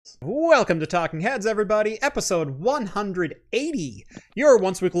Welcome to Talking Heads, everybody, episode 180, your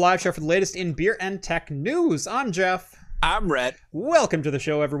once-weekly live show for the latest in beer and tech news. I'm Jeff. I'm Rhett. Welcome to the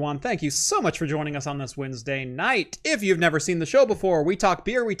show, everyone. Thank you so much for joining us on this Wednesday night. If you've never seen the show before, we talk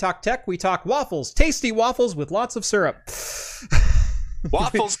beer, we talk tech, we talk waffles, tasty waffles with lots of syrup.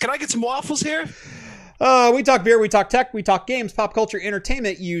 Waffles? Can I get some waffles here? We talk beer, we talk tech, we talk games, pop culture,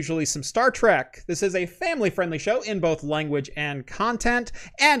 entertainment, usually some Star Trek. This is a family-friendly show in both language and content,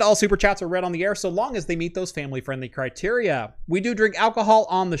 and all super chats are read on the air so long as they meet those family-friendly criteria. We do drink alcohol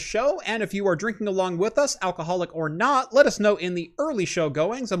on the show, and if you are drinking along with us, alcoholic or not, let us know in the early show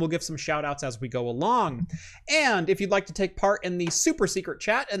goings, and we'll give some shout-outs as we go along. And if you'd like to take part in the super secret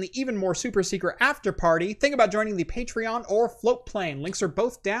chat and the even more super secret after party, think about joining the Patreon or Float Plane. Links are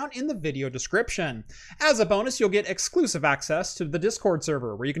both down in the video description. As a bonus, you'll get exclusive access to the Discord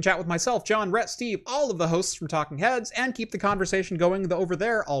server, where you can chat with myself, John, Rhett, Steve, all of the hosts from Talking Heads, and keep the conversation going over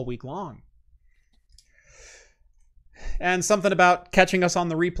there all week long. And something about catching us on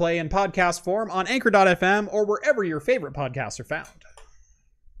the replay in podcast form on Anchor.fm or wherever your favorite podcasts are found.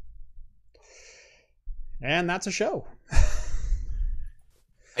 And that's a show.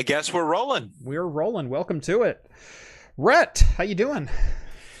 I guess we're rolling. We're rolling. Welcome to it. Rhett, how you doing?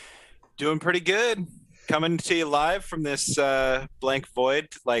 Doing pretty good. Coming to you live from this blank void,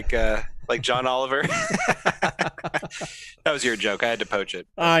 like John Oliver. That was your joke. I had to poach it.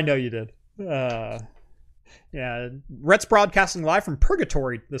 I know you did. Yeah, Rhett's broadcasting live from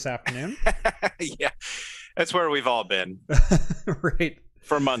Purgatory this afternoon. Yeah, that's where we've all been. Right.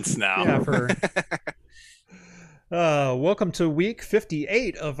 For months now. Yeah, welcome to week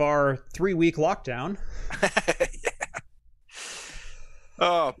 58 of our 3-week lockdown. Yeah.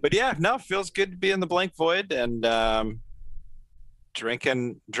 Oh, but yeah, no, feels good to be in the blank void and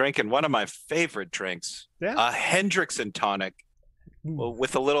drinking one of my favorite drinks, a Hendrickson tonic,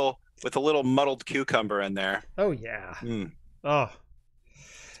 with a little muddled cucumber in there. Oh yeah. Oh,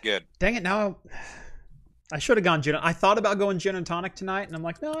 it's good. Dang it! Now I should have gone gin. I thought about going gin and tonic tonight, and I'm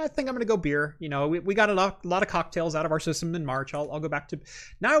like, no, I think I'm gonna go beer. You know, we got a lot of cocktails out of our system in March. I'll go back to.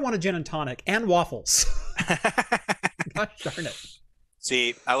 Now I want a gin and tonic and waffles. Gosh darn it.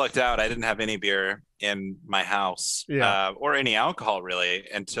 See, I looked out. I didn't have any beer in my house, or any alcohol really,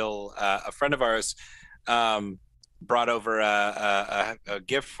 until a friend of ours brought over a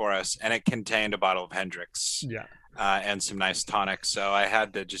gift for us, and it contained a bottle of Hendrick's, and some nice tonic. So I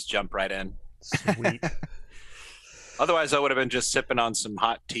had to just jump right in. Sweet. Otherwise, I would have been just sipping on some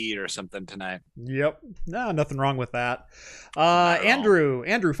hot tea or something tonight. Yep. No, nothing wrong with that. Andrew,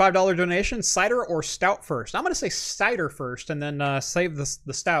 $5 donation. Cider or stout first? I'm going to say cider first, and then save the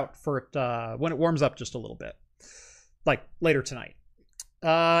stout for it when it warms up just a little bit, like later tonight.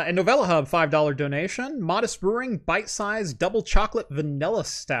 And Novella Hub, $5 donation. Modest Brewing, bite-sized double chocolate vanilla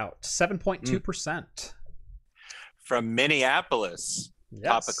stout, 7.2%. From Minneapolis. Yes.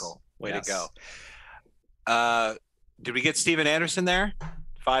 Topical. Way to go. Did we get Steven Anderson there?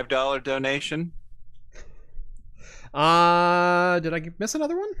 $5 donation. Did I miss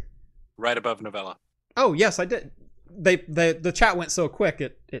another one? Right above Novella. Oh yes, I did. The chat went so quick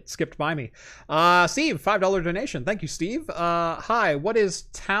it skipped by me. Steve, $5 donation. Thank you, Steve. Hi, what is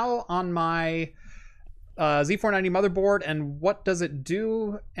Tau on my Z490 motherboard, and what does it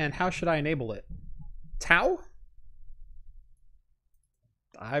do, and how should I enable it? Tau?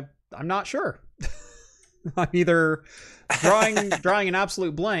 I'm not sure. I'm either drawing an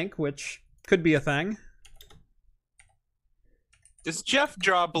absolute blank, which could be a thing. Does Jeff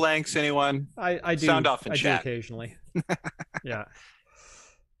draw blanks, anyone? I do. Sound off in chat. I do occasionally. Yeah.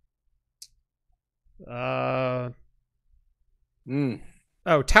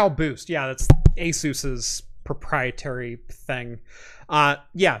 Oh, Tau Boost. Yeah, that's Asus's proprietary thing.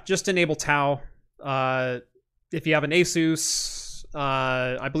 Yeah, just enable Tau. If you have an Asus,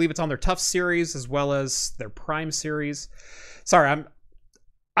 I believe it's on their Tough series as well as their Prime series. Sorry,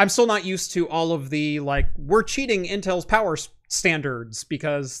 I'm still not used to all of the, like, we're cheating Intel's power standards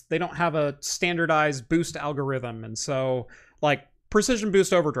because they don't have a standardized boost algorithm. And so, like, Precision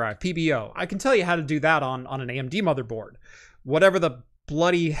Boost Overdrive, PBO, I can tell you how to do that on an AMD motherboard. Whatever the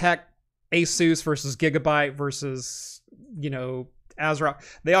bloody heck Asus versus Gigabyte versus, ASRock,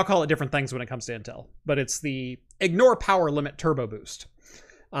 they all call it different things when it comes to Intel, but it's the ignore power limit turbo boost.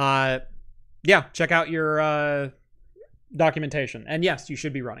 Yeah, check out your documentation, and yes, you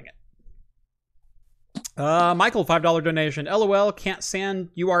should be running it. Michael, $5 donation. LOL, can't send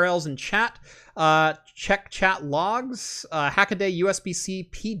URLs in chat. Check chat logs. Hackaday USB-C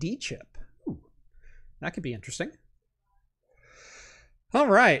PD chip. Ooh, that could be interesting. All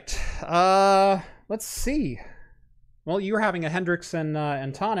right. Let's see. Well, you were having a Hendrix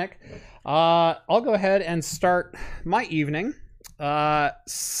and tonic. I'll go ahead and start my evening.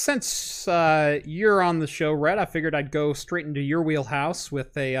 Since you're on the show, Red, I figured I'd go straight into your wheelhouse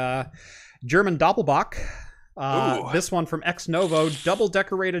with a German Doppelbock. This one from Ex Novo, double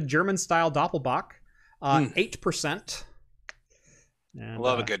decorated German style Doppelbock, 8%. And,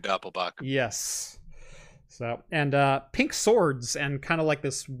 love a good Doppelbock. Yes. So, and pink swords and kind of like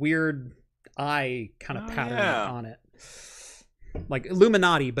this weird eye kind of pattern on it. Like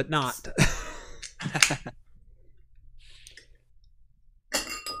Illuminati, but not.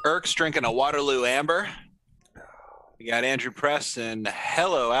 Erk's drinking a Waterloo Amber. We got Andrew Press and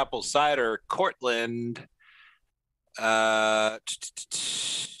Hello Apple Cider, Cortland. Hemley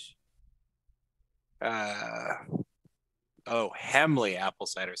Apple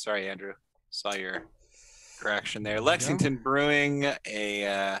Cider. Sorry, Andrew. Saw your correction there. Lexington Brewing,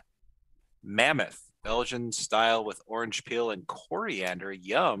 a Mammoth Belgian style with orange peel and coriander.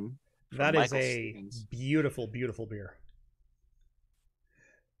 Yum. That is a beautiful, beautiful beer.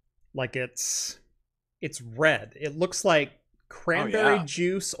 Like it's red. It looks like cranberry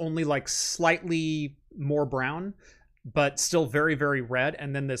juice, only like slightly more brown, but still very, very red.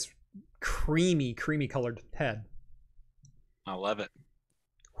 And then this creamy, creamy colored head. I love it.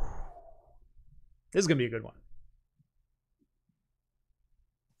 This is going to be a good one.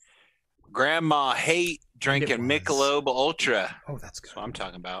 Grandma Hate drinking Michelob Ultra. Oh, that's good. That's what I'm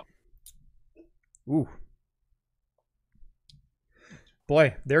talking about. Ooh.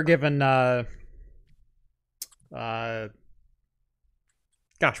 Boy, they're giving gosh,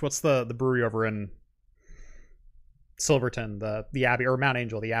 what's the brewery over in Silverton, the Abbey, or Mount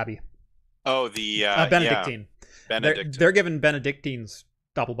Angel, the Abbey. Oh, the Benedictine. Yeah. Benedictine. They're giving Benedictine's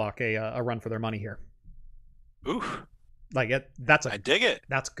Doppelbock a run for their money here. Ooh. Like I dig it.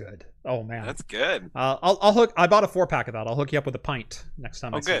 That's good. Oh man, that's good. I'll hook. I bought a 4-pack of that. I'll hook you up with a pint next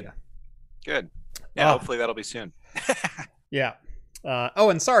time I see you. Good. Yeah, hopefully that'll be soon. Yeah.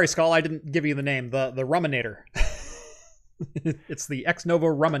 And sorry, Skull, I didn't give you the name. The Ruminator. It's the Ex Novo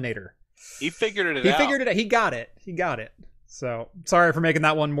Ruminator. He figured it out. He figured it out. He got it. So sorry for making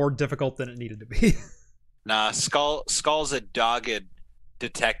that one more difficult than it needed to be. Nah, Skull's a dogged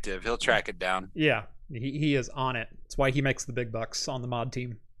detective. He'll track it down. Yeah, he is on it. That's why he makes the big bucks on the mod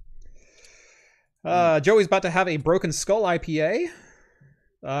team. Joey's about to have a Broken Skull IPA.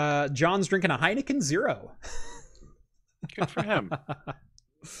 John's drinking a Heineken Zero. Good for him.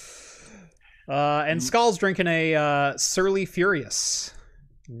 And Skull's drinking a Surly Furious.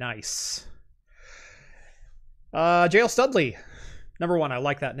 Nice. JL Studley. Number one, I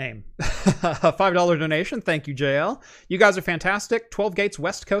like that name. A $5 donation. Thank you, JL. You guys are fantastic. 12 Gates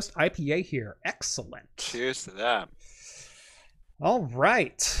West Coast IPA here. Excellent. Cheers to that. All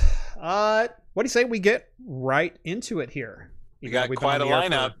right. What do you say we get right into it here? We got quite a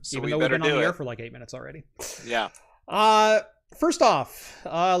lineup, so we better do it. Even though we've been on the air for like 8 minutes already. Yeah. First off,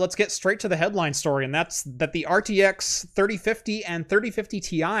 let's get straight to the headline story, and that's that the RTX 3050 and 3050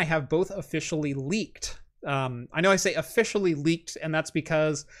 Ti have both officially leaked. I know I say officially leaked, and that's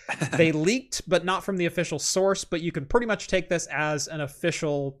because they leaked, but not from the official source, but you can pretty much take this as an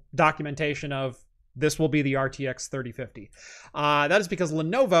official documentation of this will be the RTX 3050. That is because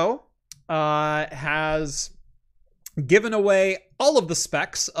Lenovo has given away all of the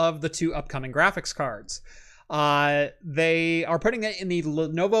specs of the two upcoming graphics cards. They are putting it in the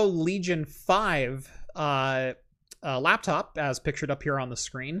Lenovo Legion 5 laptop, as pictured up here on the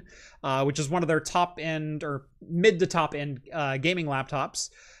screen, which is one of their top-end or mid to top-end gaming laptops.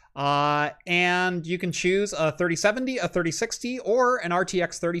 And you can choose a 3070, a 3060, or an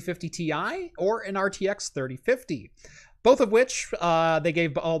RTX 3050 Ti, or an RTX 3050. Both of which they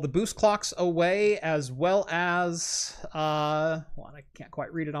gave all the boost clocks away, as well as I can't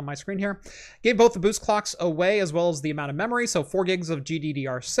quite read it on my screen here. Gave both the boost clocks away, as well as the amount of memory. So 4 gigs of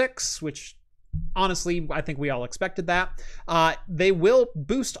GDDR6, which honestly I think we all expected that. They will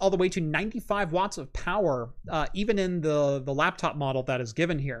boost all the way to 95 watts of power, even in the laptop model that is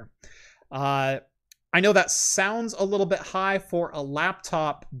given here. I know that sounds a little bit high for a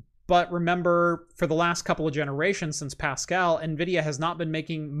laptop. But remember, for the last couple of generations since Pascal, NVIDIA has not been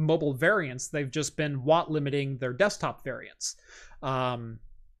making mobile variants. They've just been watt limiting their desktop variants.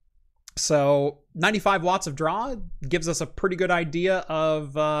 So 95 watts of draw gives us a pretty good idea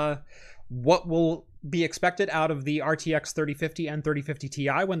of what will be expected out of the RTX 3050 and 3050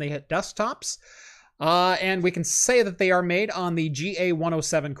 Ti when they hit desktops. And we can say that they are made on the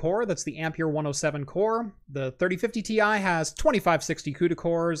GA107 core. That's the Ampere 107 core. The 3050 Ti has 2560 CUDA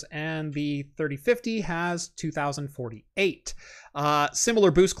cores, and the 3050 has 2048.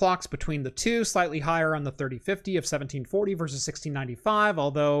 Similar boost clocks between the two, slightly higher on the 3050 of 1740 versus 1695,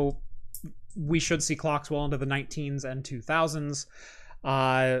 although we should see clocks well into the 19s and 2000s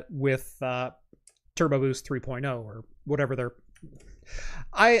with Turbo Boost 3.0 or whatever they're...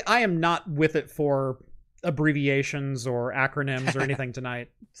 I am not with it for abbreviations or acronyms or anything tonight.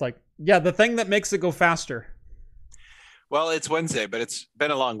 It's like, yeah, the thing that makes it go faster. Well, it's Wednesday, but it's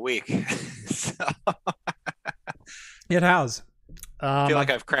been a long week. So... It has. I feel like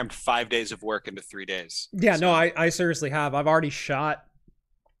I've crammed 5 days of work into 3 days. Yeah, so. No, I seriously have. I've already shot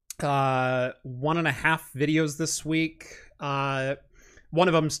 1.5 videos this week. One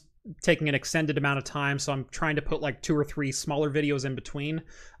of them's taking an extended amount of time, so I'm trying to put like 2 or 3 smaller videos in between.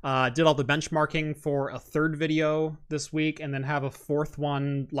 Did all the benchmarking for a third video this week, and then have a fourth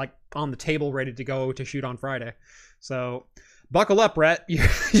one like on the table ready to go to shoot on Friday. So buckle up, Rhett. You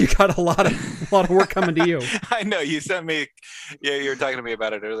got a lot of work coming to you. I know, you sent me, yeah, you were talking to me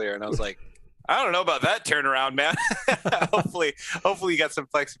about it earlier, and I was like, I don't know about that turnaround, man. hopefully you got some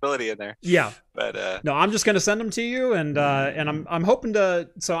flexibility in there. Yeah, but no, I'm just gonna send them to you, and I'm hoping to.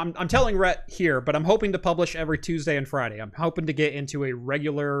 So I'm telling Rhett here, but I'm hoping to publish every Tuesday and Friday. I'm hoping to get into a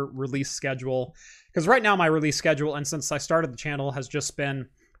regular release schedule, because right now my release schedule, and since I started the channel, has just been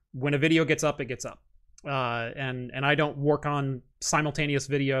when a video gets up, it gets up, and I don't work on simultaneous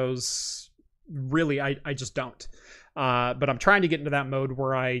videos. Really, I just don't. But I'm trying to get into that mode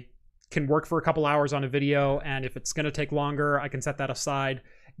where I can work for a couple hours on a video, and if it's going to take longer, I can set that aside,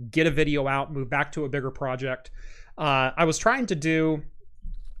 get a video out, move back to a bigger project. I was trying to do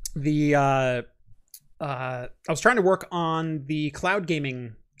the I was trying to work on the cloud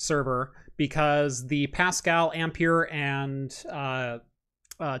gaming server, because the Pascal, Ampere, and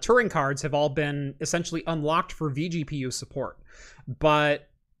Turing cards have all been essentially unlocked for vGPU support, but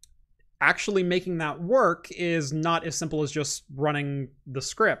actually making that work is not as simple as just running the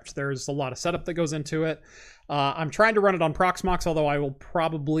script. There's a lot of setup that goes into it. I'm trying to run it on Proxmox, although I will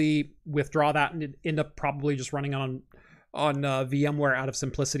probably withdraw that and end up probably just running on VMware out of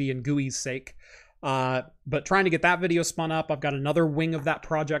simplicity and GUI's sake. But trying to get that video spun up. I've got another wing of that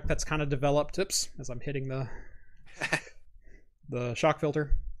project that's kind of developed. Oops, as I'm hitting the shock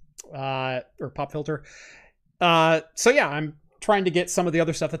filter or pop filter. So yeah, I'm trying to get some of the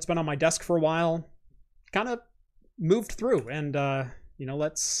other stuff that's been on my desk for a while kind of moved through, and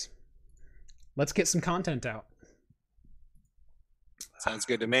let's get some content out. Sounds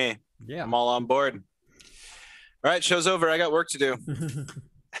good to me. Yeah, I'm all on board. All right, show's over. I got work to do.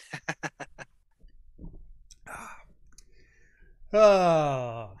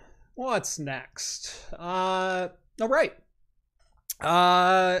 What's next? All right.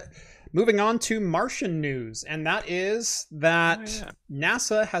 Moving on to Martian news, and that is that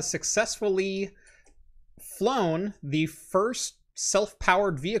NASA has successfully flown the first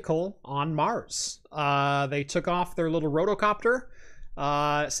self-powered vehicle on Mars. They took off their little rotocopter,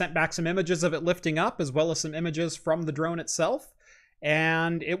 sent back some images of it lifting up, as well as some images from the drone itself,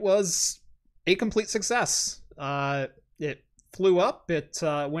 and it was a complete success. It flew up, it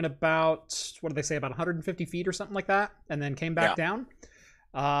went about, what did they say, about 150 feet or something like that, and then came back down.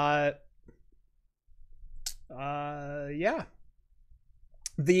 Yeah.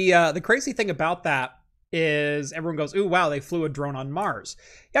 The crazy thing about that is everyone goes, ooh, wow, they flew a drone on Mars.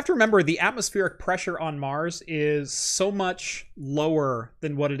 You have to remember the atmospheric pressure on Mars is so much lower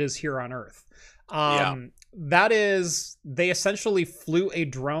than what it is here on Earth. That is, they essentially flew a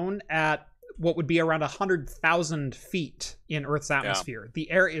drone at what would be around 100,000 feet in Earth's atmosphere. The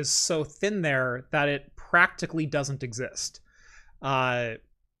air is so thin there that it practically doesn't exist. For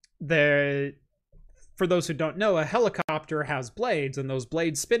those who don't know, a helicopter has blades, and those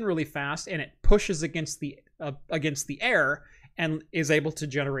blades spin really fast, and it pushes against the air and is able to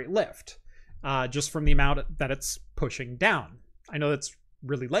generate lift just from the amount that it's pushing down. I know that's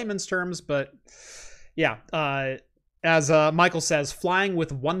really layman's terms, but yeah, as Michael says, flying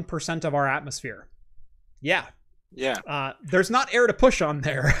with 1% of our atmosphere. Yeah. There's not air to push on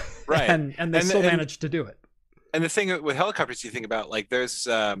there, right? and they still managed to do it. And the thing with helicopters, you think about, like, there's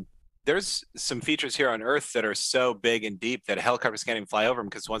some features here on Earth that are so big and deep that helicopters can't even fly over them,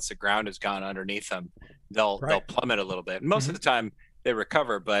 because once the ground has gone underneath them, they'll plummet a little bit. And most of the time they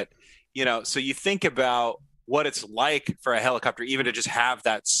recover, but so you think about what it's like for a helicopter even to just have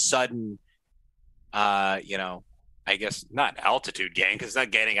that sudden, I guess not altitude gain, because it's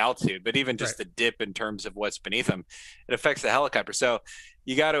not gaining altitude, but even just the dip in terms of what's beneath them, it affects the helicopter. So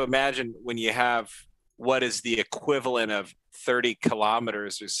you got to imagine when you have what is the equivalent of 30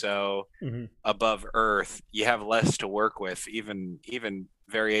 kilometers or so above Earth, you have less to work with. Even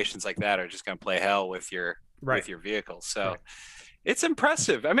variations like that are just going to play hell with your vehicle. So it's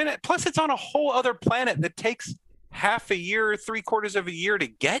impressive. I mean, plus it's on a whole other planet that takes half a year, 3/4 of a year to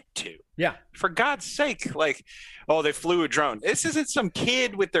get to. Yeah. For God's sake, like, oh, they flew a drone. This isn't some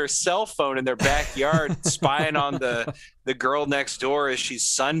kid with their cell phone in their backyard spying on the girl next door as she's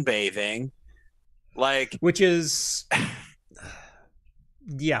sunbathing. Like, which is,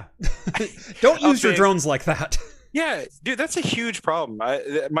 yeah. Don't use your drones like that. Yeah, dude, that's a huge problem.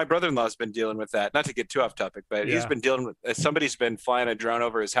 My brother-in-law's been dealing with that. Not to get too off topic, but he's been dealing with, somebody's been flying a drone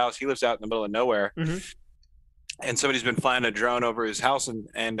over his house. He lives out in the middle of nowhere. And somebody's been flying a drone over his house,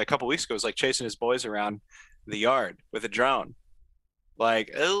 and a couple weeks ago was like chasing his boys around the yard with a drone.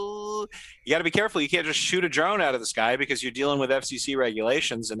 Like, oh, you got to be careful. You can't just shoot a drone out of the sky because you're dealing with FCC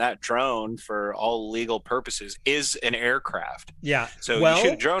regulations, and that drone, for all legal purposes, is an aircraft. Yeah. So you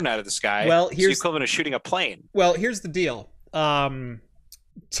shoot a drone out of the sky. Well, it's the equivalent of shooting a plane. Well, here's the deal.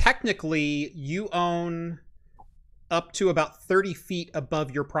 Technically, you own up to about 30 feet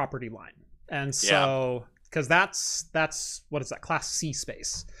above your property line, and so. Because that's what is that, Class C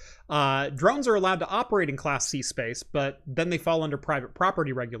space. Drones are allowed to operate in Class C space, but then they fall under private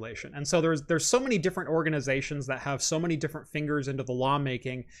property regulation. And so there's so many different organizations that have so many different fingers into the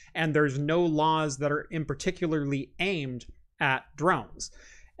lawmaking, and there's no laws that are in particularly aimed at drones.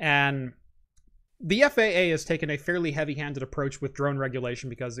 And the FAA has taken a fairly heavy-handed approach with drone regulation,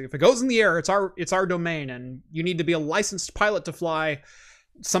 because if it goes in the air, it's our domain, and you need to be a licensed pilot to fly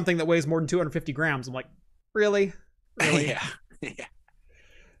something that weighs more than 250 grams. I'm like, really?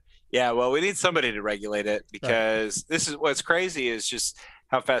 Yeah, well, we need somebody to regulate it, because this is what's crazy, is just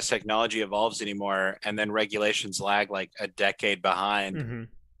how fast technology evolves anymore, and then regulations lag like a decade behind.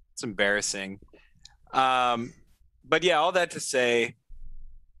 It's embarrassing. But yeah, all that to say,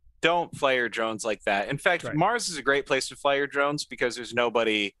 don't fly your drones like that. In fact, Mars is a great place to fly your drones because there's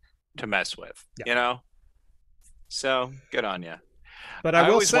nobody to mess with, you know? So good on you. But I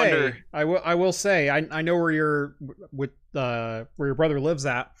will say, I know where your brother lives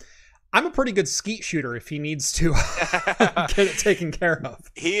at. I'm a pretty good skeet shooter if he needs to get it taken care of.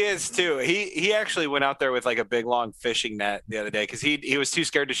 He is too. He actually went out there with like a big long fishing net the other day because he was too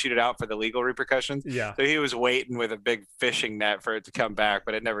scared to shoot it out for the legal repercussions. Yeah. So he was waiting with a big fishing net for it to come back,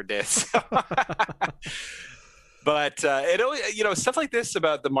 but it never did. So. But it always, stuff like this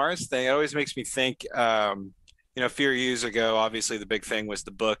about the Mars thing, it always makes me think. A few years ago, obviously the big thing was the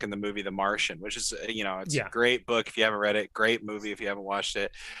book and the movie The Martian, which is, it's a great book if you haven't read it, great movie if you haven't watched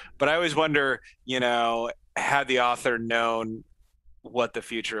it. But I always wonder, had the author known what the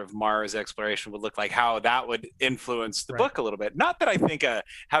future of Mars exploration would look like, how that would influence the book a little bit. Not that I think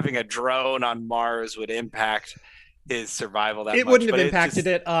having a drone on Mars would impact his survival that much. It wouldn't have impacted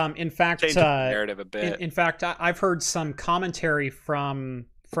it. In fact, changed the narrative a bit. In fact, I've heard some commentary from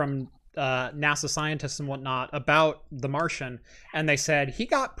NASA scientists and whatnot about The Martian, and they said he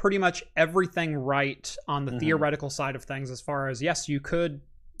got pretty much everything right on the theoretical side of things, as far as, yes, you could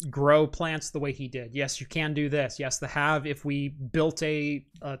grow plants the way he did, yes, you can do this, yes, if we built a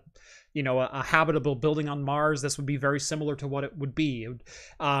habitable building on Mars, this would be very similar to what it would be.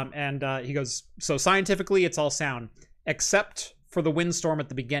 He goes, so scientifically it's all sound except for the windstorm at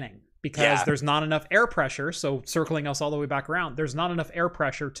the beginning, because there's not enough air pressure. So circling us all the way back around, there's not enough air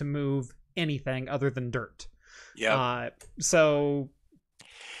pressure to move anything other than dirt. Yeah.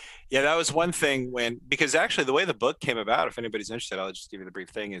 That was one thing because actually the way the book came about, if anybody's interested, I'll just give you the brief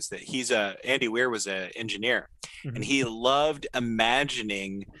thing, is that Andy Weir was an engineer, and he loved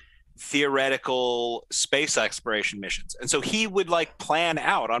imagining theoretical space exploration missions. And so he would plan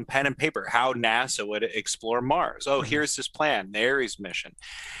out on pen and paper how NASA would explore Mars. Oh, here's this plan, the Ares mission.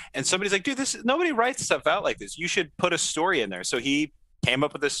 And somebody's like, dude, nobody writes stuff out like this. You should put a story in there. So he came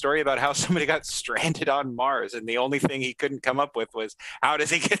up with a story about how somebody got stranded on Mars. And the only thing he couldn't come up with was, how does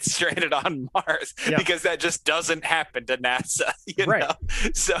he get stranded on Mars? Yeah. Because that just doesn't happen to NASA, you know?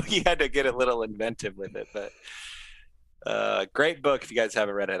 So he had to get a little inventive with it. But great book if you guys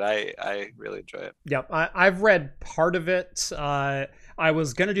haven't read it. I really enjoy it. Yep. I've read part of it. I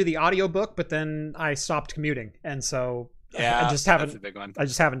was going to do the audiobook, but then I stopped commuting. And so I just haven't. That's a big one. I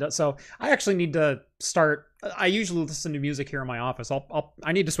just haven't done. So I actually need to start. I usually listen to music here in my office.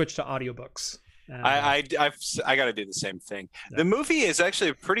 I need to switch to audiobooks. I got to do the same thing. Yeah. The movie is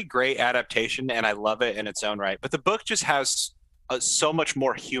actually a pretty great adaptation, and I love it in its own right. But the book just has so much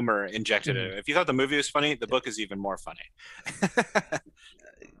more humor injected in it. If you thought the movie was funny, the book is even more funny.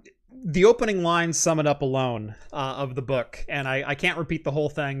 The opening lines sum it up alone of the book, and I can't repeat the whole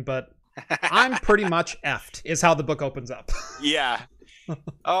thing, but I'm pretty much effed, is how the book opens up. Yeah.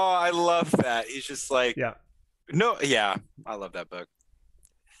 Oh, I love that. He's just like, yeah. No, yeah. I love that book.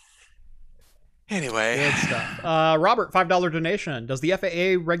 Anyway. Good stuff. Robert, $5 donation. Does the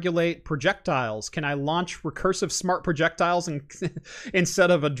FAA regulate projectiles? Can I launch recursive smart projectiles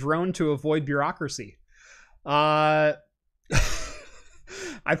instead of a drone to avoid bureaucracy? I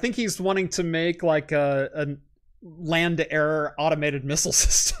think he's wanting to make like a land-to-air automated missile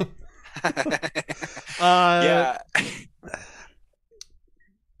system. Yeah.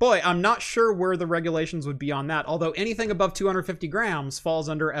 Boy, I'm not sure where the regulations would be on that. Although anything above 250 grams falls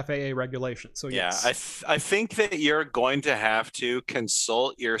under FAA regulation. So yes. Yeah, I think that you're going to have to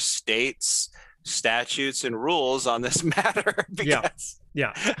consult your state's statutes and rules on this matter. Because...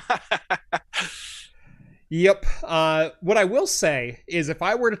 Yeah. Yep. What I will say is if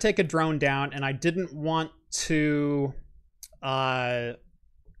I were to take a drone down and I didn't want to...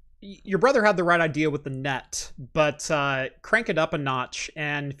 your brother had the right idea with the net, but crank it up a notch.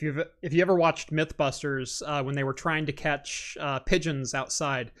 And if you ever watched Mythbusters, when they were trying to catch pigeons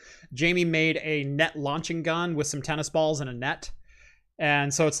outside, Jamie made a net launching gun with some tennis balls and a net.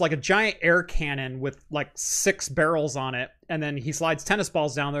 And so it's like a giant air cannon with like 6 barrels on it. And then he slides tennis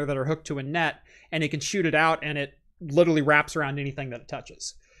balls down there that are hooked to a net, and he can shoot it out, and it literally wraps around anything that it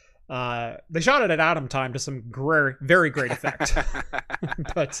touches. They shot it at Atom Time to some very great effect.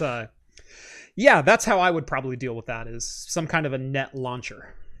 But yeah, that's how I would probably deal with that, is some kind of a net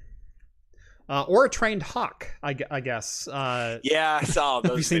launcher. Or a trained hawk, I guess. Yeah, I saw those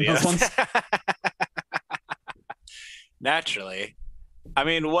have you seen videos. Those ones? Naturally. I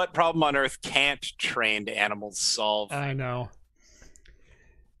mean, what problem on earth can't trained animals solve? I know.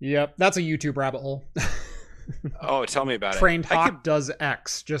 Yep, that's a YouTube rabbit hole. Oh, tell me about Trained hawk does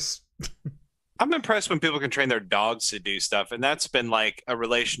X. Just I'm impressed when people can train their dogs to do stuff, and that's been like a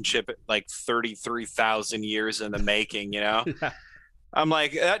relationship like 33,000 years in the making, you know? Yeah. I'm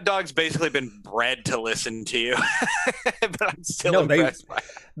like, that dog's basically been bred to listen to you. But I'm still impressed by it.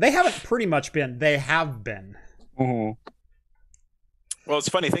 They haven't pretty much been. They have been. Mm-hmm. Well, it's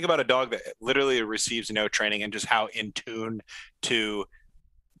funny. Think about a dog that literally receives no training and just how in tune to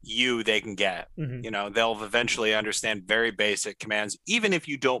you they can get. Mm-hmm. You know, they'll eventually understand very basic commands, even if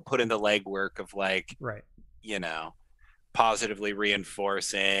you don't put in the legwork of like, right, you know, positively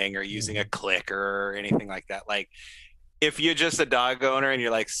reinforcing or using a clicker or anything like that. Like, if you're just a dog owner and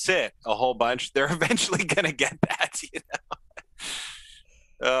you're like, sit a whole bunch, they're eventually gonna get that, you know.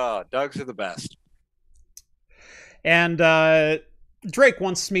 Oh, dogs are the best. And Drake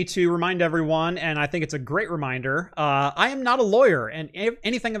wants me to remind everyone, and I think it's a great reminder, I am not a lawyer, and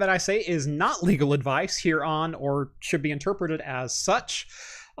anything that I say is not legal advice hereon or should be interpreted as such.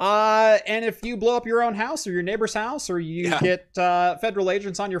 And if you blow up your own house or your neighbor's house, or you get federal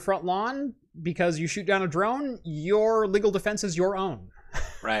agents on your front lawn because you shoot down a drone, your legal defense is your own.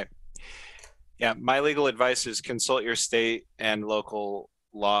 Right. Yeah, my legal advice is consult your state and local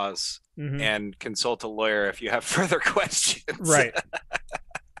laws. Mm-hmm. And consult a lawyer if you have further questions. Right.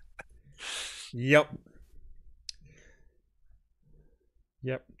 Yep.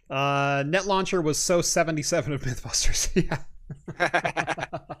 Net launcher was so 77 of Mythbusters. Yeah.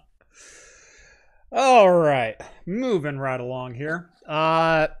 All right. Moving right along here.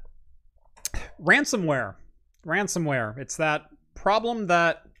 Ransomware. It's that problem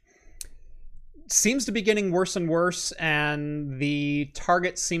that seems to be getting worse and worse, and the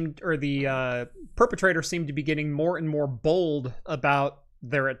perpetrator seemed to be getting more and more bold about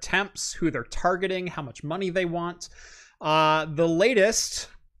their attempts, who they're targeting, how much money they want. The latest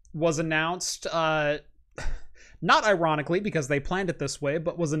was announced, not ironically because they planned it this way,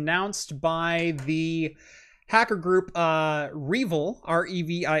 but was announced by the hacker group Revil,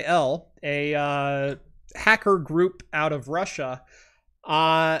 R-E-V-I-L, a hacker group out of Russia.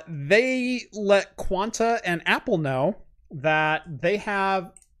 They let Quanta and Apple know that they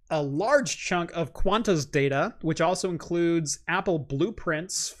have a large chunk of Quanta's data, which also includes Apple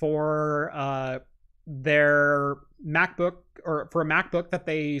blueprints for their MacBook, or for a MacBook that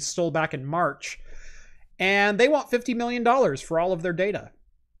they stole back in March. And they want $50 million for all of their data.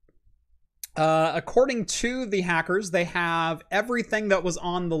 According to the hackers, they have everything that was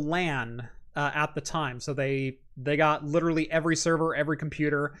on the LAN at the time. So they got literally every server, every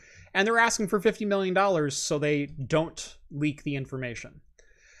computer, and they're asking for $50 million so they don't leak the information.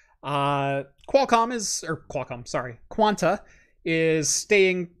 Quanta is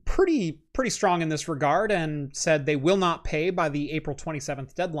staying pretty strong in this regard and said they will not pay by the April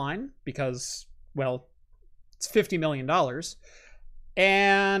 27th deadline because, well, it's $50 million.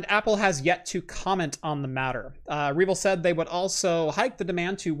 And Apple has yet to comment on the matter. REvil said they would also hike the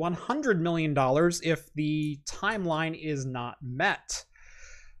demand to $100 million if the timeline is not met.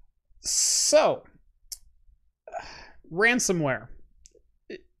 So, ransomware.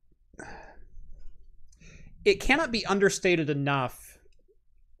 It cannot be understated enough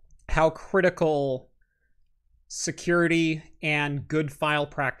how critical security and good file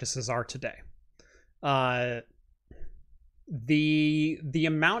practices are today. The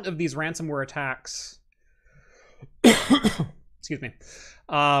amount of these ransomware attacks, excuse me,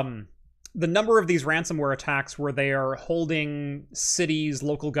 the number of these ransomware attacks where they are holding cities,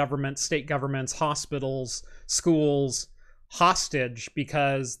 local governments, state governments, hospitals, schools hostage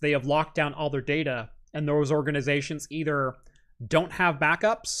because they have locked down all their data, and those organizations either don't have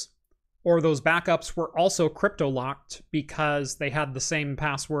backups or those backups were also crypto locked because they had the same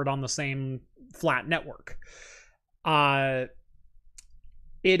password on the same flat network. It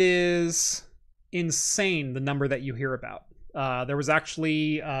is insane, the number that you hear about. There was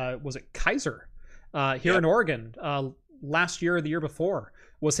actually, was it Kaiser here in Oregon last year or the year before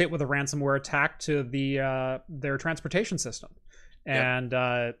was hit with a ransomware attack to their transportation system. And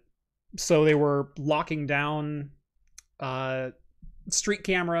so they were locking down street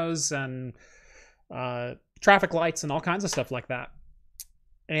cameras and traffic lights and all kinds of stuff like that.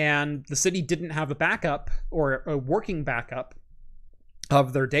 And the city didn't have a backup or a working backup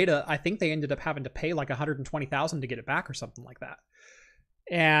of their data. I think they ended up having to pay like $120,000 to get it back or something like that.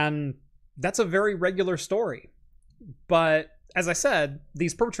 And that's a very regular story. But as I said,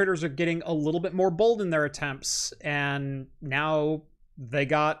 these perpetrators are getting a little bit more bold in their attempts, and now they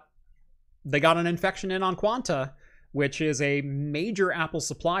got an infection in on Quanta, which is a major Apple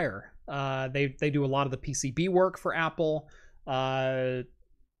supplier. They do a lot of the PCB work for Apple.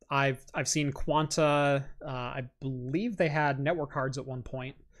 I've seen Quanta. I believe they had network cards at one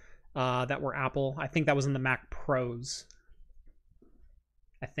point that were Apple. I think that was in the Mac Pros.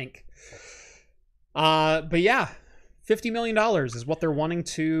 I think. But yeah, $50 million is what they're wanting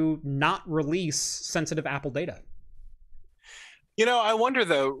to not release sensitive Apple data. You know, I wonder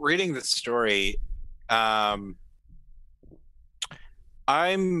though, reading the story, I'm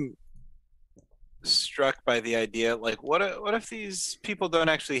struck by the idea, like, what if these people don't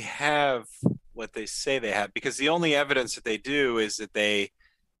actually have what they say they have? Because the only evidence that they do is that they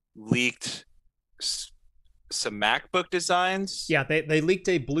leaked some MacBook designs. Yeah, they leaked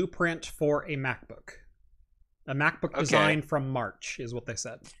a blueprint for a MacBook. A MacBook design from March is what they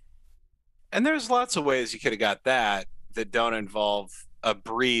said. And there's lots of ways you could have got that don't involve a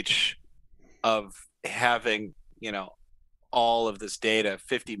breach of having, you know, all of this data,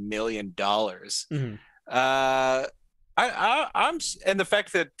 $50 million. Mm-hmm. I'm and the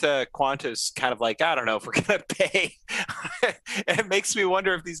fact that Quanta's kind of like, I don't know if we're gonna pay. It makes me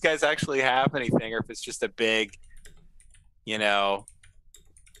wonder if these guys actually have anything, or if it's just a big, you know,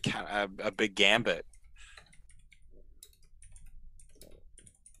 kind of a big gambit.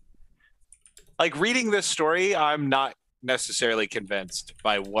 Like, reading this story, I'm not necessarily convinced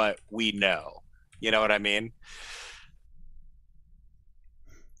by what we know. You know what I mean?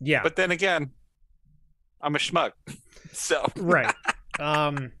 Yeah. But then again, I'm a schmuck. So right.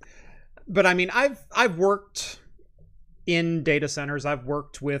 But I mean, I've worked in data centers. I've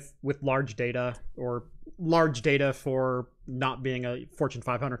worked with large data, or large data for not being a Fortune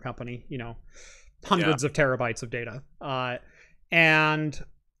 500 company, you know, hundreds of terabytes of data. And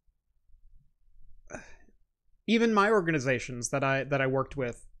even my organizations that I worked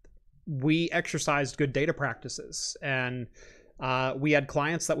with, we exercised good data practices, and we had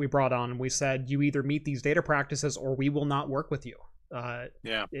clients that we brought on, and we said, you either meet these data practices or we will not work with you.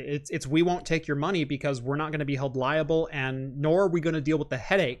 It's we won't take your money because we're not going to be held liable, and nor are we going to deal with the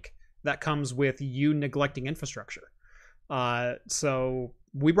headache that comes with you neglecting infrastructure. So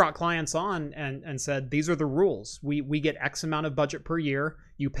we brought clients on and said, these are the rules. We get X amount of budget per year.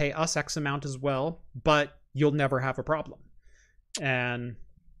 You pay us X amount as well, but you'll never have a problem. And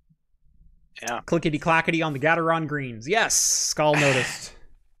clickety clackety on the Gateron greens. Yes, Skull noticed.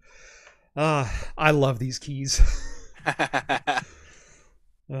 I love these keys.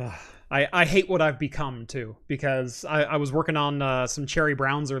 I hate what I've become too, because I was working on some cherry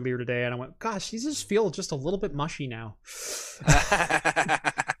browns earlier today, and I went, gosh, these just feel just a little bit mushy now.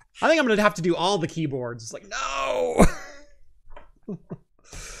 I think I'm gonna have to do all the keyboards. It's like, no.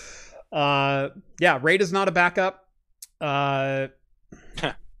 RAID is not a backup.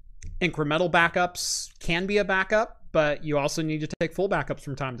 Incremental backups can be a backup, but you also need to take full backups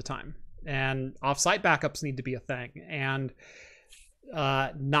from time to time, and offsite backups need to be a thing. And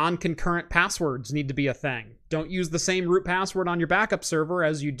Non-concurrent passwords need to be a thing. Don't use the same root password on your backup server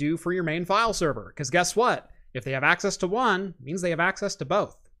as you do for your main file server, because guess what? If they have access to one, it means they have access to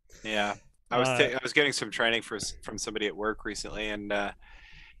both. Yeah, I was getting some training from somebody at work recently, and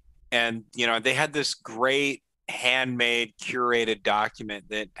they had this great handmade curated document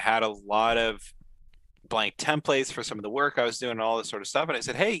that had a lot of blank templates for some of the work I was doing, and all this sort of stuff. And I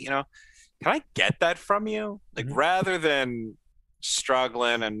said, hey, can I get that from you? Like, rather than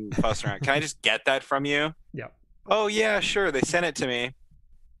struggling and fussing around, can I just get that from you? Yeah. Oh yeah, sure. They sent it to me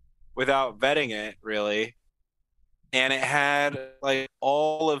without vetting it, really. And it had like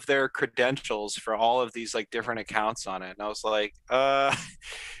all of their credentials for all of these like different accounts on it. And I was like,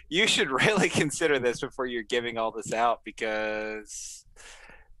 you should really consider this before you're giving all this out, because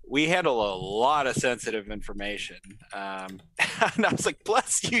we handle a lot of sensitive information. And I was like,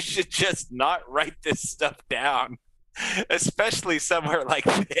 plus you should just not write this stuff down, especially somewhere like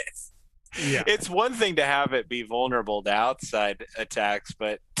this. Yeah. It's one thing to have it be vulnerable to outside attacks,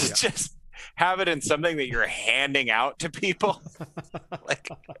 but to just have it in something that you're handing out to people. Like,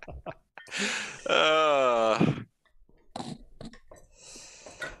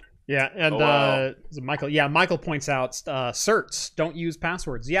 yeah, and Michael points out certs don't use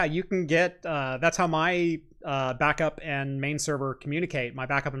passwords. Yeah, you can get that's how my backup and main server communicate. My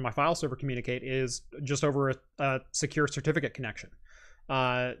backup and my file server communicate is just over a secure certificate connection.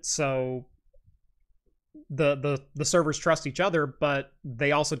 So the servers trust each other, but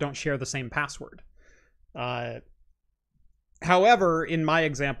they also don't share the same password. However, in my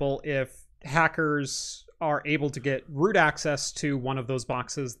example, if hackers are able to get root access to one of those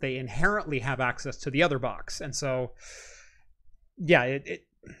boxes, they inherently have access to the other box. And so, yeah,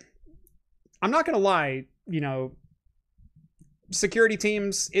 I'm not going to lie, security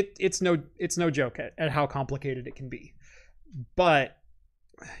teams, it's no joke at how complicated it can be. But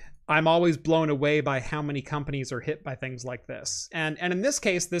I'm always blown away by how many companies are hit by things like this. And in this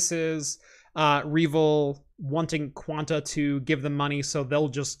case, this is REvil wanting Quanta to give them money so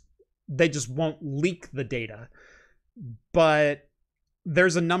they just won't leak the data. But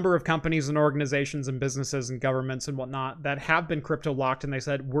there's a number of companies and organizations and businesses and governments and whatnot that have been crypto locked, and they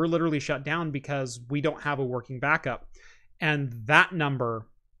said, we're literally shut down because we don't have a working backup. And that number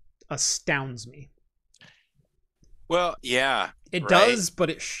astounds me. Well, yeah. It does, but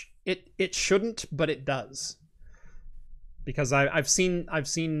it shouldn't, but it does. Because I've seen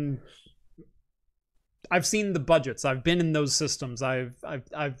the budgets. I've been in those systems.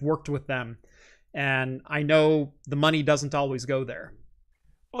 I've worked with them, and I know the money doesn't always go there.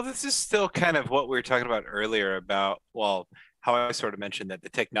 Well, this is still kind of what we were talking about earlier about, how I sort of mentioned that the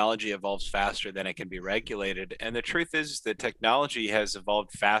technology evolves faster than it can be regulated. And the truth is that technology has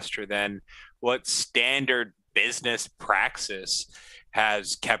evolved faster than what standard business praxis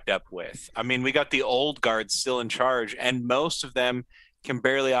has kept up with. I mean, we got the old guard still in charge, and most of them can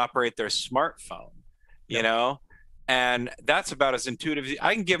barely operate their smartphone, and that's about as intuitive.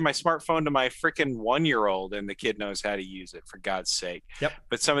 I can give my smartphone to my freaking 1-year-old and the kid knows how to use it, for God's sake. Yep.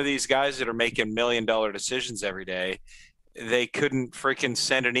 But some of these guys that are making $1 million decisions every day, they couldn't freaking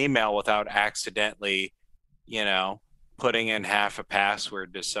send an email without accidentally, putting in half a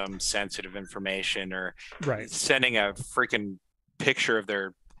password to some sensitive information, or sending a freaking picture of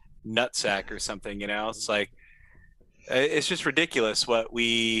their nutsack or something. It's like, it's just ridiculous what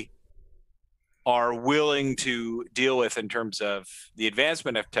we are willing to deal with in terms of the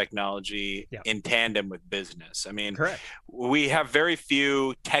advancement of technology in tandem with business. I mean, correct. We have very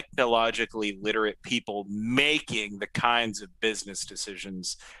few technologically literate people making the kinds of business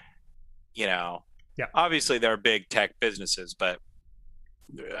decisions. Obviously there are big tech businesses, but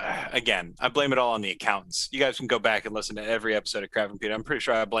again, I blame it all on the accountants. You guys can go back and listen to every episode of Craft and Computer. I'm pretty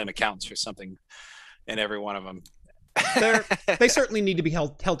sure I blame accountants for something in every one of them. They certainly need to be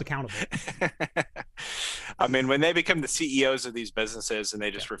held accountable. I mean, when they become the CEOs of these businesses and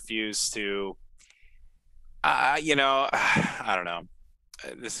they just refuse to, I don't know.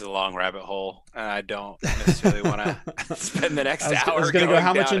 This is a long rabbit hole, and I don't necessarily want to spend the next hour. I was going to go,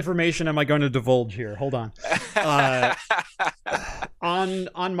 how much information am I going to divulge here? Hold on.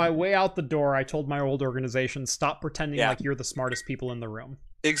 On my way out the door, I told my old organization, stop pretending like you're the smartest people in the room.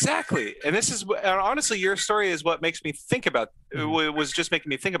 Exactly. And this is, honestly, your story is what makes me think about, was just making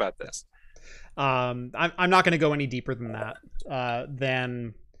me think about this. I'm not going to go any deeper than that.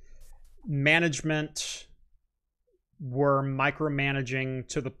 Than management were micromanaging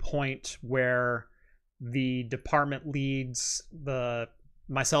to the point where the department leads,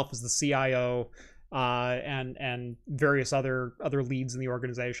 myself as the CIO, and various other leads in the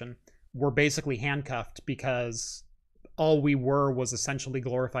organization were basically handcuffed because all we were was essentially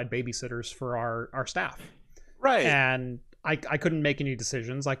glorified babysitters for our staff. Right. And I couldn't make any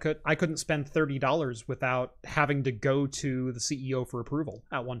decisions. I couldn't spend $30 without having to go to the CEO for approval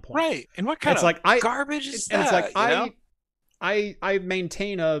at one point. Right. And what kind of garbage is that? And it's like, I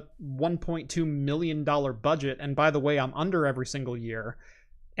maintain a $1.2 million budget, and by the way, I'm under every single year.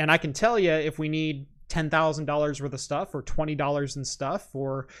 And I can tell you if we need $10,000 worth of stuff or $20 in stuff,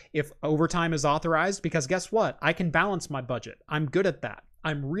 or if overtime is authorized, because guess what? I can balance my budget. I'm good at that.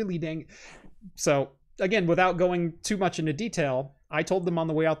 I'm really dang. So again, without going too much into detail, I told them on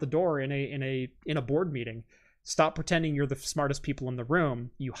the way out the door in a board meeting, stop pretending you're the smartest people in the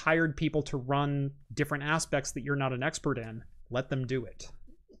room. You hired people to run different aspects that you're not an expert in. Let them do it.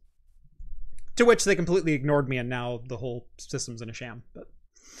 To which they completely ignored me, and now the whole system's in a sham. But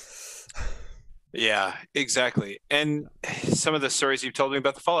yeah, exactly. And some of the stories you've told me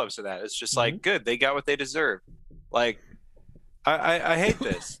about the follow-ups to that, it's just like, good, they got what they deserve. Like, I hate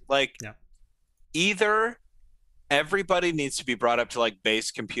this. Like, either everybody needs to be brought up to like base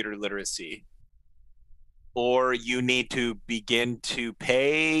computer literacy, or you need to begin to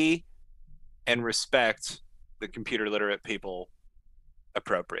pay and respect the computer literate people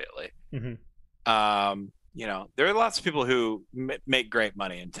appropriately. You know, there are lots of people who make great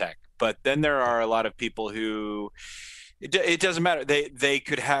money in tech, but then there are a lot of people who it doesn't matter. They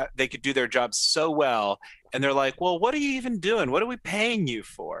could do their job so well, and they're like, well, what are you even doing? What are we paying you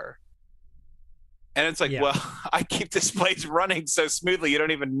for? And it's like, well, I keep this place running so smoothly, you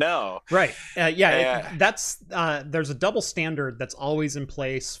don't even know. Right. That's there's a double standard that's always in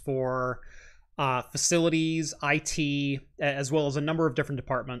place for facilities, IT, as well as a number of different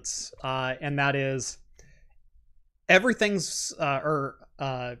departments. And that is everything's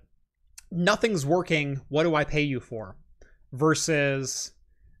nothing's working. What do I pay you for? Versus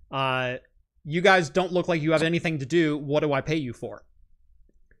you guys don't look like you have anything to do. What do I pay you for?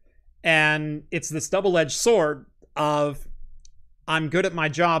 And it's this double-edged sword of I'm good at my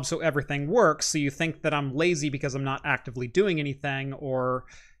job, so everything works. So you think that I'm lazy because I'm not actively doing anything, or,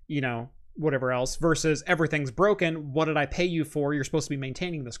 you know, whatever else, versus everything's broken. What did I pay you for? You're supposed to be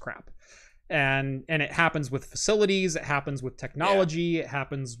maintaining this crap. And it happens with facilities. It happens with technology. It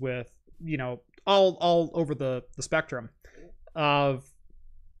happens with, you know, all over the spectrum of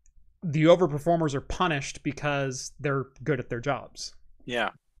the overperformers are punished because they're good at their jobs. Yeah.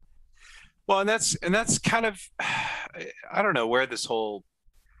 Well, and that's kind of, I don't know where this whole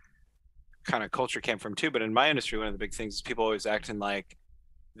kind of culture came from too, but in my industry, one of the big things is people always acting like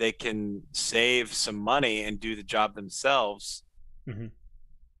they can save some money and do the job themselves.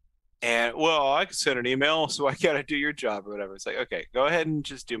 And, well, I can send an email, so I got to do your job or whatever. It's like, okay, go ahead and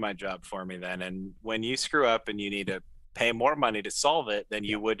just do my job for me then. And when you screw up and you need to pay more money to solve it than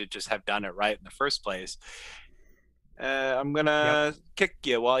you would to just have done it right in the first place, I'm gonna kick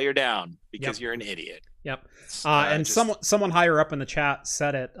you while you're down because you're an idiot. And someone higher up in the chat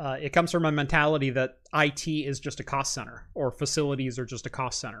said it. It comes from a mentality that IT is just a cost center, or facilities are just a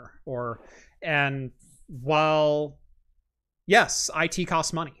cost center, and while yes, IT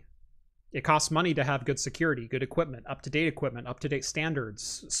costs money. It costs money to have good security, good equipment, up-to-date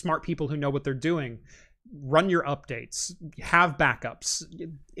standards, smart people who know what they're doing, run your updates, have backups.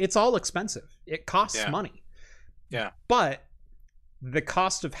 It's all expensive. It costs money. Yeah. But the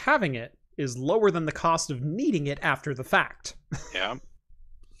cost of having it is lower than the cost of needing it after the fact. Yeah.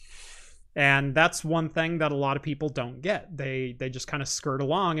 And that's one thing that a lot of people don't get. They just kind of skirt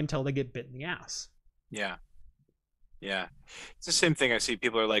along until they get bit in the ass. Yeah. Yeah. It's the same thing I see.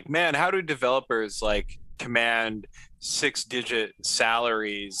 People are like, man, how do developers like command 6-digit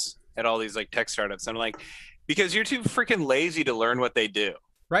salaries at all these like tech startups? And I'm like, because you're too freaking lazy to learn what they do.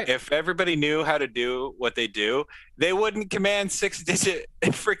 Right. If everybody knew how to do what they do, they wouldn't command 6-digit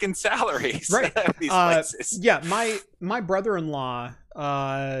freaking salaries. Right. At these places. Yeah. My brother-in-law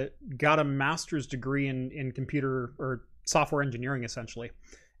got a master's degree in computer or software engineering, essentially.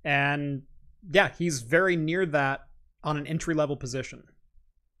 And yeah, he's very near that on an entry-level position.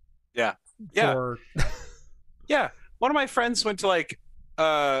 Yeah. Yeah. One of my friends went to like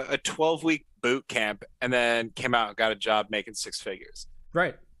a 12-week boot camp and then came out and got a job making 6 figures.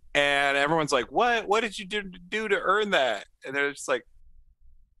 Right. And everyone's like, what did you do to earn that? And they're just like,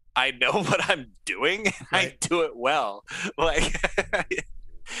 I know what I'm doing. Right. I do it well. Like,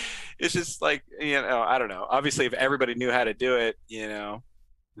 it's just like, you know, I don't know. Obviously, if everybody knew how to do it, you know,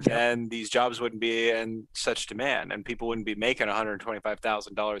 then these jobs wouldn't be in such demand and people wouldn't be making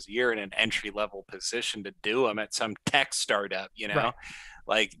 $125,000 a year in an entry-level position to do them at some tech startup, you know? Right.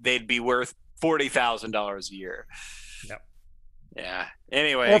 Like, they'd be worth $40,000 a year. Yep. Yeah.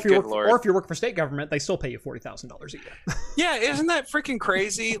 Anyway, or if you work for state government, they still pay you $40,000 a year. Yeah, isn't that freaking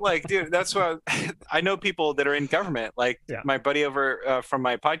crazy? Like, dude, that's what I know people that are in government. Like my buddy over from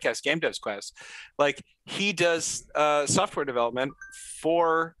my podcast, Game Devs Quest. Like, he does software development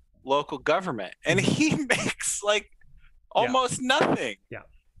for local government, and he makes like almost nothing. Yeah,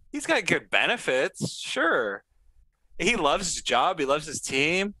 he's got good benefits, sure. He loves his job, he loves his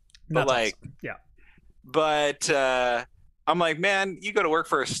team, but that's awesome. But I'm like, man, you go to work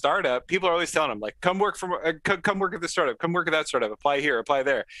for a startup. People are always telling him, like, come work at the startup, come work at that startup, apply here, apply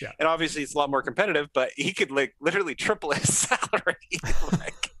there. Yeah. And obviously, it's a lot more competitive. But he could like literally triple his salary.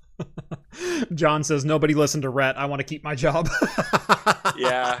 Like, John says, nobody listened to Rhett. I want to keep my job.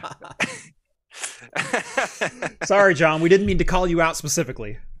 Yeah. Sorry, John. We didn't mean to call you out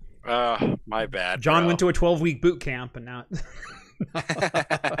specifically. My bad. John went to a 12-week boot camp, and now.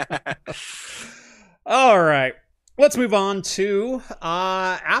 All right. Let's move on to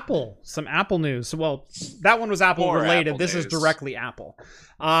Apple. Some Apple news. Well, that one was Apple related. This is directly Apple.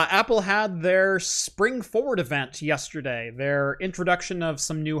 Apple had their Spring Forward event yesterday. Their introduction of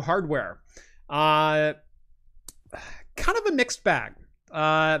some new hardware. Kind of a mixed bag.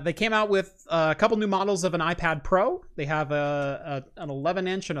 They came out with a couple new models of an iPad Pro. They have an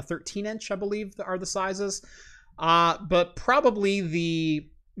 11-inch and a 13-inch, I believe, are the sizes. But probably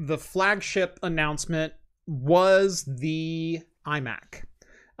the flagship announcement was the iMac.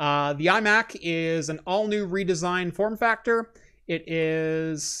 The iMac is an all-new redesigned form factor. It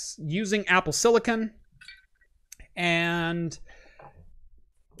is using Apple Silicon, and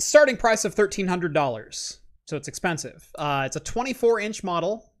starting price of $1,300. So it's expensive. It's a 24-inch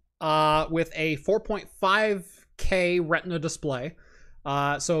model with a 4.5K Retina display.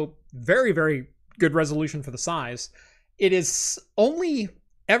 So very, very good resolution for the size. It is only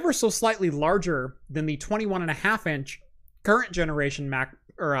ever so slightly larger than the 21.5-inch current generation Mac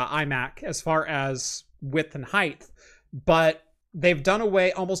or iMac as far as width and height, but they've done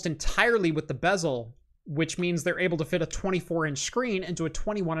away almost entirely with the bezel, which means they're able to fit a 24-inch screen into a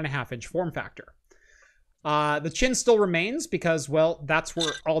 21.5-inch form factor. The chin still remains because, well, that's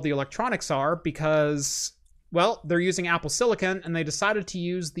where all the electronics are because, well, they're using Apple Silicon, and they decided to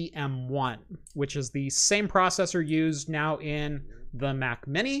use the M1, which is the same processor used now in the Mac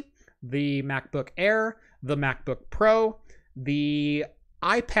Mini, the MacBook Air, the MacBook Pro, the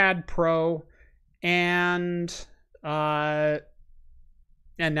iPad Pro, and now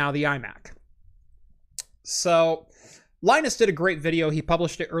the iMac. So Linus did a great video. He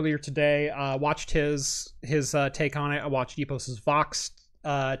published it earlier today. Watched his take on it. I watched Epos's Vox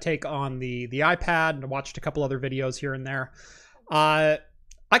take on the iPad, and I watched a couple other videos here and there. I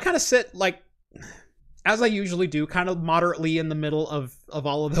kind of sit, like, as I usually do, kind of moderately in the middle of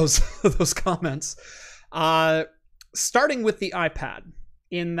all of those comments. Starting with the iPad,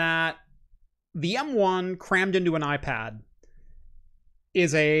 in that the M1 crammed into an iPad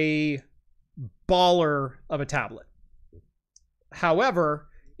is a baller of a tablet. However,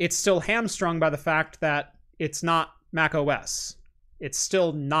 it's still hamstrung by the fact that it's not Mac OS. It's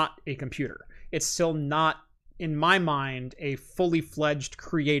still not a computer. It's still not, in my mind, a fully fledged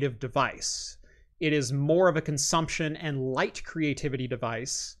creative device. It is more of a consumption and light creativity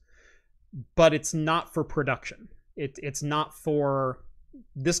device, but it's not for production. It's not for,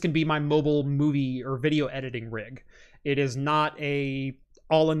 this can be my mobile movie or video editing rig. It is not a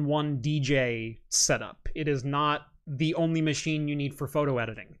all-in-one DJ setup. It is not the only machine you need for photo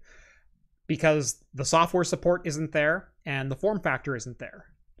editing, because the software support isn't there and the form factor isn't there.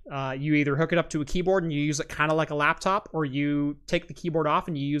 You either hook it up to a keyboard and you use it kind of like a laptop, or you take the keyboard off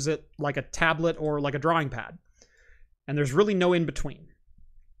and you use it like a tablet or like a drawing pad. And there's really no in between.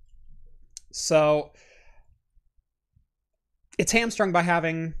 So it's hamstrung by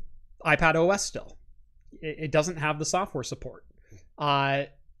having iPad OS still. It doesn't have the software support.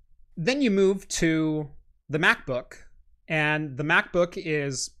 Then you move to the MacBook, and the MacBook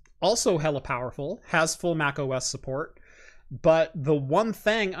is also hella powerful, has full Mac OS support, but the one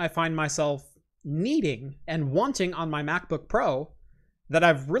thing I find myself needing and wanting on my MacBook Pro that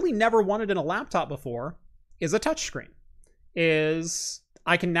I've really never wanted in a laptop before is a touchscreen.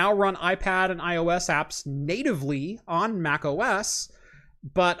 I can now run iPad and iOS apps natively on Mac OS,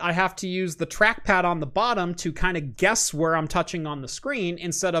 but I have to use the trackpad on the bottom to kind of guess where I'm touching on the screen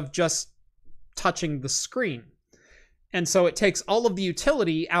instead of just touching the screen. And so it takes all of the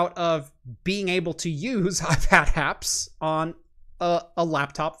utility out of being able to use iPad apps on a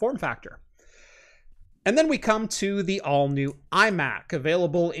laptop form factor. And then we come to the all-new iMac,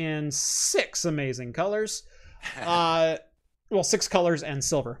 available in 6 amazing colors. 6 colors and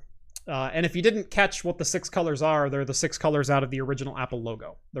silver. And if you didn't catch what the 6 colors are, they're the 6 colors out of the original Apple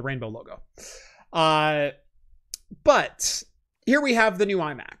logo, the rainbow logo. But here we have the new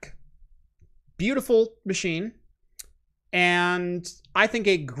iMac. Beautiful machine. And I think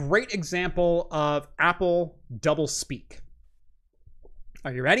a great example of Apple double speak.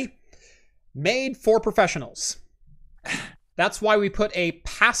 Are you ready? Made for professionals. That's why we put a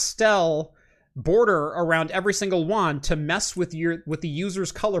pastel border around every single one to mess with the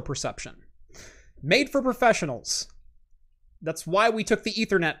user's color perception. Made for professionals. That's why we took the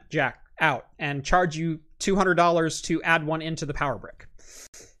Ethernet jack out and charge you $200 to add one into the power brick.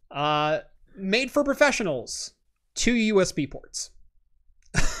 Made for professionals. 2 USB ports.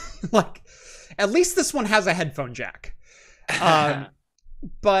 Like, at least this one has a headphone jack.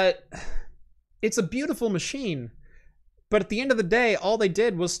 But it's a beautiful machine. But at the end of the day, all they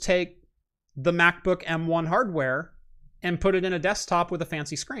did was take the MacBook M1 hardware and put it in a desktop with a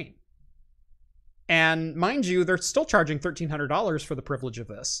fancy screen. And mind you, they're still charging $1,300 for the privilege of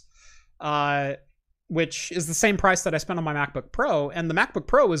this, which is the same price that I spent on my MacBook Pro. And the MacBook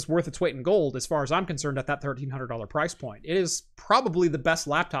Pro is worth its weight in gold as far as I'm concerned at that $1,300 price point. It is probably the best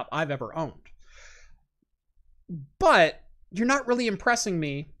laptop I've ever owned. But you're not really impressing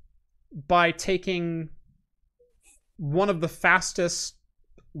me by taking one of the fastest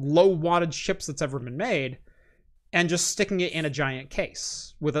low wattage chips that's ever been made and just sticking it in a giant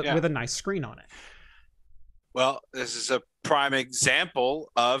case with a nice screen on it. Well, this is a prime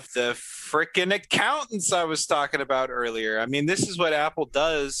example of the frickin' accountants I was talking about earlier. I mean, this is what Apple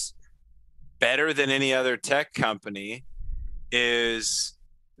does better than any other tech company, is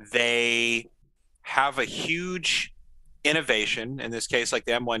they have a huge innovation, in this case, like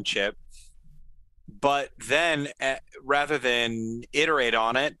the M1 chip, but then rather than iterate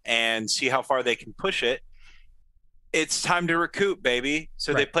on it and see how far they can push it, it's time to recoup, baby.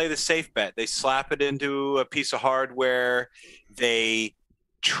 So They play the safe bet. They slap it into a piece of hardware. They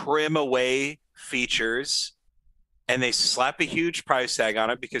trim away features, and they slap a huge price tag on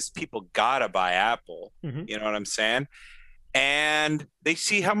it because people gotta buy Apple. Mm-hmm. You know what I'm saying? And they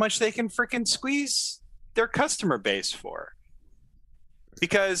see how much they can freaking squeeze their customer base for.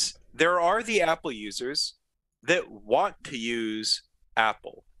 Because there are the Apple users that want to use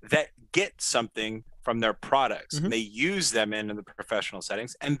Apple, that get something from their products. Mm-hmm. And they use them in the professional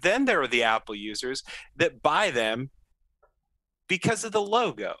settings. And then there are the Apple users that buy them because of the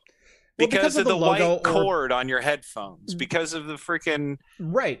logo, because of the white cord on your headphones, because of the freaking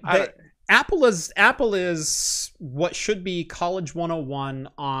Apple is what should be college 101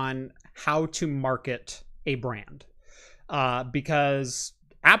 on how to market a brand, because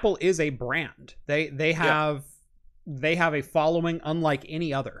Apple is a brand. They have a following unlike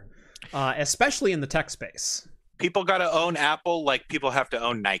any other. Especially in the tech space. People got to own Apple like people have to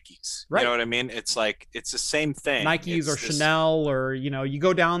own Nikes. Right. You know what I mean? It's like, it's the same thing. Nikes or Chanel, or, you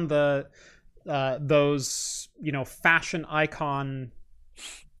go down those, fashion icon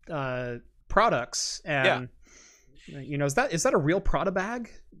products. And, is that a real Prada bag?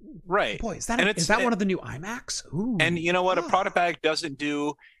 Right. Boy, is that one of the new iMacs? Ooh. And you know what? A Prada bag doesn't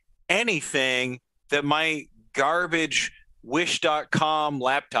do anything that my garbage Wish.com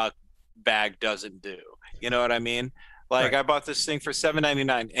laptop bag doesn't do. You know what I mean? Like, I bought this thing for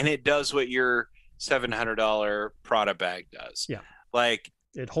 $799 and it does what your $700 Prada bag does. Yeah. Like,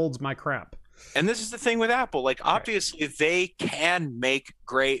 it holds my crap. And this is the thing with Apple. Like, obviously they can make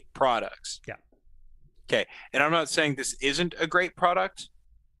great products. Yeah. Okay. And I'm not saying this isn't a great product,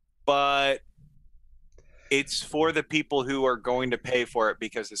 but it's for the people who are going to pay for it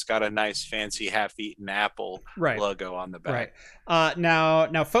because it's got a nice, fancy, half-eaten Apple logo on the back. Right.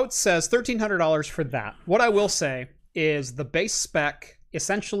 Now, Fotes says $1,300 for that. What I will say is the base spec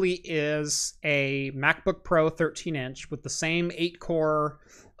essentially is a MacBook Pro 13-inch with the same 8-core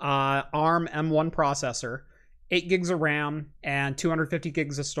ARM M1 processor, 8 gigs of RAM, and 250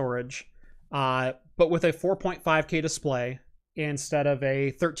 gigs of storage, but with a 4.5K display instead of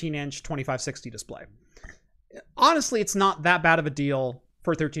a 13-inch 2560 display. Honestly, it's not that bad of a deal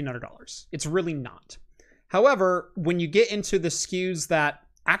for $1,300. It's really not. However, when you get into the SKUs that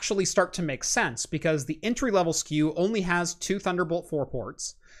actually start to make sense, because the entry-level SKU only has 2 Thunderbolt 4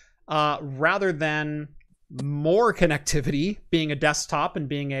 ports, rather than more connectivity, being a desktop and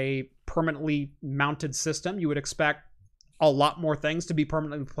being a permanently mounted system, you would expect a lot more things to be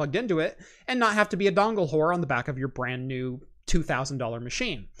permanently plugged into it and not have to be a dongle whore on the back of your brand new $2,000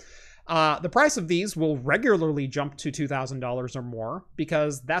 machine. The price of these will regularly jump to $2,000 or more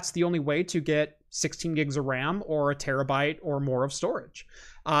because that's the only way to get 16 gigs of RAM or a terabyte or more of storage.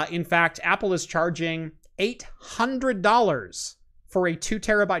 In fact, Apple is charging $800 for a 2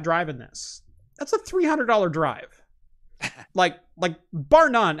 terabyte drive in this, that's a $300 drive. like bar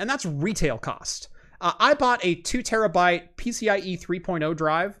none, and that's retail cost. I bought a 2 terabyte PCIe 3.0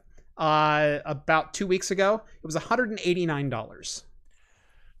 drive about 2 weeks ago. It was $189.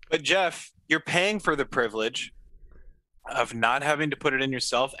 But Jeff, you're paying for the privilege of not having to put it in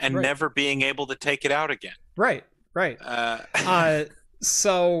yourself and never being able to take it out again. Right.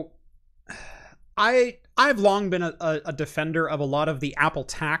 So I've long been a defender of a lot of the Apple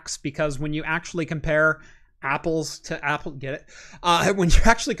tax, because when you actually compare apples to apple, when you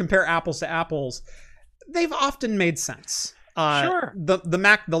actually compare apples to apples, they've often made sense. Sure.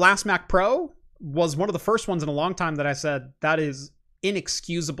 The last Mac Pro was one of the first ones in a long time that I said that is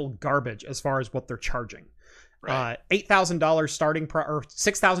inexcusable garbage as far as what they're charging. Right. $8,000 starting or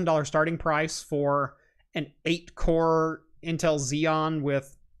 $6,000 starting price for an 8-core Intel Xeon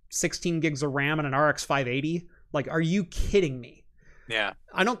with 16 gigs of RAM and an RX 580. Like, are you kidding me? Yeah.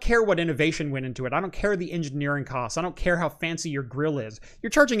 I don't care what innovation went into it. I don't care the engineering costs. I don't care how fancy your grill is. You're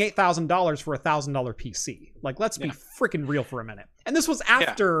charging $8,000 for a $1,000 PC. Like, let's be freaking real for a minute. And this was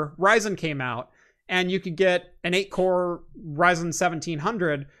after Ryzen came out, and you could get an 8-core Ryzen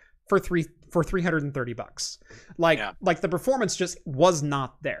 1700 for $330. Like the performance just was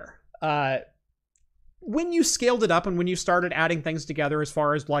not there. When you scaled it up and when you started adding things together as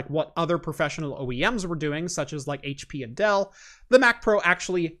far as like what other professional OEMs were doing, such as like HP and Dell, the Mac Pro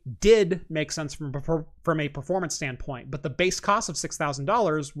actually did make sense from a performance standpoint, but the base cost of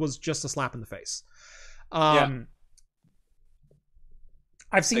 $6,000 was just a slap in the face. I've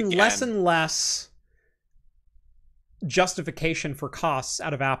seen less and less justification for costs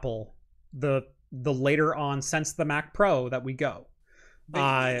out of Apple the later on since the Mac Pro that we go.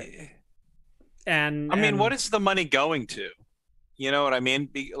 And I mean, what is the money going to? You know what I mean?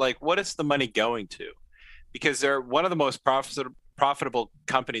 Like, what is the money going to? Because they're one of the most profitable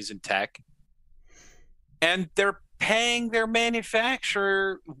companies in tech, and they're paying their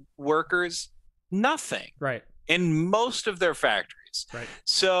manufacturer workers nothing. Right. In most of their factories. Right.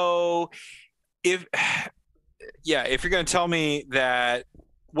 So if you're going to tell me that,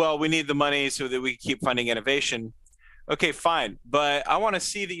 well, we need the money so that we can keep funding innovation, okay, fine. But I want to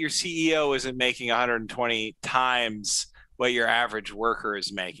see that your CEO isn't making 120 times what your average worker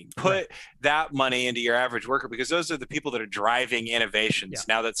is making. Put that money into your average worker, because those are the people that are driving innovations.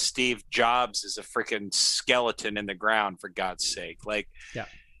 Now that Steve Jobs is a freaking skeleton in the ground, for God's sake. Like,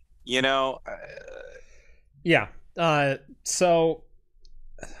 you know. So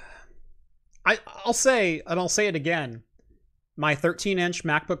I'll say, and I'll say it again, my 13-inch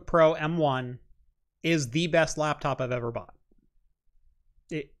MacBook Pro M1 is the best laptop I've ever bought.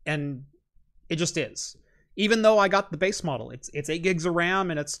 And it just is. Even though I got the base model, it's 8 gigs of RAM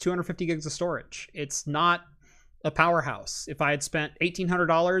and it's 250 gigs of storage. It's not a powerhouse. If I had spent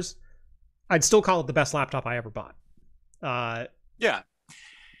 $1,800, I'd still call it the best laptop I ever bought. But,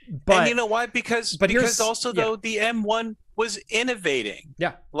 and you know why? Because also though the M1 was innovating.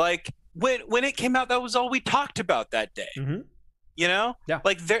 Yeah. Like when it came out, that was all we talked about that day. Mm-hmm. You know? Yeah.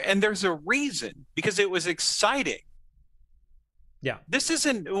 Like there's a reason, because it was exciting. Yeah. This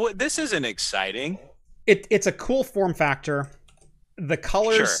isn't exciting. It's a cool form factor. The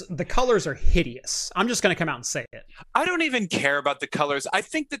colors are hideous. I'm just going to come out and say it. I don't even care about the colors. I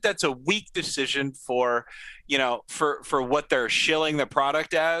think that's a weak decision for what they're shilling the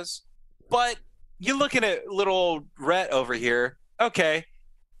product as. But you looking at little Rhett over here. Okay.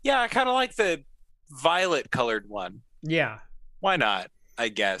 Yeah, I kind of like the violet colored one. Yeah. Why not? I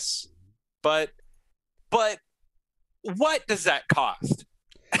guess. But what does that cost?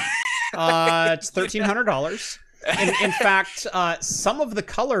 It's $1,300. In fact, some of the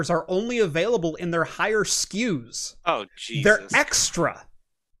colors are only available in their higher SKUs. Oh, Jesus. They're extra.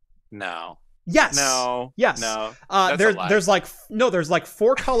 No. Yes. No. Yes. No. There's like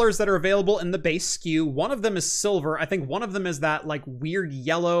 4 colors that are available in the base SKU. One of them is silver. I think one of them is that like weird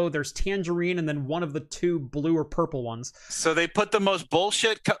yellow. There's tangerine, and then one of the 2 blue or purple ones. So they put the most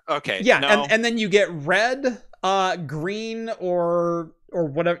bullshit. Okay. Yeah, no. and then you get red, green, or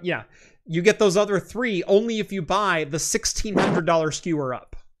whatever. Yeah, you get those other 3 only if you buy the $1,600 SKU or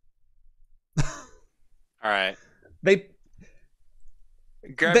up. All right.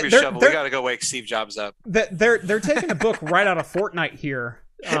 Grab your shovel. We got to go wake Steve Jobs up. They're taking a book right out of Fortnite here.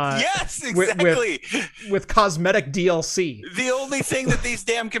 Yes, exactly. With cosmetic DLC. The only thing that these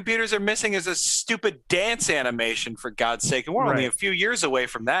damn computers are missing is a stupid dance animation, for God's sake. And we're only a few years away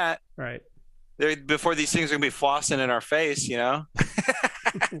from that. Right. Before these things are going to be flossing in our face, you know?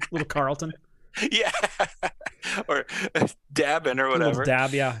 Little Carlton. Yeah. Or dabbing or whatever.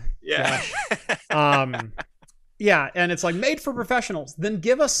 Dab, yeah. Yeah. Yeah, and it's like made for professionals. Then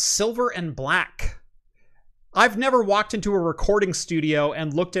give us silver and black. I've never walked into a recording studio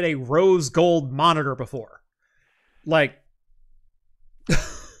and looked at a rose gold monitor before. Like,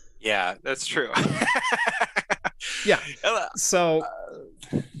 yeah, that's true. Yeah. So,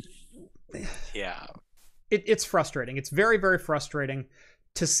 yeah, it's frustrating. It's very, very frustrating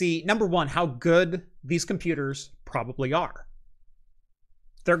to see, number one, how good these computers probably are.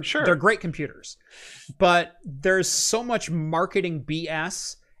 They're great computers, but there's so much marketing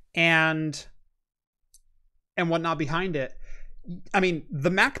BS and whatnot behind it. I mean,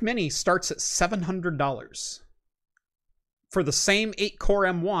 the Mac Mini starts at $700 for the same 8-core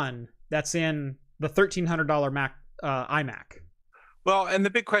M1 that's in the $1,300 Mac iMac. Well, and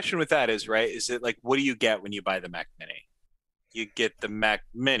the big question with that is, right, is it like, what do you get when you buy the Mac Mini? You get the Mac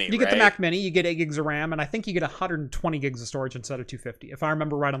Mini, You get the Mac Mini, you get 8 gigs of RAM, and I think you get 120 gigs of storage instead of 250, if I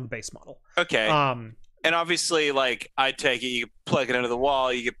remember right on the base model. Okay. And obviously, like, I take it, you plug it into the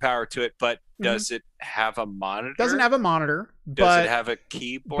wall, you get power to it, but does it have a monitor? Doesn't have a monitor. Does it have a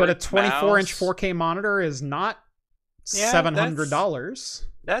keyboard? But a 24-inch 4K monitor is not $700.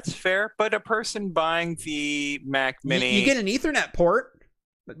 That's fair, but a person buying the Mac Mini... You get an Ethernet port.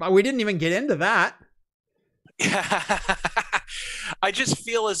 We didn't even get into that. I just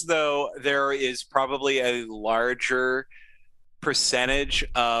feel as though there is probably a larger percentage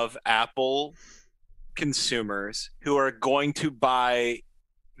of Apple consumers who are going to buy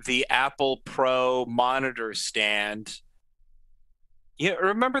the Apple Pro monitor stand. You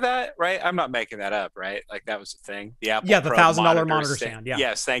remember that, right? I'm not making that up, right? Like that was a thing. The Apple the Pro $1,000 monitor stand. Yeah.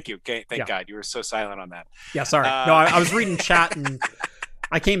 Yes, thank you. Okay, thank God you were so silent on that. Yeah, sorry. No, I was reading chat and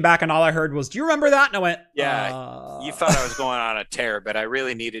I came back and all I heard was, "Do you remember that?" And I went, "Yeah." You thought I was going on a tear, but I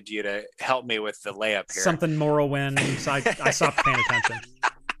really needed you to help me with the layup here. Something Morrowind. So I stopped paying attention.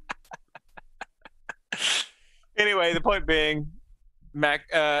 Anyway, the point being,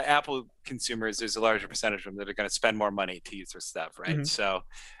 Apple consumers, there's a larger percentage of them that are going to spend more money to use their stuff, right? Mm-hmm. So,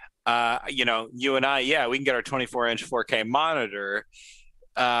 you and I, we can get our 24-inch 4K monitor.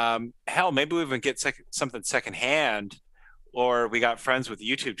 Hell, maybe we even get something secondhand, or we got friends with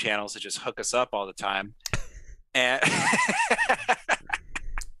YouTube channels that just hook us up all the time. And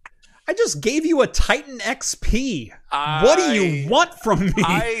I just gave you a Titan XP. What do you want from me?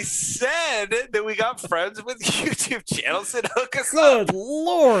 I said that we got friends with YouTube channels that hook us up. Good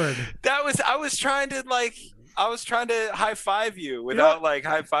Lord. I was trying to high five you without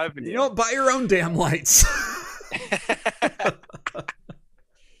high fiving you. You know what? Buy your own damn lights.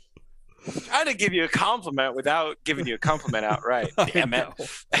 Trying to give you a compliment without giving you a compliment outright. Damn it.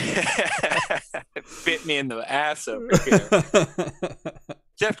 Bit me in the ass over here.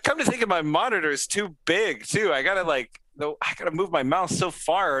 Jeff, come to think of, my monitor is too big too. I gotta move my mouse so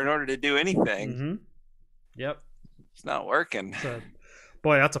far in order to do anything. Mm-hmm. Yep. It's not working.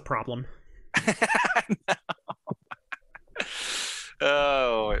 Boy, that's a problem.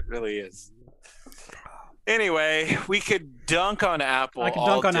 Oh, it really is. Anyway, we could dunk on Apple. I could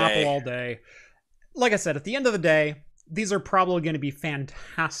dunk on Apple all day. Like I said, at the end of the day, these are probably going to be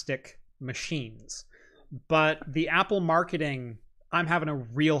fantastic machines. But the Apple marketing, I'm having a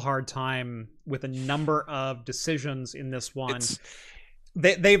real hard time with a number of decisions in this one.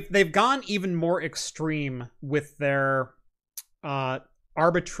 They've gone even more extreme with their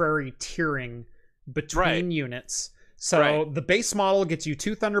arbitrary tiering between units. So the base model gets you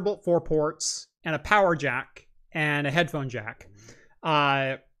 2 Thunderbolt 4 ports and a power jack and a headphone jack,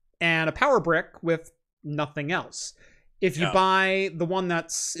 and a power brick with nothing else. If you buy the one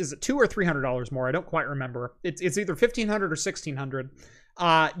that's, is it $200 or $300 more? I don't quite remember. It's either $1,500 or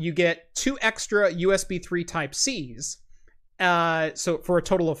 $1,600. You get 2 extra USB 3 Type Cs. So for a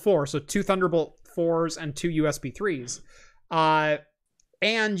total of 4. So 2 Thunderbolt 4s and 2 USB 3s.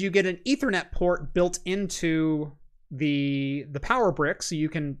 And you get an Ethernet port built into the power brick, so you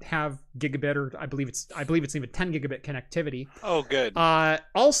can have gigabit, or I believe it's even 10 gigabit connectivity. Oh, good.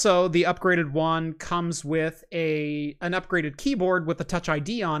 Also, the upgraded one comes with an upgraded keyboard with a Touch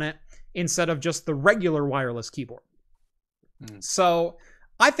ID on it instead of just the regular wireless keyboard. So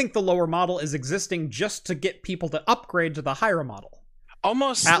I think the lower model is existing just to get people to upgrade to the higher model,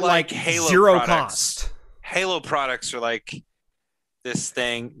 almost at like Halo zero products. Cost. Halo products are like this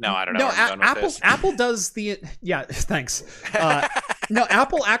thing. No, I don't know. Apple does the thanks. No,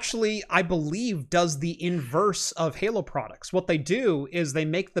 Apple actually, I believe, does the inverse of Halo products. What they do is they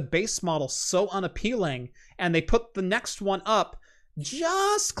make the base model so unappealing, and they put the next one up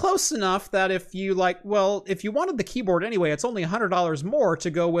just close enough that if you if you wanted the keyboard anyway, it's only $100 more to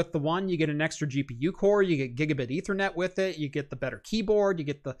go with the one. You get an extra GPU core, you get gigabit Ethernet with it, you get the better keyboard, you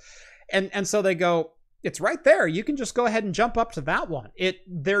get the, and so they go, It's right there. You can just go ahead and jump up to that one.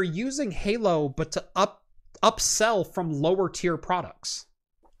 They're using Halo, but to upsell from lower tier products.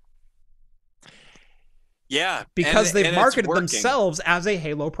 Yeah, because they've marketed themselves as a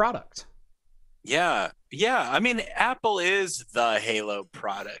Halo product. Yeah. I mean, Apple is the Halo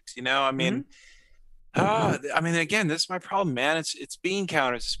product. I mean, again, this is my problem, man. It's bean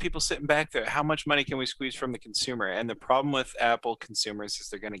counters. It's people sitting back there. How much money can we squeeze from the consumer? And the problem with Apple consumers is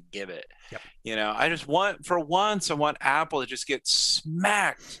they're going to give it. Yep. I just want, for once, I want Apple to just get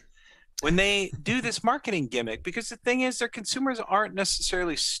smacked when they do this marketing gimmick, because the thing is, their consumers aren't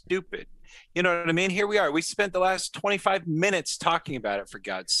necessarily stupid. You know what I mean? Here we are. We spent the last 25 minutes talking about it, for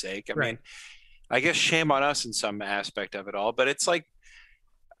God's sake. I mean, I guess shame on us in some aspect of it all, but it's like,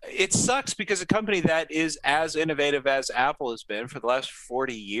 it sucks because a company that is as innovative as Apple has been for the last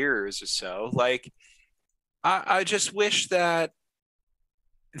 40 years or so, like, I just wish that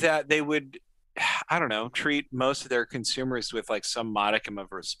they would, I don't know, treat most of their consumers with like some modicum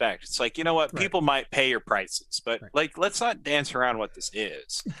of respect. It's like, you know what, people might pay your prices, but like, let's not dance around what this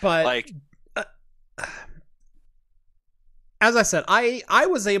is. But like, as I said, I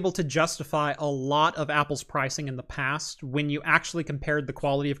was able to justify a lot of Apple's pricing in the past when you actually compared the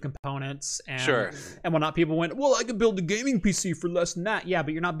quality of components and whatnot. People went, well, I could build a gaming PC for less than that. Yeah,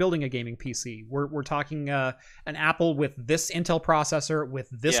 but you're not building a gaming PC. We're talking an Apple with this Intel processor, with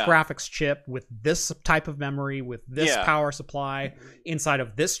this graphics chip, with this type of memory, with this power supply, inside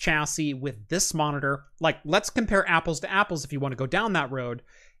of this chassis, with this monitor. Like, let's compare apples to apples if you want to go down that road.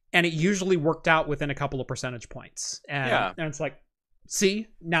 And it usually worked out within a couple of percentage points. And it's like, see,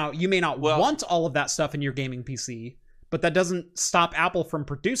 now you may not want all of that stuff in your gaming PC, but that doesn't stop Apple from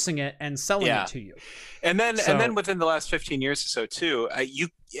producing it and selling it to you. And then within the last 15 years or so too,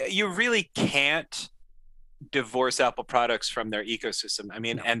 you really can't divorce Apple products from their ecosystem. I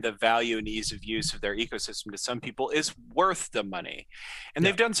mean, and the value and ease of use of their ecosystem to some people is worth the money. And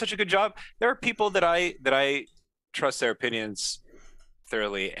they've done such a good job. There are people that I trust their opinions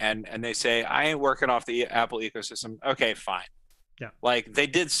thoroughly, and they say, I ain't working off the Apple ecosystem. Okay, fine. Like, they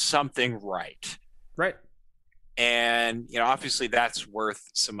did something right. And obviously that's worth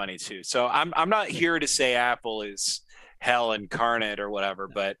some money too. So I'm not here to say Apple is hell incarnate or whatever,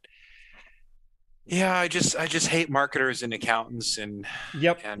 but I just hate marketers and accountants and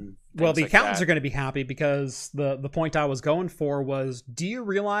well, the accountants are going to be happy, because the point I was going for was, do you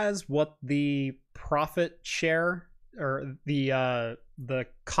realize what the profit share or the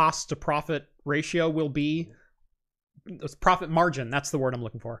cost to profit ratio will be? Profit margin, that's the word I'm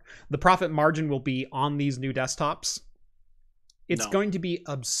looking for. The profit margin will be on these new desktops. It's going to be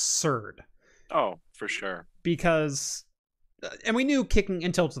absurd. Oh, for sure. Because, and we knew kicking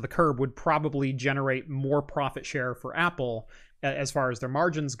Intel to the curb would probably generate more profit share for Apple as far as their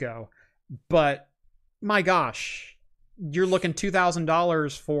margins go. But my gosh, you're looking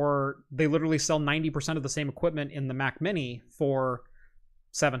 $2,000 for, they literally sell 90% of the same equipment in the Mac Mini for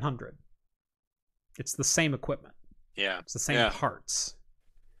 $700. It's the same equipment. It's the same parts.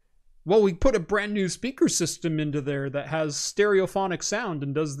 Well, we put a brand new speaker system into there that has stereophonic sound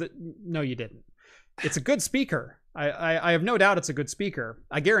and does that. No, you didn't. It's a good speaker. I have no doubt it's a good speaker.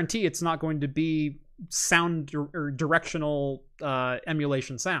 I guarantee it's not going to be sound or directional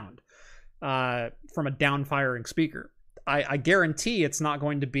emulation sound from a down-firing speaker. I guarantee it's not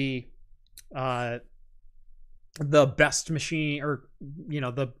going to be the best machine, or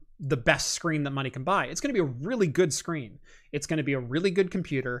the best screen that money can buy. It's going to be a really good screen. It's going to be a really good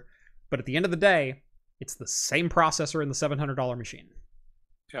computer, but at the end of the day, it's the same processor in the $700 machine.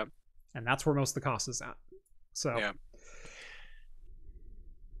 And that's where most of the cost is at. So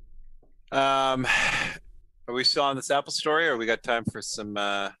are we still on this Apple story, or we got time for some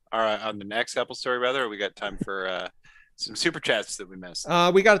on the next Apple story rather, or we got time for some super chats that we missed?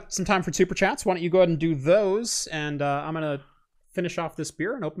 We got some time for super chats. Why don't you go ahead and do those, and I'm going to finish off this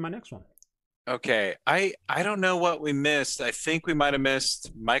beer and open my next one. Okay. I don't know what we missed. I think we might have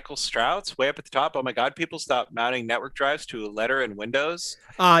missed Michael Strouts way up at the top. Oh my God, people stop mounting network drives to a letter in Windows.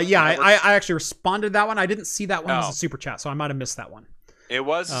 I actually responded to that one. I didn't see that one as a super chat, so I might have missed that one. It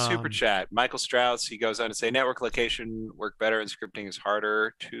was a super chat. Michael Strouts, he goes on to say, network location work better and scripting is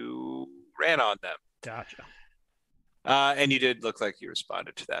harder to ran on them. Gotcha. And you did look like you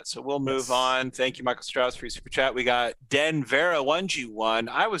responded to that. So we'll move on. Thank you, Michael Strauss, for your super chat. We got Den Vera 1G1.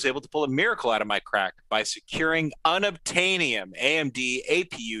 I was able to pull a miracle out of my crack by securing unobtainium AMD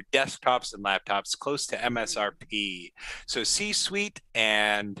APU desktops and laptops close to MSRP. So C-Suite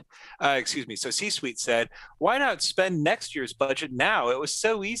said, why not spend next year's budget now? It was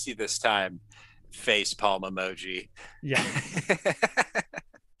so easy this time. Face palm emoji. Yeah.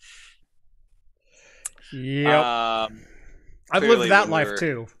 Yep. I've lived that life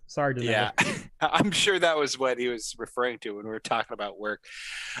too. Sorry to yeah. I'm sure that was what he was referring to when we were talking about work.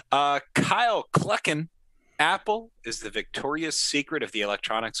 Kyle Cluckin, Apple is the Victoria's Secret of the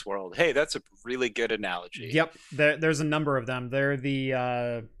electronics world. Hey, that's a really good analogy. Yep. There's a number of them. They're the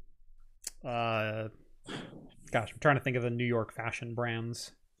gosh, I'm trying to think of the New York fashion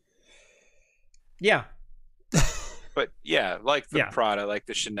brands. Yeah. But yeah, like the Prada, like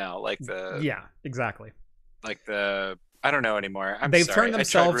the Chanel, like the yeah, exactly. Like the I don't know anymore. They've turned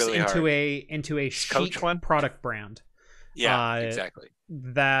themselves into a chic product brand. Yeah, exactly.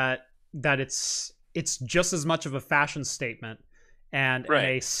 That it's just as much of a fashion statement and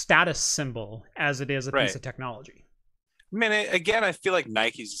a status symbol as it is a piece of technology. I mean, again, I feel like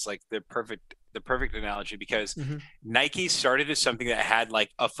Nike's is like the perfect analogy because Nike started as something that had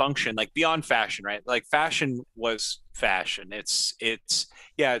like a function, like beyond fashion, right? Like fashion was fashion. It's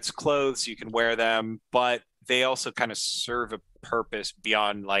clothes, you can wear them, but they also kind of serve a purpose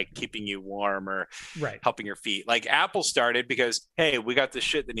beyond like keeping you warm or helping your feet. Like Apple started because, hey, we got this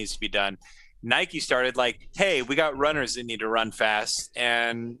shit that needs to be done. Nike started like, hey, we got runners that need to run fast,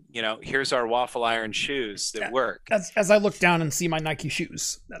 and here's our waffle iron shoes that work. As I look down and see my Nike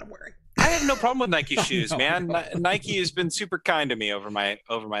shoes that I'm wearing, I have no problem with Nike shoes, man. No. Nike has been super kind to me over my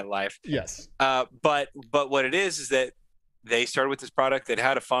life. Yes. But what it is that they started with this product that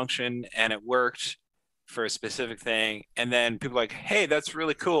had a function and it worked for a specific thing, and then people were like, hey, that's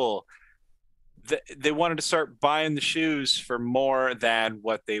really cool. They wanted to start buying the shoes for more than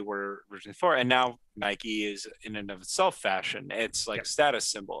what they were originally for. And now Nike is in and of itself fashion. It's like a status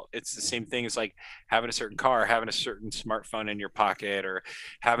symbol. It's the same thing as like having a certain car, having a certain smartphone in your pocket, or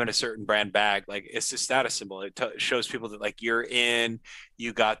having a certain brand bag. Like it's a status symbol. It shows people that like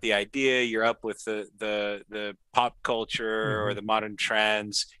you got the idea, you're up with the pop culture or the modern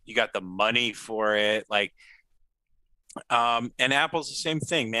trends, you got the money for it. Like, and Apple's the same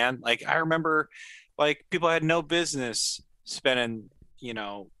thing, man. Like I remember like people had no business spending,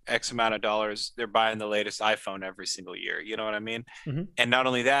 X amount of dollars. They're buying the latest iPhone every single year. You know what I mean? And not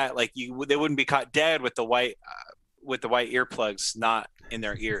only that, like they wouldn't be caught dead with the white earplugs not in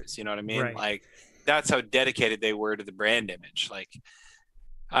their ears. You know what I mean? Like that's how dedicated they were to the brand image. Like,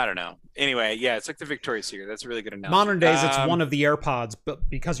 I don't know. Anyway, yeah, it's like the Victoria's Secret. That's a really good analogy. Modern days, it's one of the AirPods, but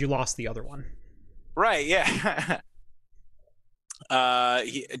because you lost the other one. Right. Yeah.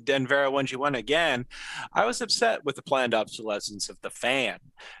 Denvera1G1 again. I was upset with the planned obsolescence of the fan.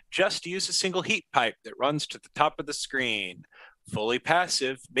 Just use a single heat pipe that runs to the top of the screen. Fully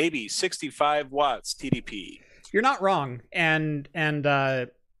passive, maybe 65 watts TDP. You're not wrong. And yeah,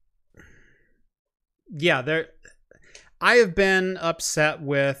 I have been upset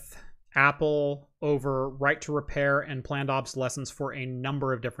with Apple over right to repair and planned obsolescence for a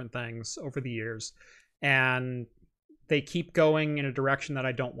number of different things over the years. And they keep going in a direction that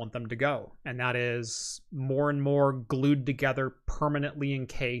I don't want them to go. And that is more and more glued together, permanently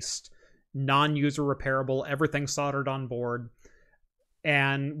encased, non-user repairable, everything soldered on board.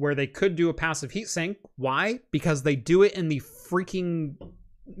 And where they could do a passive heatsink. Why? Because they do it in the freaking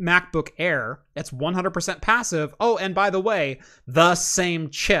MacBook Air. It's 100% passive. Oh, and by the way, the same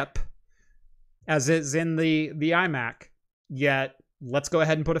chip as is in the iMac. Yet, let's go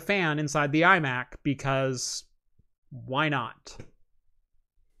ahead and put a fan inside the iMac because why not?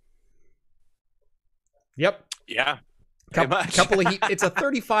 Yep. Yeah. Couple of heat. It's a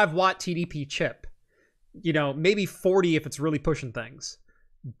 35 watt TDP chip. Maybe 40 if it's really pushing things.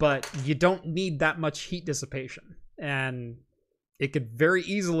 But you don't need that much heat dissipation. And it could very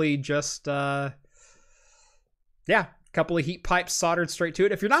easily just couple of heat pipes soldered straight to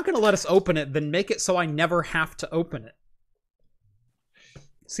it. If you're not going to let us open it, then make it so I never have to open it.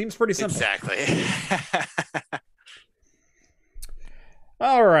 Seems pretty simple. Exactly.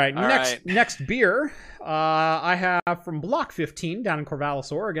 All right. Next beer I have from Block 15 down in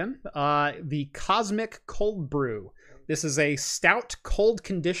Corvallis, Oregon. The Cosmic Cold Brew. This is a stout cold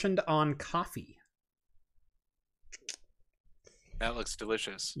conditioned on coffee. That looks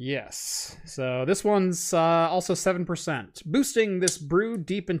delicious. Yes. So this one's also 7%. Boosting this brew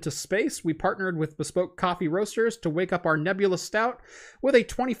deep into space, we partnered with Bespoke Coffee Roasters to wake up our Nebula Stout with a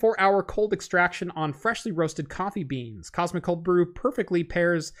 24-hour cold extraction on freshly roasted coffee beans. Cosmic Cold Brew perfectly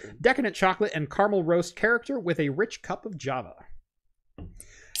pairs decadent chocolate and caramel roast character with a rich cup of Java.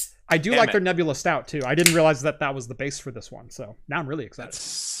 I do like their Nebula Stout, too. I didn't realize that was the base for this one, so now I'm really excited. That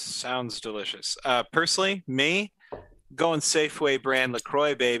sounds delicious. Personally, me... going Safeway brand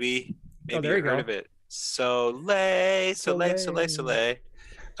LaCroix, baby. Maybe you've heard of it. Soleil.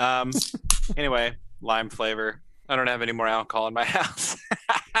 Anyway, lime flavor. I don't have any more alcohol in my house.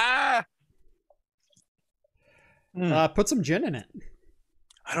 Put some gin in it.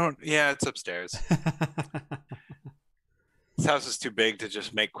 Yeah, it's upstairs. This house is too big to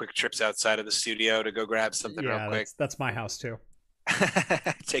just make quick trips outside of the studio to go grab something real quick. That's my house too.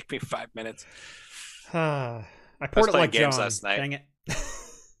 Take me 5 minutes. I poured it like games John. Last night. Dang it.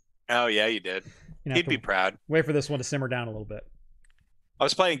 Oh yeah, you did. He'd be proud. Wait for this one to simmer down a little bit. I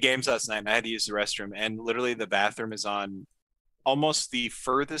was playing games last night and I had to use the restroom, and literally the bathroom is on almost the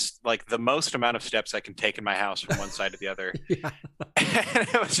furthest, like the most amount of steps I can take in my house from one side to the other. Yeah. And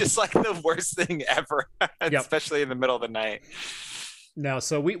it was just like the worst thing ever, especially in the middle of the night. No,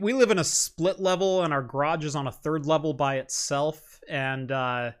 so we live in a split level, and our garage is on a third level by itself, and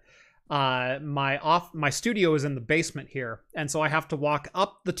my studio is in the basement here, and so I have to walk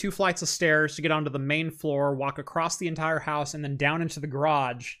up the 2 flights of stairs to get onto the main floor, walk across the entire house, and then down into the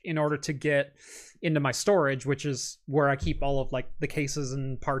garage in order to get into my storage, which is where I keep all of like the cases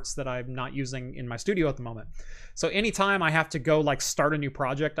and parts that I'm not using in my studio at the moment. So anytime I have to go like start a new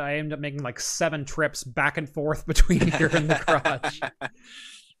project, I end up making like 7 trips back and forth between here and the garage.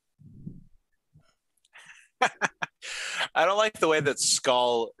 I don't like the way that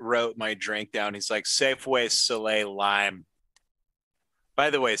Skull wrote my drink down. He's like, Safeway Soleil Lime. By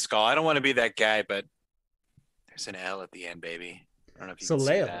the way, Skull, I don't want to be that guy, but there's an L at the end, baby. I don't know if you can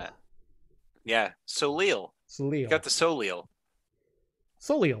see that. Yeah, Soleil. Soleil. Got the Soleil.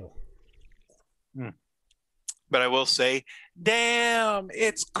 Soleil. But I will say, damn,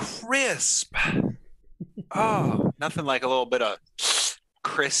 it's crisp. Oh, nothing like a little bit of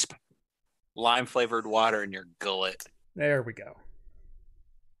crisp lime-flavored water in your gullet. There we go.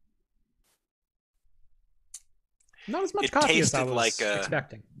 Not as much coffee as I was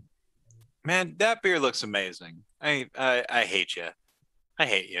expecting. Man, that beer looks amazing. I hate you. I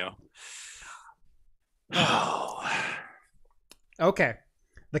hate you. Oh. Okay.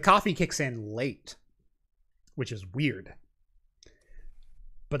 The coffee kicks in late, which is weird.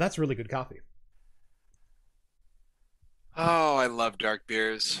 But that's really good coffee. Oh, I love dark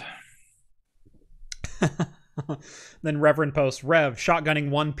beers. Then Reverend posts, Rev, shotgunning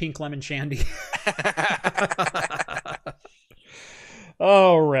 1 pink lemon shandy.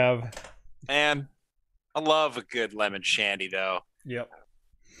 Oh, Rev. Man, I love a good lemon shandy, though. Yep.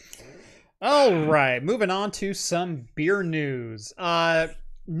 All right, moving on to some beer news.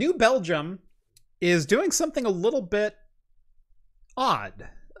 New Belgium is doing something a little bit odd,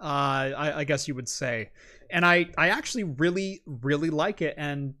 I guess you would say. And I actually really, really like it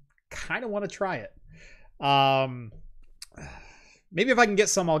and kind of want to try it. Maybe if I can get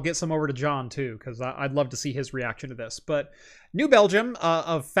some, I'll get some over to John too, because I'd love to see his reaction to this. But New Belgium,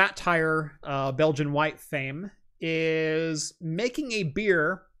 of Fat Tire Belgian White fame, is making a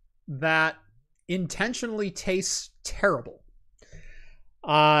beer that intentionally tastes terrible.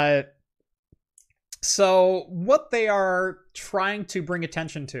 So what they are trying to bring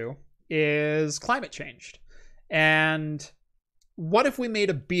attention to is climate change. And what if we made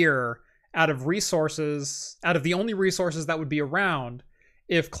a beer out of the only resources that would be around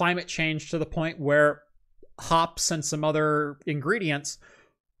if climate changed to the point where hops and some other ingredients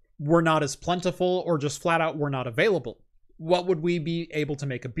were not as plentiful or just flat out were not available? What would we be able to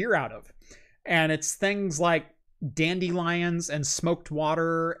make a beer out of? And it's things like dandelions and smoked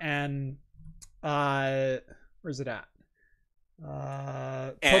water and where's it at?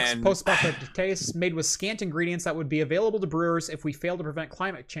 Post-apocalyptic taste made with scant ingredients that would be available to brewers if we fail to prevent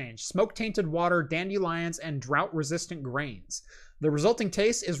climate change. Smoke-tainted water, dandelions, and drought-resistant grains. The resulting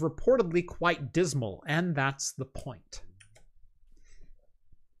taste is reportedly quite dismal, and that's the point.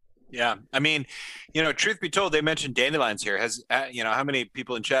 Yeah, I mean, truth be told, they mentioned dandelions here. How many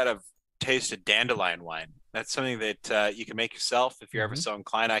people in chat have tasted dandelion wine? That's something that you can make yourself if you're ever so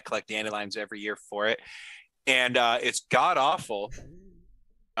inclined. I collect dandelions every year for it. And it's god awful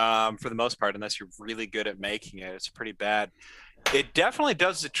for the most part, unless you're really good at making it. It's pretty bad. It definitely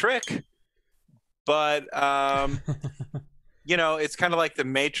does the trick, but it's kind of like the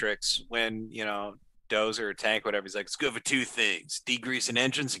Matrix when Dozer or Tank, whatever, he's like, it's good for 2 things: degreasing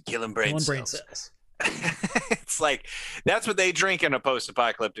engines and killing brain cells. It's like that's what they drink in a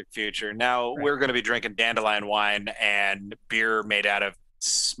post-apocalyptic future. Now we're going to be drinking dandelion wine and beer made out of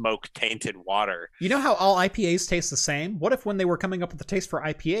smoke-tainted water. You know how all IPAs taste the same? What if when they were coming up with the taste for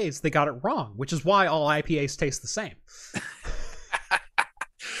IPAs, they got it wrong, which is why all IPAs taste the same.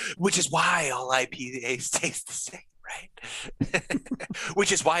 Which is why all IPAs taste the same, right?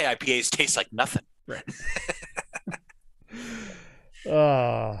 Which is why IPAs taste like nothing. Right.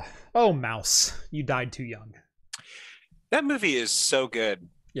 Oh, Mouse, you died too young. That movie is so good.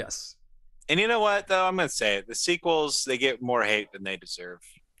 Yes. And you know what, though? I'm going to say it. The sequels, they get more hate than they deserve.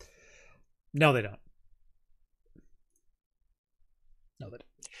 No, they don't. No, they don't.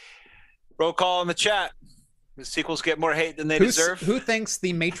 Roll call in the chat. The sequels get more hate than they deserve. Who thinks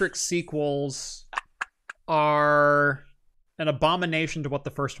the Matrix sequels are an abomination to what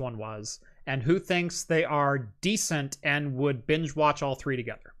the first one was? And who thinks they are decent and would binge watch all three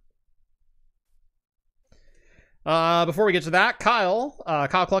together? Before we get to that, Kyle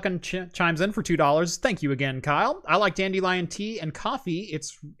Cluckin chimes in for $2. Thank you again, Kyle. I like dandelion tea and coffee.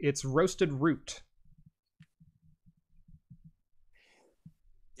 It's roasted root.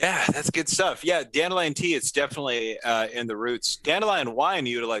 Yeah, that's good stuff. Yeah, dandelion tea, it's definitely in the roots. Dandelion wine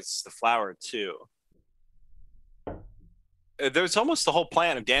utilizes the flower too. There's almost the whole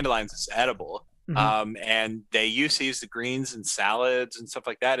plant of dandelions is edible. Mm-hmm. And they used to use the greens in salads and stuff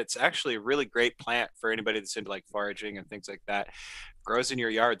like that. It's actually a really great plant for anybody that's into like foraging and things like that. Grows in your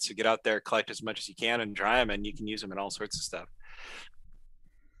yard, so get out there, collect as much as you can, and dry them, and you can use them in all sorts of stuff.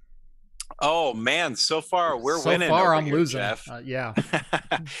 Oh man, so far we're winning. So far, I'm here, losing. Jeff. Yeah.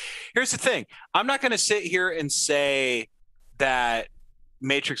 Here's the thing: I'm not going to sit here and say that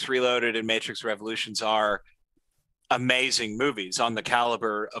Matrix Reloaded and Matrix Revolutions are amazing movies on the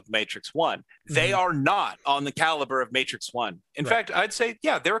caliber of Matrix 1. Mm-hmm. They are not on the caliber of Matrix 1. In fact, I'd say,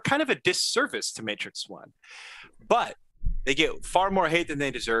 yeah, they were kind of a disservice to Matrix 1. But they get far more hate than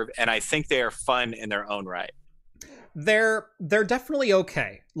they deserve, and I think they are fun in their own right. They're definitely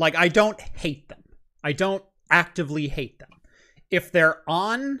okay. Like, I don't hate them. I don't actively hate them. If they're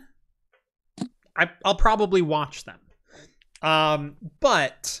on, I'll probably watch them.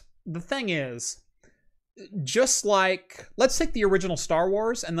 But the thing is, just like, let's take the original Star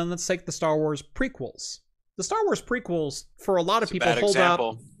Wars, and then let's take the Star Wars prequels. The Star Wars prequels, for a lot of people, hold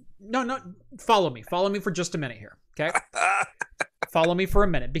up. No, follow me for just a minute here, okay? Follow me for a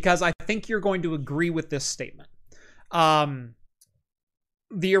minute, because I think you're going to agree with this statement. The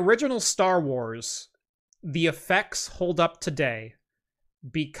original Star Wars, the effects hold up today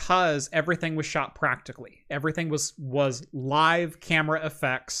because everything was shot practically. Everything was live camera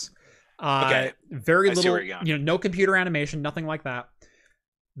effects. Okay. Very little, no computer animation, nothing like that.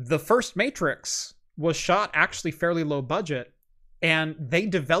 The first Matrix was shot actually fairly low budget, and they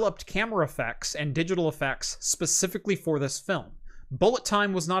developed camera effects and digital effects specifically for this film. Bullet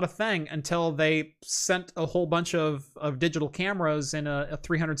time was not a thing until they sent a whole bunch of digital cameras in a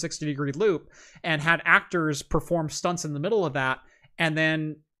 360-degree loop and had actors perform stunts in the middle of that, and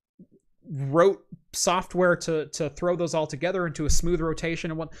then wrote software to throw those all together into a smooth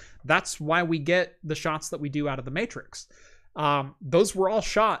rotation. And that's why we get the shots that we do out of the Matrix. Those were all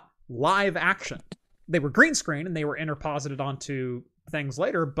shot live action. They were green screen and they were interposited onto things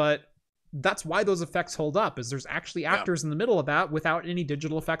later, but that's why those effects hold up, is there's actually actors in the middle of that without any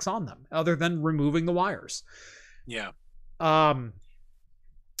digital effects on them other than removing the wires. Yeah. And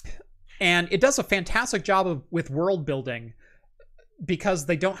it does a fantastic job with world building, because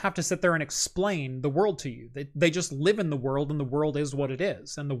they don't have to sit there and explain the world to you. They just live in the world, and the world is what it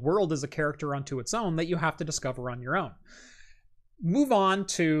is. And the world is a character unto its own that you have to discover on your own. Move on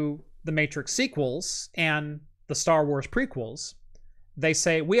to the Matrix sequels and the Star Wars prequels. They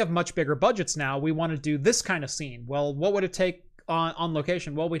say, we have much bigger budgets now. We want to do this kind of scene. Well, what would it take on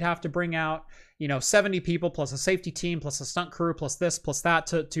location? Well, we'd have to bring out, 70 people plus a safety team plus a stunt crew plus this plus that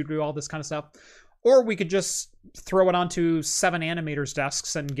to do all this kind of stuff. Or we could just throw it onto 7 animators'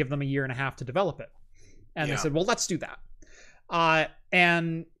 desks and give them a year and a half to develop it. And they said, well, let's do that.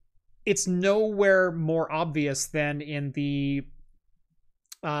 And it's nowhere more obvious than in the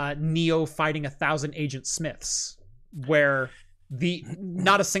Neo fighting 1,000 Agent Smiths, where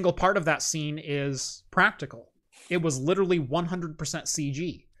not a single part of that scene is practical. It was literally 100%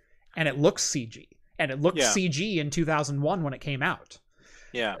 CG. And it looks CG. And it looked CG in 2001 when it came out.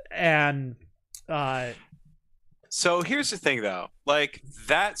 Yeah. And... so here's the thing, though. Like,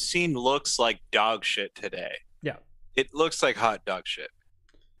 that scene looks like dog shit today. Yeah. It looks like hot dog shit.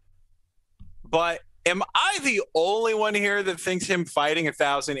 But am I the only one here that thinks him fighting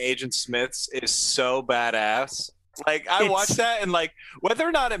 1,000 Agent Smiths is so badass? Like, I watched that, and like, whether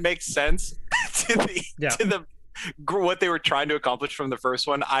or not it makes sense to the what they were trying to accomplish from the first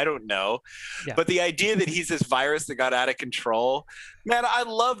one, I don't know. Yeah. But the idea that he's this virus that got out of control, man, I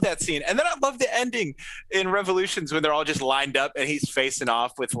love that scene. And then I love the ending in Revolutions when they're all just lined up and he's facing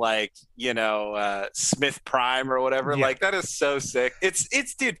off with like, Smith Prime or whatever. Yeah. Like, that is so sick. It's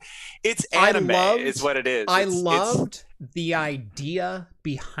dude, it's anime is what it is. I loved the idea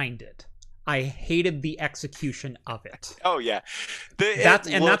behind it. I hated the execution of it. Oh yeah,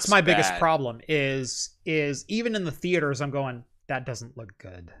 that's my biggest problem. Is even in the theaters, I'm going, that doesn't look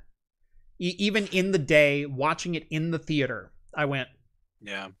good. Even in the day, watching it in the theater, I went,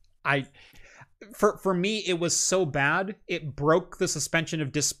 yeah. for me, it was so bad, it broke the suspension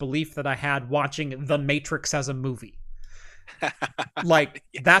of disbelief that I had watching The Matrix as a movie. Like,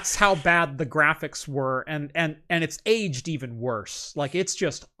 that's how bad the graphics were, and it's aged even worse. Like, it's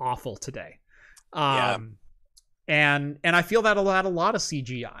just awful today. And I feel that a lot of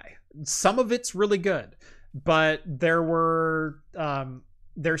CGI. Some of it's really good, but there's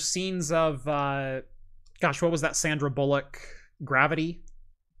scenes of gosh, what was that Sandra Bullock Gravity?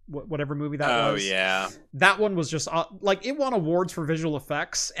 Whatever movie that was. Oh yeah, that one was just like, it won awards for visual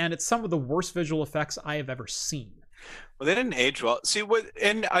effects, and it's some of the worst visual effects I have ever seen. Well, they didn't age well. See what,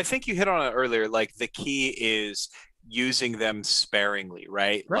 and I think you hit on it earlier. Like, the key is using them sparingly,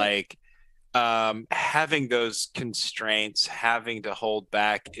 right? Like, having those constraints, having to hold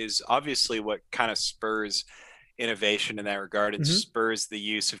back, is obviously what kind of spurs innovation in that regard, and spurs the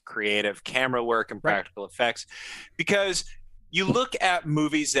use of creative camera work and practical effects. Because you look at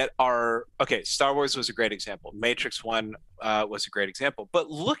movies that are, okay, Star Wars was a great example. Matrix 1 was a great example. But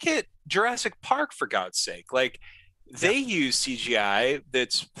look at Jurassic Park, for God's sake. Like, they use CGI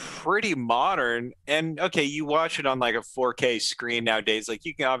that's pretty modern. And, okay, you watch it on like a 4K screen nowadays. Like,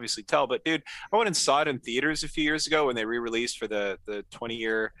 you can obviously tell. But, dude, I went and saw it in theaters a few years ago when they re-released for the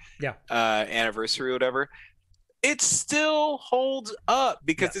 20-year anniversary or whatever. It still holds up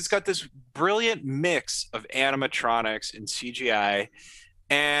because it's got this brilliant mix of animatronics and CGI,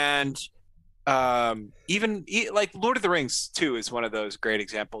 and even like Lord of the Rings 2 is one of those great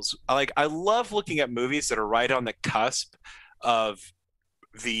examples. Like, I love looking at movies that are right on the cusp of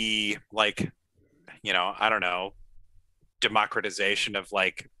the, like, you know, I don't know, democratization of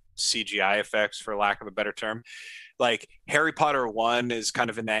like CGI effects, for lack of a better term. Like, Harry Potter 1 is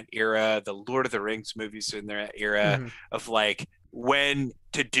kind of in that era. The Lord of the Rings movies are in that era of like, when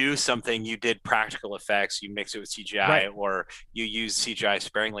to do something, you did practical effects, you mix it with CGI, or you use CGI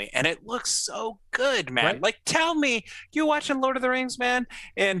sparingly, and it looks so good, man. Like, tell me, you watching Lord of the Rings, man,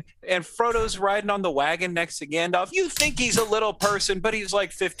 and Frodo's riding on the wagon next to Gandalf. You think he's a little person, but he's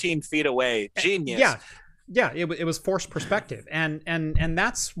like 15 feet away. Genius. Yeah, it was forced perspective, and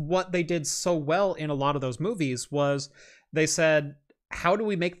that's what they did so well in a lot of those movies. Was they said, how do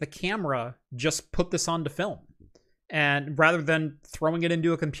we make the camera just put this onto film, and rather than throwing it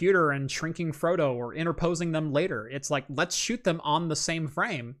into a computer and shrinking Frodo or interposing them later, it's like, let's shoot them on the same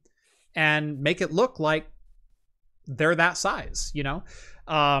frame and make it look like they're that size, you know.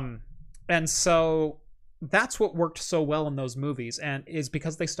 And so that's what worked so well in those movies, and is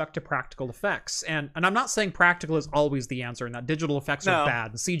because they stuck to practical effects. And I'm not saying practical is always the answer, and that digital effects are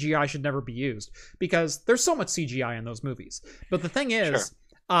bad and CGI should never be used, because there's so much CGI in those movies. But the thing is,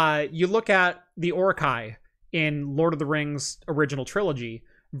 you look at the Orcai in Lord of the Rings original trilogy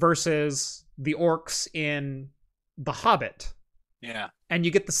versus the orcs in The Hobbit. Yeah. And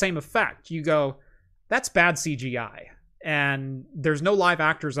you get the same effect. You go, that's bad CGI. And there's no live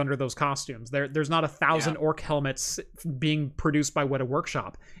actors under those costumes. There's not 1,000 orc helmets being produced by Weta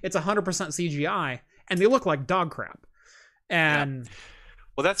Workshop. It's 100% CGI, and they look like dog crap. And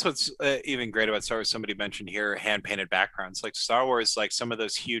well, that's what's even great about Star Wars. Somebody mentioned here hand-painted backgrounds. Like, Star Wars, like some of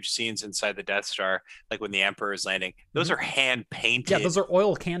those huge scenes inside the Death Star, like when the Emperor is landing, those are hand-painted. Yeah, those are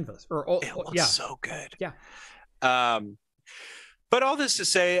oil canvas. It looks so good. Yeah. But all this to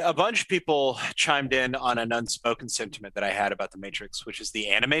say, a bunch of people chimed in on an unspoken sentiment that I had about The Matrix, which is the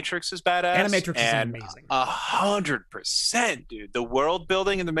Animatrix is badass. Animatrix is amazing. 100%, dude. The world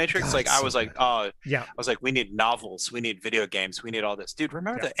building in The Matrix, God, like, I was like, I was like, we need novels, we need video games, we need all this. Dude,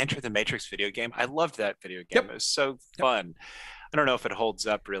 remember the Enter the Matrix video game? I loved that video game. It was so fun. I don't know if it holds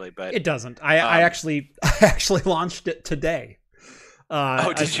up really, but it doesn't. I actually launched it today.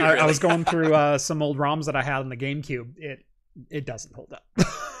 Did you really? I was going through some old ROMs that I had on the GameCube. It doesn't hold up.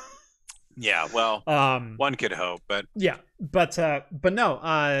 Yeah, well, one could hope, but but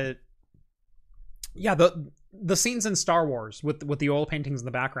no, the scenes in Star Wars with the oil paintings in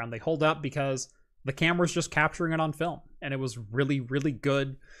the background, they hold up because the camera's just capturing it on film, and it was really, really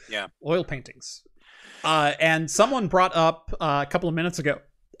good oil paintings. And someone brought up a couple of minutes ago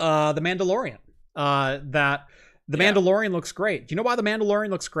the Mandalorian, that the Mandalorian looks great. Do you know why the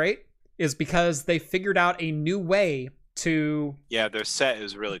Mandalorian looks great? Is because they figured out a new way to their set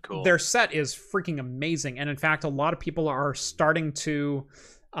is really cool. Their set is freaking amazing, and in fact, a lot of people are starting to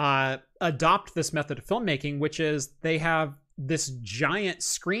adopt this method of filmmaking, which is they have this giant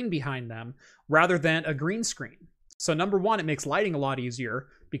screen behind them rather than a green screen. So number one, it makes lighting a lot easier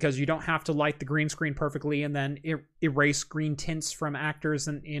because you don't have to light the green screen perfectly and then erase green tints from actors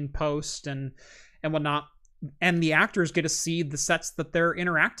in post and whatnot. And the actors get to see the sets that they're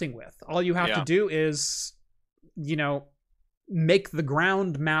interacting with. All you have to do is, make the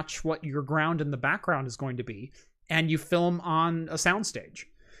ground match what your ground in the background is going to be, and you film on a soundstage.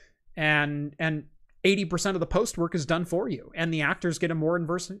 And 80% of the post work is done for you, and the actors get a more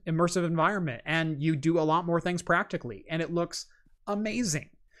immersive environment, and you do a lot more things practically, and it looks amazing.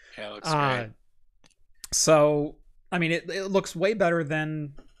 Yeah, it looks great. So, I mean, it looks way better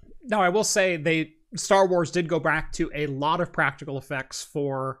than... Now, I will say Star Wars did go back to a lot of practical effects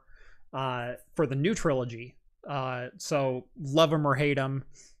for the new trilogy. So, love them or hate them.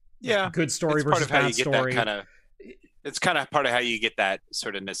 Yeah. Good story versus bad story. It's kind of part of how you get that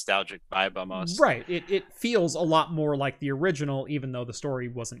sort of nostalgic vibe almost. Right. It feels a lot more like the original, even though the story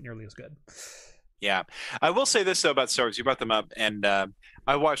wasn't nearly as good. Yeah. I will say this, though, about Star Wars. You brought them up, and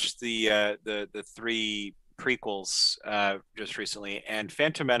I watched the 3 prequels just recently, and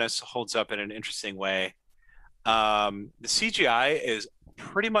Phantom Menace holds up in an interesting way. The CGI is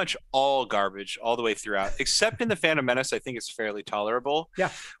pretty much all garbage all the way throughout, except in the Phantom Menace. I think it's fairly tolerable.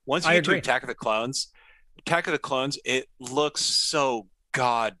 Yeah. Once you get to Attack of the Clones, it looks so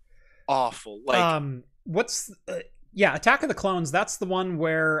god awful. Like Attack of the Clones, that's the one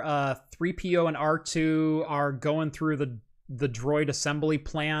where 3PO and R2 are going through the droid assembly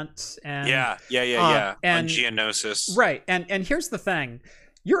plant, and yeah and on Geonosis. Right. And here's the thing.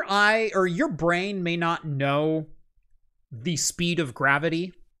 Your eye or your brain may not know the speed of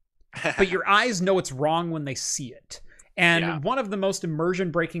gravity, but your eyes know it's wrong when they see it. And one of the most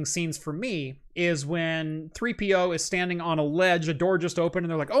immersion-breaking scenes for me is when 3PO is standing on a ledge, a door just opened, and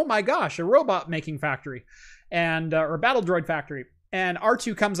they're like, oh my gosh, a robot-making factory, and or a battle droid factory. And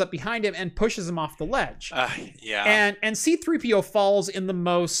R2 comes up behind him and pushes him off the ledge. And C-3PO falls in the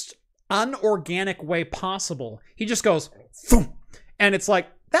most unorganic way possible. He just goes, Thoom! And it's like,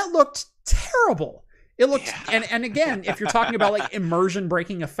 that looked terrible. It looked, and again, if you're talking about like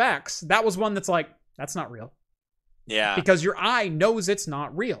immersion-breaking effects, that was one that's like, that's not real. Yeah. Because your eye knows it's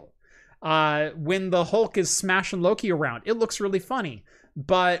not real. When the Hulk is smashing Loki around, it looks really funny.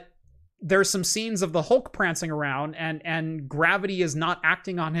 But there's some scenes of the Hulk prancing around and gravity is not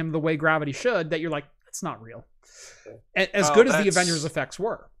acting on him the way gravity should, that you're like, that's not real. As good as the Avengers effects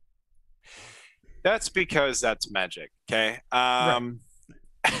were. That's because that's magic, okay? Right.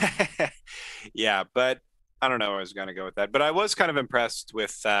 Yeah, but I don't know where I was going to go with that. But I was kind of impressed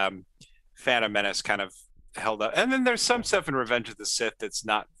with Phantom Menace kind of held up. And then there's some stuff in Revenge of the Sith that's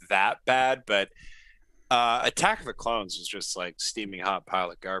not that bad, but Attack of the Clones is just like steaming hot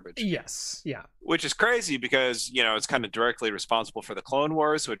pile of garbage. Yes, yeah. Which is crazy because, you know, it's kind of directly responsible for the Clone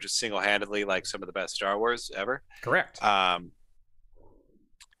Wars, which is single-handedly like some of the best Star Wars ever. Correct. Yeah,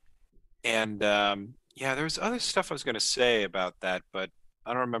 there's other stuff I was going to say about that, but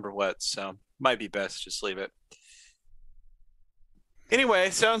I don't remember what, so might be best just leave it. Anyway,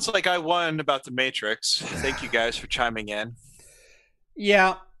 sounds like I won about the Matrix. Thank you guys for chiming in.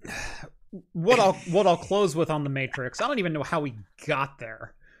 Yeah. What I'll close with on the Matrix, I don't even know how we got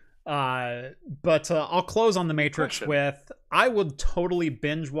there. But I'll close on the Matrix with, I would totally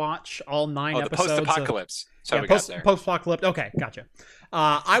binge watch all 9 episodes. Post-apocalypse. Post-apocalypse. Okay, gotcha.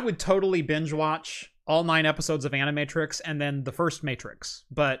 I would totally binge watch all 9 episodes of Animatrix and then the first Matrix,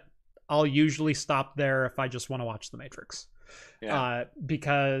 but I'll usually stop there if I just want to watch the Matrix. Yeah.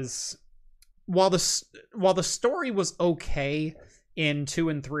 Because while the story was okay in 2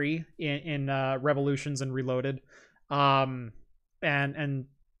 and 3 in Revolutions and Reloaded, and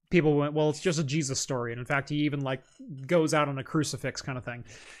people went, well, it's just a Jesus story, and in fact he even like goes out on a crucifix kind of thing.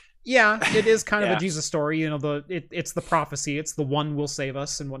 Yeah, it is kind of a Jesus story, you know. It's the prophecy, it's the one will save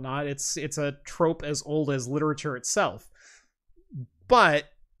us and whatnot. It's a trope as old as literature itself, but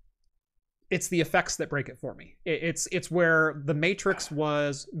it's the effects that break it for me. It's where the Matrix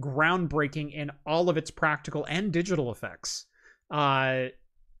was groundbreaking in all of its practical and digital effects. The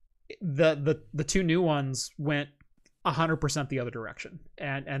 2 new ones went 100% the other direction,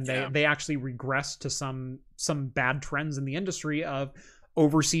 and they actually regressed to some bad trends in the industry of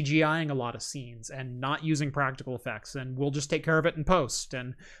over CGIing a lot of scenes and not using practical effects, and we'll just take care of it in post.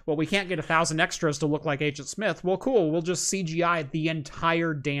 And well, we can't get 1,000 extras to look like Agent Smith. Well, cool, we'll just CGI the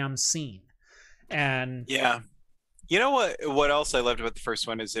entire damn scene. And yeah, you know what else I loved about the first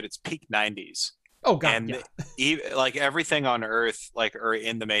one is that it's peak 90s. Oh god, and like everything on Earth, like or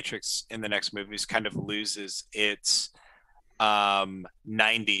in the Matrix in the next movies, kind of loses its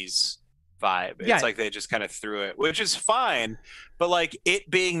 90s vibe. It's like they just kind of threw it, which is fine, but like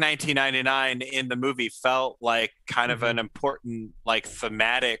it being 1999 in the movie felt like kind of an important like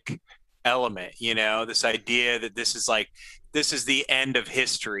thematic element, you know, this idea that this is the end of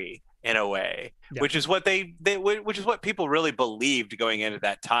history, in a way, which is what which is what people really believed going into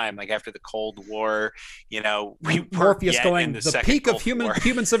that time. Like after the Cold War, we Morpheus going the peak of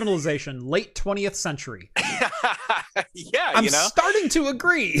human civilization, late 20th century. Yeah, I'm starting to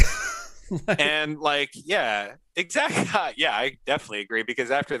agree. And exactly. Yeah, I definitely agree, because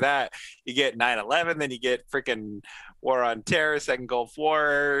after that you get 9/11, then you get freaking War on Terror, Second Gulf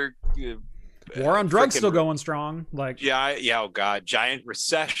War. War on drugs still going strong. Oh god, giant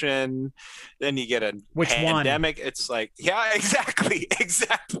recession. Then you get a pandemic. One? It's like, yeah, exactly. It's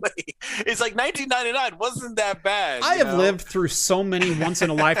like 1999 wasn't that bad. I have lived through so many once in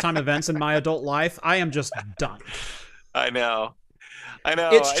a lifetime events in my adult life. I am just done. I know.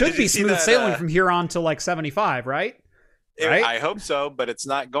 It should be smooth sailing from here on to 75, right? I hope so, but it's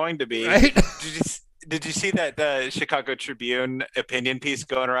not going to be. Right? Did you see that Chicago Tribune opinion piece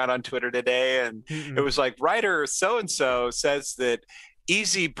going around on Twitter today? And it was like, writer so-and-so says that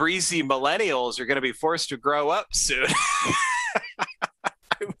easy breezy millennials are going to be forced to grow up soon.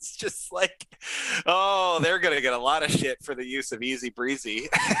 It was just like, oh, they're going to get a lot of shit for the use of easy breezy.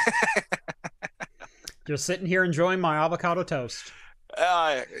 Just sitting here enjoying my avocado toast.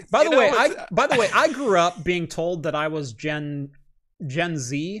 By the way, I grew up being told that I was Gen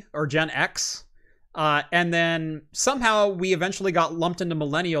Z or Gen X. And then somehow we eventually got lumped into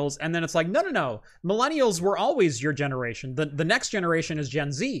millennials, and then it's like, no. Millennials were always your generation. The next generation is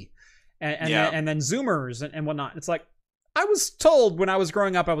Gen Z, and then Zoomers and whatnot. It's like, I was told when I was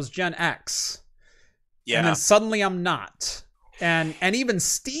growing up I was Gen X. Yeah. And then suddenly I'm not. And even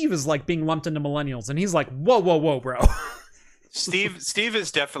Steve is like being lumped into millennials, and he's like, whoa, bro. Steve is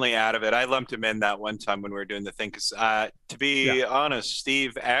definitely out of it. I lumped him in that one time when we were doing the thing, because to be honest,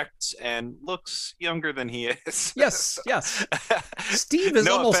 Steve acts and looks younger than he is. Yes. Steve is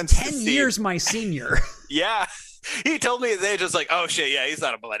almost 10 years my senior. Yeah. He told me his age. I was like, oh shit, yeah, he's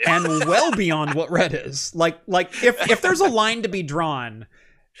not a millennial. And well beyond what Red is. Like if there's a line to be drawn,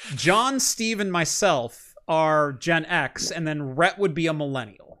 John, Steve, and myself are Gen X, and then Rhett would be a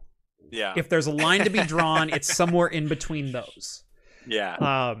millennial. Yeah. If there's a line to be drawn, it's somewhere in between those.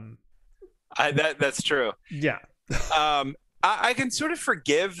 Yeah. That's true. Yeah. I can sort of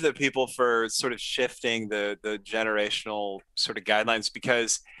forgive the people for sort of shifting the generational sort of guidelines,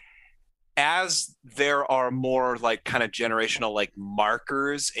 because as there are more like kind of generational like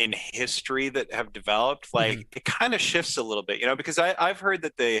markers in history that have developed, like it kind of shifts a little bit, because I've heard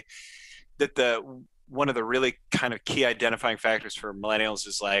that the one of the really kind of key identifying factors for millennials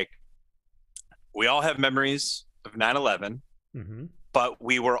is like, we all have memories of 9/11, but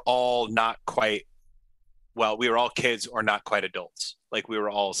we were all not quite, we were all kids or not quite adults. Like we were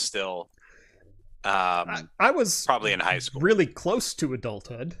all still, I was probably in high school. Really close to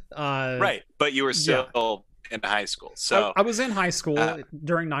adulthood. Right, but you were still in high school. So I was in high school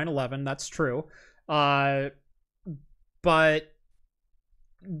during 9/11, that's true. But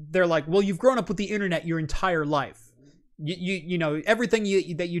they're like, well, you've grown up with the internet your entire life. You know everything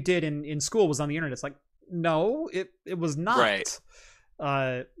that you did in school was on the internet. It's like, no, it was not. Right.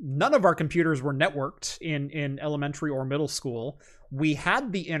 None of our computers were networked in elementary or middle school. We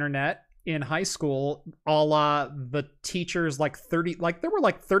had the internet in high school. The teachers there were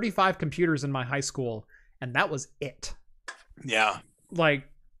like 35 computers in my high school, and that was it. Yeah. Like,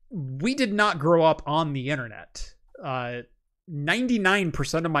 we did not grow up on the internet.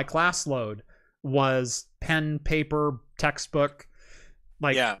 99% of my class load was pen, paper, textbook.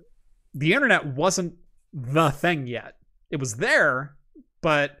 The internet wasn't the thing yet. It was there,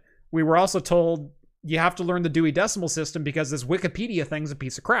 but we were also told you have to learn the Dewey Decimal System because this Wikipedia thing's a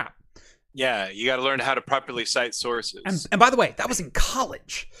piece of crap. Yeah, you got to learn how to properly cite sources. And by the way, that was in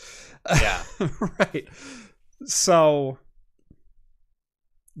college. Yeah. Right. So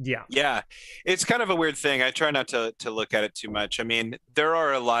yeah, it's kind of a weird thing. I try not to look at it too much. I mean, there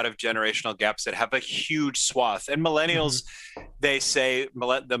are a lot of generational gaps that have a huge swath, and millennials, they say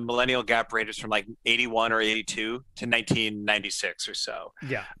the millennial gap ranges from like 81 or 82 to 1996 or so.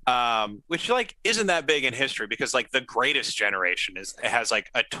 Yeah. Which like isn't that big in history, because like the greatest generation has like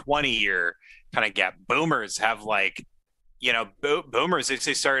a 20-year kind of gap. Boomers have like, boomers,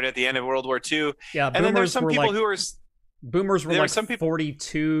 they started at the end of World War II. Yeah. And then there's some people who are Boomers were like some people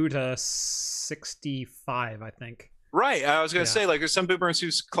 42 to 65, I think. Right. I was going to say, like, there's some boomers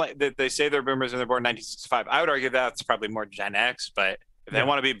that they say they're boomers and they're born 1965. I would argue that's probably more Gen X, but if they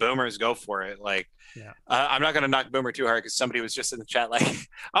want to be boomers, go for it. Like, I'm not going to knock boomer too hard, because somebody was just in the chat like,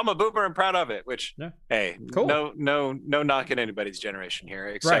 I'm a boomer and proud of it, which, hey, cool. No knocking anybody's generation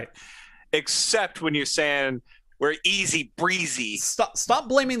here, except when you're saying we're easy breezy. Stop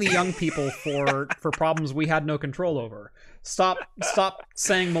blaming the young people for problems we had no control over. Stop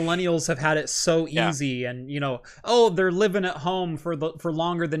saying millennials have had it so easy, and oh, they're living at home for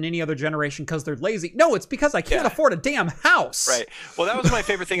longer than any other generation because they're lazy. No, it's because I can't afford a damn house. Right. Well, that was my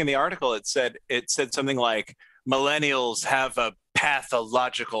favorite thing in the article. It said something like millennials have a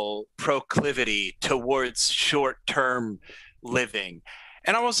pathological proclivity towards short-term living.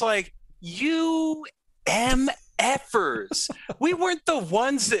 And I was like, you MFers. We weren't the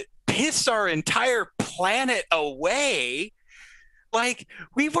ones that pissed our entire planet away. Like,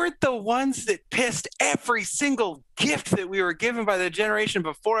 we weren't the ones that pissed every single gift that we were given by the generation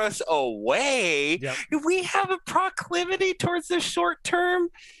before us away. Yep. We have a proclivity towards the short term.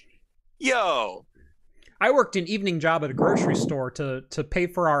 Yo. I worked an evening job at a grocery store to pay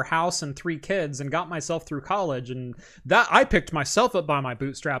for our house and 3 kids and got myself through college. And that I picked myself up by my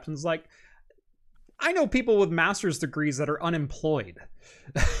bootstraps. And it's like, I know people with master's degrees that are unemployed.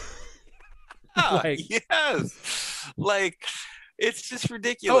 Yes. Like, it's just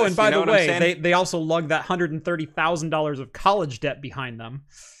ridiculous. Oh, and by the way, they also lug that $130,000 of college debt behind them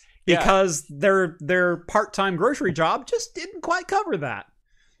because their part-time grocery job just didn't quite cover that.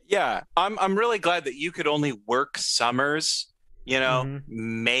 Yeah, I'm really glad that you could only work summers,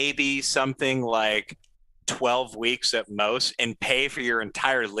 maybe something like 12 weeks at most, and pay for your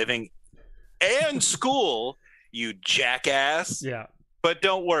entire living and school, you jackass. Yeah. But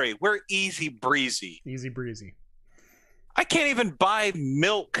don't worry, we're easy breezy. Easy breezy. I can't even buy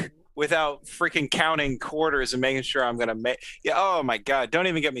milk without freaking counting quarters and making sure I'm going to make. Yeah. Oh my God. Don't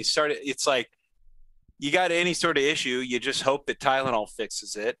even get me started. It's like, you got any sort of issue, you just hope that Tylenol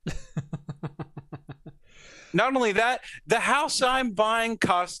fixes it. Not only that, the house I'm buying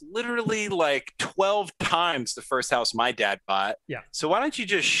costs literally like 12 times the first house my dad bought. Yeah. So why don't you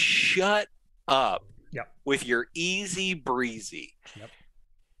just shut up Yep. with your easy breezy? Yep.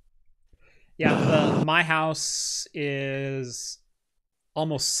 Yeah, my house is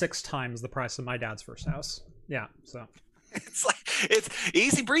almost 6 times the price of my dad's first house. Yeah, so. It's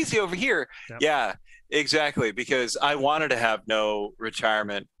easy breezy over here. Yep. Yeah. Exactly, because I wanted to have no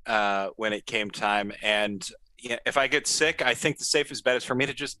retirement when it came time. And if I get sick, I think the safest bet is for me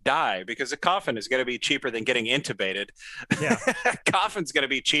to just die, because a coffin is going to be cheaper than getting intubated. Yeah. Coffin's going to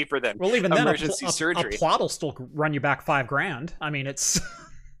be cheaper than even emergency surgery. A plot will still run you back $5,000. I mean, it's...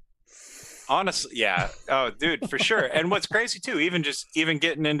 Honestly, yeah. Oh, dude, for sure. And what's crazy, too, even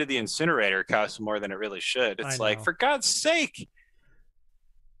getting into the incinerator costs more than it really should. It's like, for God's sake...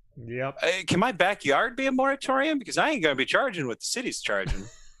 Yep. Can my backyard be a moratorium? Because I ain't going to be charging what the city's charging.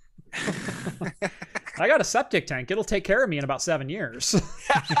 I got a septic tank. It'll take care of me in about 7 years.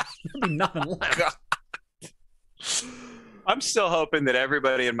 There'll be nothing left. God. I'm still hoping that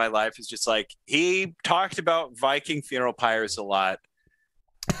everybody in my life is just like, he talked about Viking funeral pyres a lot.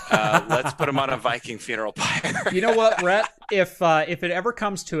 Let's put him on a Viking funeral pyre. You know what, Rhett? If it ever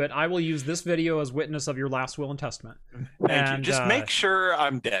comes to it, I will use this video as witness of your last will and testament. Thank you. Just make sure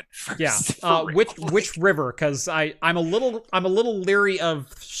I'm dead first. Yeah. Which river? Because I'm a little leery of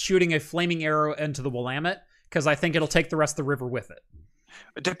shooting a flaming arrow into the Willamette, because I think it'll take the rest of the river with it.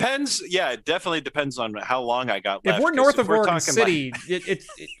 It depends. Yeah, it definitely depends on how long I got left. If we're north of Oregon City,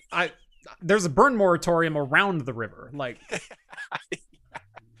 there's a burn moratorium around the river.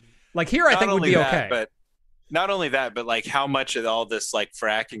 Like here, I think would be okay. But not only that, but like how much of all this like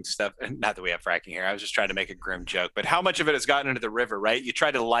fracking stuff, and not that we have fracking here, I was just trying to make a grim joke, but how much of it has gotten into the river, right? You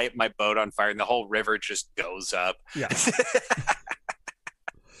try to light my boat on fire and the whole river just goes up. Yeah.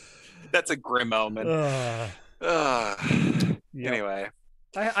 That's a grim omen. Anyway.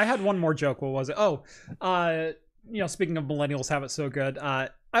 I had one more joke. What was it? Oh, speaking of millennials have it so good.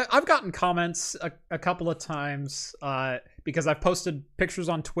 I've gotten comments a couple of times because I've posted pictures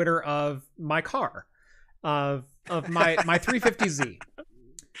on Twitter of my car, of my 350Z,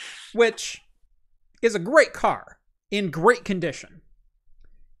 which is a great car in great condition.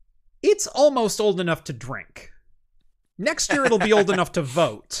 It's almost old enough to drink. Next year it'll be old enough to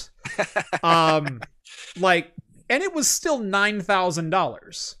vote. And it was still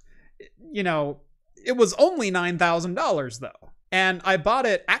 $9,000. It was only $9,000 though. And I bought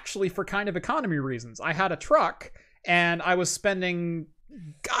it actually for kind of economy reasons. I had a truck and I was spending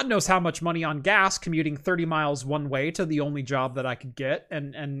God knows how much money on gas commuting 30 miles one way to the only job that I could get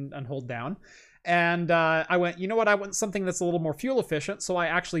and hold down. And I went, you know what? I want something that's a little more fuel efficient. So I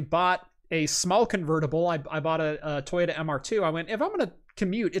actually bought a small convertible. I bought a Toyota MR2. I went, if I'm going to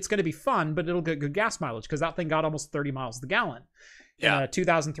commute, it's going to be fun, but it'll get good gas mileage, because that thing got almost 30 miles to the gallon. Yeah. In a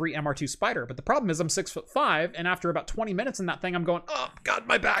 2003 MR2 Spider. But the problem is I'm 6'5", and after about 20 minutes in that thing, I'm going, oh God,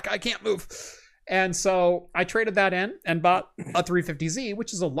 my back, I can't move. And so I traded that in and bought a 350Z,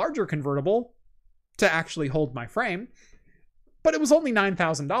 which is a larger convertible to actually hold my frame. but it was only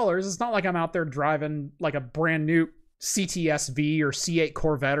 $9,000. It's not like I'm out there driving like a brand new CTS-V or C8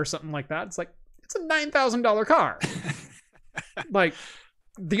 Corvette or something like that. It's like, it's a $9,000 car. Like,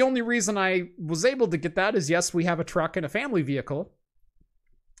 the only reason I was able to get that is, yes, we have a truck and a family vehicle,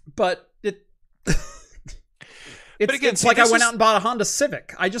 but it's like I went out and bought a Honda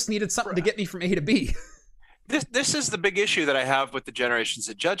Civic. I just needed something to get me from A to B. This is the big issue that I have with the generations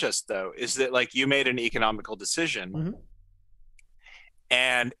that judge us, though, is that like you made an economical decision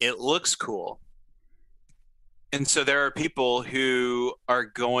and it looks cool. And so there are people who are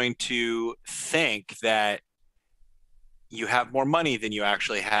going to think that you have more money than you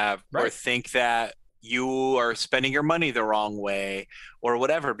actually have, or think that you are spending your money the wrong way or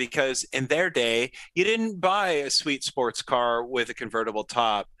whatever, because in their day, you didn't buy a sweet sports car with a convertible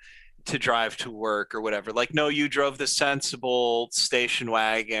top to drive to work or whatever. Like, no, you drove the sensible station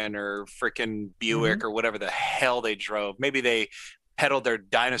wagon or freaking Buick or whatever the hell they drove. Maybe they pedaled their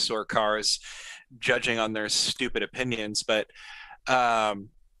dinosaur cars, judging on their stupid opinions. But that's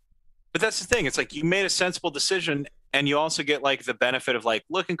the thing. It's like you made a sensible decision, and you also get like the benefit of like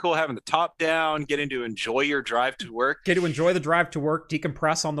looking cool, having the top down, getting to enjoy your drive to work. Get to enjoy the drive to work,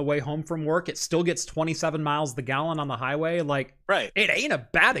 decompress on the way home from work. It still gets 27 miles the gallon on the highway. Like, it ain't a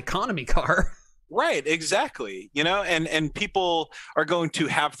bad economy car. Right, exactly. You know, and people are going to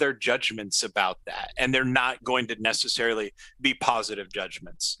have their judgments about that, and they're not going to necessarily be positive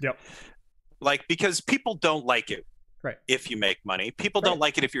judgments. Yep. Like, because people don't like it. Right. If you make money, people don't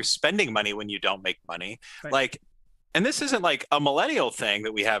like it if you're spending money when you don't make money. Like, and this isn't like a millennial thing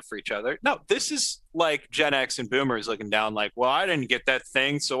that we have for each other. No, this is like Gen X and boomers looking down like, well, I didn't get that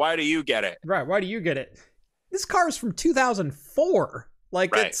thing, so why do you get it? Right. Why do you get it? This car is from 2004.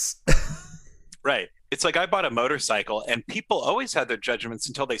 Like, it's... Right. It's like I bought a motorcycle, and people always had their judgments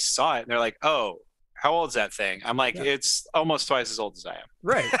until they saw it, and they're like, oh, how old is that thing? I'm like, it's almost twice as old as I am.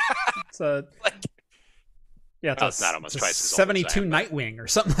 Right. It's a... like, yeah, it's not almost twice as old 72 Nightwing or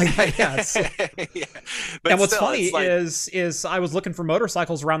something like that. Yeah. But and what's still, funny like... is I was looking for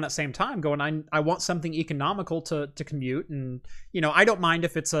motorcycles around that same time, going, I want something economical to commute, and you know, I don't mind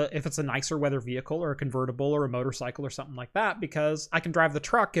if it's a nicer weather vehicle or a convertible or a motorcycle or something like that, because I can drive the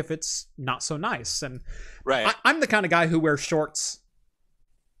truck if it's not so nice. And I'm the kind of guy who wears shorts.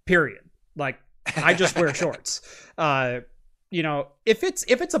 Period. Like, I just wear shorts. You know, if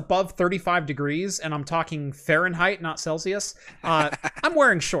it's above 35 degrees, and I'm talking Fahrenheit, not Celsius, I'm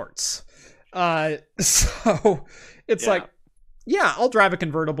wearing shorts. So it's like, yeah, I'll drive a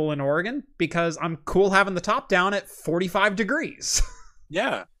convertible in Oregon because I'm cool having the top down at 45 degrees.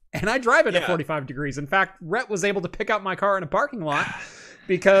 Yeah. And I drive it at 45 degrees. In fact, Rhett was able to pick up my car in a parking lot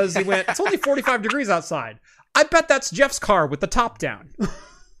because he went, it's only 45 degrees outside. I bet that's Jeff's car with the top down.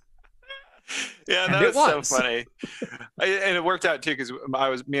 Yeah, that was so funny. And it worked out too, because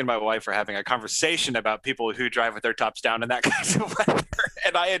me and my wife were having a conversation about people who drive with their tops down in that kind of weather.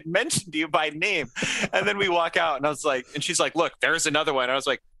 And I had mentioned you by name. And then we walk out, and I was like, and she's like, look, there's another one. And I was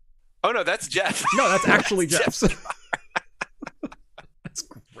like, oh no, that's Jeff. No, that's actually Jeff's. That's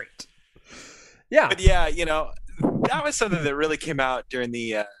great. Yeah. But yeah, you know, that was something that really came out during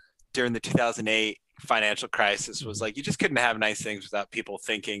the 2008 financial crisis, was like, you just couldn't have nice things without people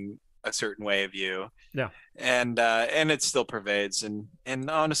thinking a certain way of you. Yeah. And it still pervades, and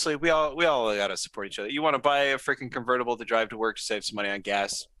honestly, we all got to support each other. You want to buy a freaking convertible to drive to work to save some money on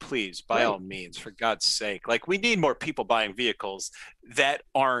gas, please, by all means, for God's sake. Like, we need more people buying vehicles that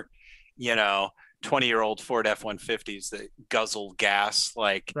aren't, you know, 20-year-old Ford F-150s that guzzle gas,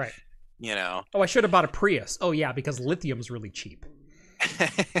 like, you know. Oh, I should have bought a Prius. Oh yeah, because lithium's really cheap.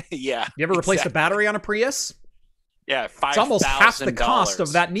 Yeah. You ever replaced a battery on a Prius? Yeah, it's almost half the cost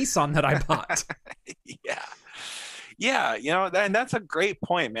of that Nissan that I bought. Yeah, you know, and that's a great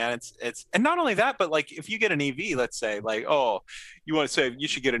point, man. It's and not only that, but like, if you get an EV, let's say, like, oh, you want to say you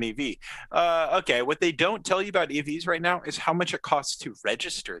should get an EV. Okay, what they don't tell you about EVs right now is how much it costs to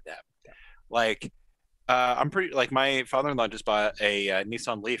register them. Like, I'm pretty, like, my father-in-law just bought a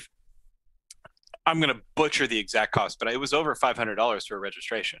Nissan Leaf. I'm going to butcher the exact cost, but it was over $500 for a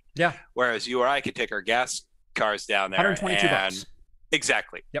registration. Yeah. Whereas you or I could take our gas cars down there, $122.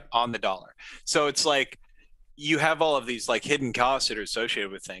 Exactly. Yep. On the dollar. So it's like, you have all of these like hidden costs that are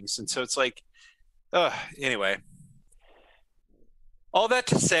associated with things. And so it's like, anyway, all that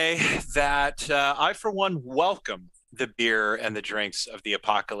to say that I, for one, welcome the beer and the drinks of the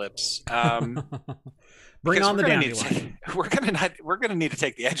apocalypse. Bring on the dandelion. We're gonna need to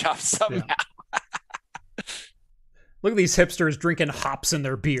take the edge off somehow. Yeah. Look at these hipsters drinking hops in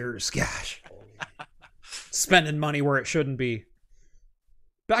their beers. Gosh. Spending money where it shouldn't be.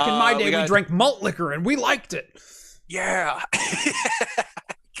 Back in my day, we drank malt liquor and we liked it. Yeah.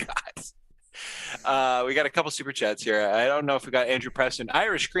 God. We got a couple super chats here. I don't know if we got Andrew Preston.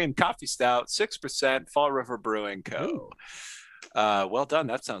 Irish Cream Coffee Stout, 6%, Fall River Brewing Co. Well done.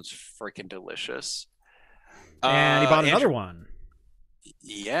 That sounds freaking delicious. And he bought another one.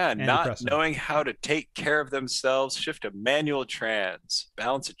 Yeah, Andy not Preston. Knowing how to take care of themselves, shift to manual trans,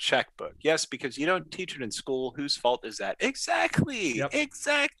 balance a checkbook. Yes, because you don't teach it in school. Whose fault is that? Exactly. Yep.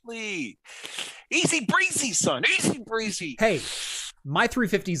 Exactly. Easy breezy, son. Easy breezy. Hey, my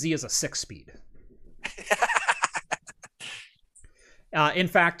 350Z is a 6-speed. In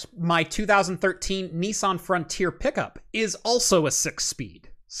fact, my 2013 Nissan Frontier pickup is also a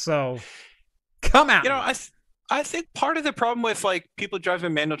 6-speed. So, come out. You know, I think part of the problem with like people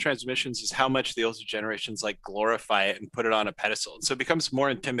driving manual transmissions is how much the older generations like glorify it and put it on a pedestal. And so it becomes more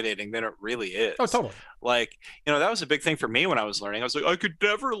intimidating than it really is. Oh, totally. Like, you know, that was a big thing for me when I was learning. I was like, I could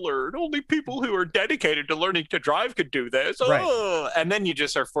never learn. Only people who are dedicated to learning to drive could do this. Right. Oh. And then you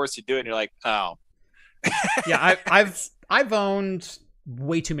just are forced to do it and you're like, oh. Yeah, I've owned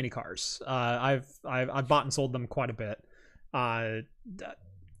way too many cars. I've bought and sold them quite a bit. I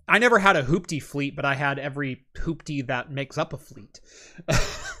never had a hoopty fleet, but I had every hoopty that makes up a fleet.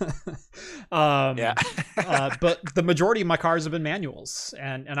 Yeah. But the majority of my cars have been manuals,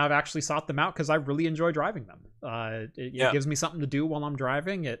 and I've actually sought them out because I really enjoy driving them. It gives me something to do while I'm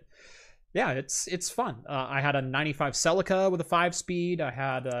driving. It's fun. I had a 95 Celica with a 5-speed. I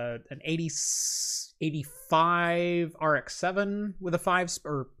had an 85 RX-7 with a 5,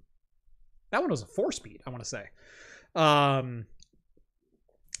 or that one was a 4-speed, I want to say.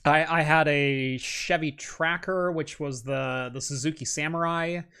 I had a Chevy Tracker, which was the Suzuki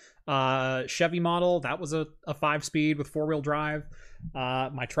Samurai Chevy model. That was a 5-speed with 4-wheel drive.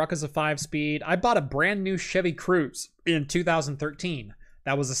 My truck is a 5-speed. I bought a brand new Chevy Cruze in 2013.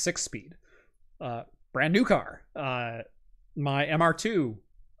 That was a 6-speed. Brand new car. My MR2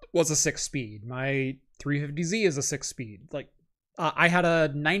 was a 6-speed. My 350Z is a 6-speed. Like, I had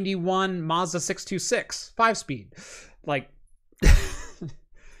a 91 Mazda 626 5-speed. Like,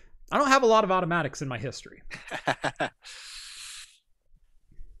 I don't have a lot of automatics in my history. I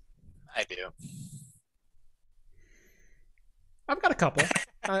do. I've got a couple.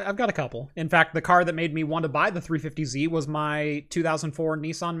 I've got a couple. In fact, the car that made me want to buy the 350Z was my 2004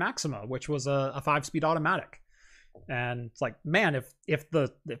 Nissan Maxima, which was a 5-speed automatic. And it's like, man, if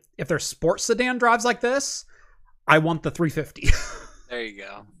their sports sedan drives like this, I want the 350. There you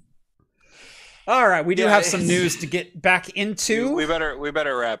go. All right, we do have some news to get back into. We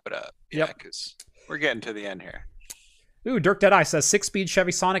better wrap it up. Yeah, because we're getting to the end here. Ooh, Dirk Deadeye says 6-speed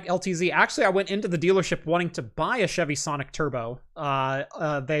Chevy Sonic LTZ. Actually, I went into the dealership wanting to buy a Chevy Sonic Turbo.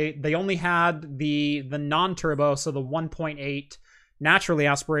 They only had the non-turbo, so the 1.8 naturally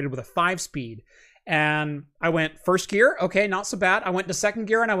aspirated with a 5-speed. And I went first gear, okay, not so bad. I went to second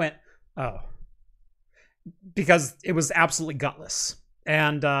gear and I went, oh, because it was absolutely gutless.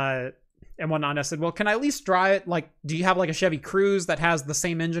 And whatnot. And I said, well, can I at least drive it? Like, do you have like a Chevy Cruze that has the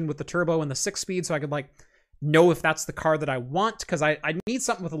same engine with the turbo and the 6-speed, so I could like know if that's the car that I want? Because I need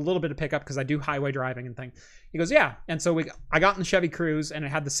something with a little bit of pickup because I do highway driving and thing. He goes, yeah. And so I got in the Chevy Cruze and it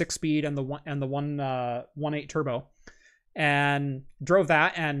had the 6-speed and the 1.8 turbo, and drove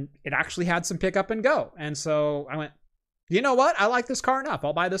that, and it actually had some pickup and go. And so I went, you know what? I like this car enough.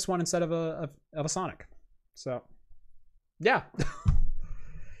 I'll buy this one instead of a Sonic. So, yeah.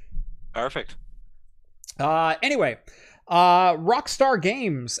 Perfect. Anyway, Rockstar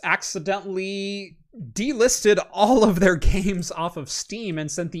Games accidentally delisted all of their games off of Steam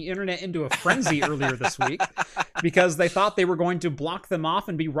and sent the internet into a frenzy earlier this week because they thought they were going to block them off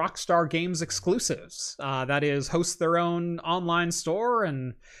and be Rockstar Games exclusives. That is, host their own online store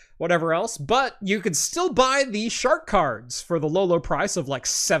and whatever else. But you could still buy the shark cards for the low price of like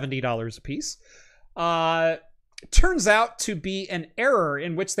 $70 a piece. Turns out to be an error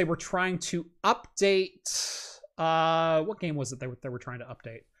in which they were trying to update. What game was it they were trying to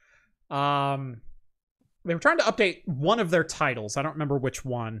update? They were trying to update one of their titles. I don't remember which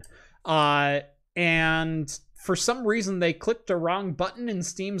one. And for some reason, they clicked a wrong button in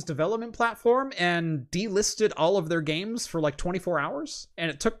Steam's development platform and delisted all of their games for like 24 hours.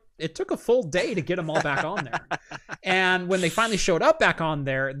 And it took a full day to get them all back on there. And when they finally showed up back on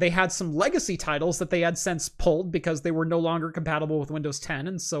there, they had some legacy titles that they had since pulled because they were no longer compatible with Windows 10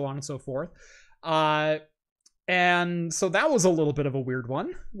 and so on and so forth. And so that was a little bit of a weird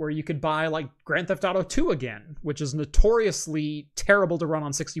one where you could buy like Grand Theft Auto 2 again, which is notoriously terrible to run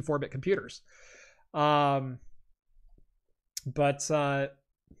on 64-bit computers. Yeah. They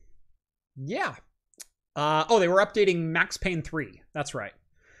were updating Max Payne 3. That's right.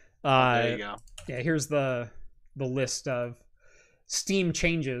 There you go. Yeah, here's the the list of Steam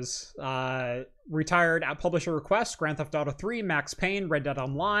changes. Retired at publisher request: Grand Theft Auto 3, Max Payne, Red Dead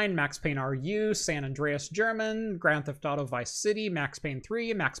Online, Max Payne RU, San Andreas German, Grand Theft Auto Vice City, Max Payne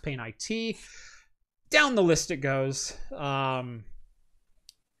 3, Max Payne IT. Down the list it goes. What?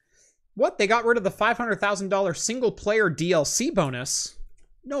 They got rid of the $500,000 single-player DLC bonus?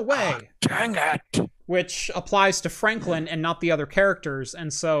 No way. Oh, dang it. Which applies to Franklin and not the other characters.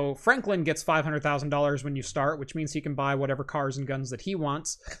 And so Franklin gets $500,000 when you start, which means he can buy whatever cars and guns that he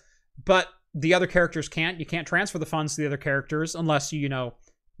wants. But the other characters can't. You can't transfer the funds to the other characters unless you,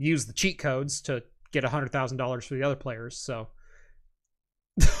 use the cheat codes to get $100,000 for the other players. So,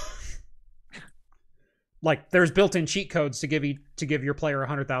 like, there's built-in cheat codes to give your player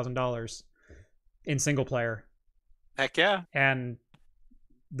 $100,000 in single player. Heck yeah. And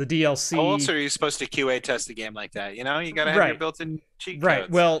the DLC. How else are you supposed to QA test a game like that? You got to have your built-in cheat codes. Right.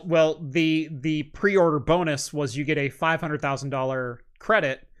 Well, the pre-order bonus was you get a $500,000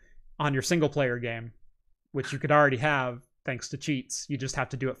 credit on your single player game, which you could already have thanks to cheats. You just have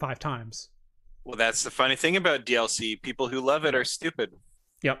to do it 5 times. Well, that's the funny thing about DLC. People who love it are stupid.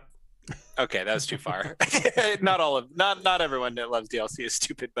 Yep. Okay, that was too far. Not everyone that loves DLC is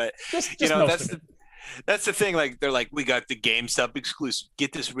stupid, but just that's the thing. Like, they're like, we got the GameStop exclusive.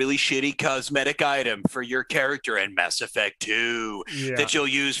 Get this really shitty cosmetic item for your character in Mass Effect 2 that you'll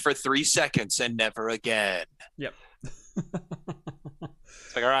use for 3 seconds and never again. Yep.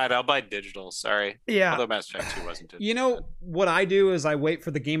 It's like, all right, I'll buy digital. Sorry. Yeah. Although Mass Effect 2 wasn't digital. What I do is I wait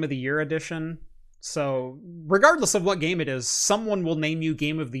for the Game of the Year edition. So regardless of what game it is, someone will name you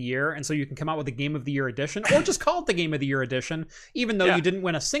Game of the Year, and so you can come out with a Game of the Year edition, or just call it the Game of the Year edition, even though you didn't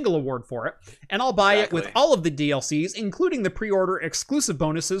win a single award for it. And I'll buy it with all of the DLCs, including the pre-order exclusive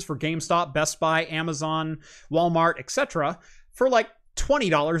bonuses for GameStop, Best Buy, Amazon, Walmart, etc., for like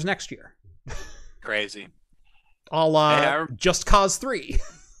 $20 next year. Crazy. A la Just Cause 3.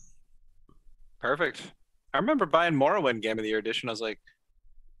 Perfect. I remember buying Morrowind Game of the Year edition. I was like,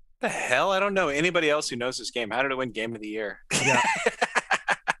 the hell? I don't know anybody else who knows this game. How did it win Game of the Year? Yeah.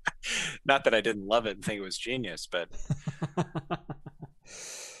 Not that I didn't love it and think it was genius, but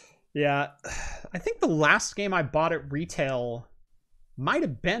yeah. I think the last game I bought at retail might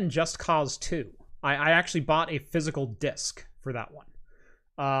have been Just Cause 2. I actually bought a physical disc for that one.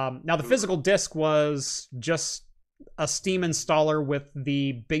 Now the physical disc was just a Steam installer with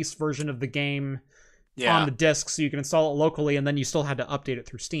the base version of the game on the disc, so you can install it locally, and then you still had to update it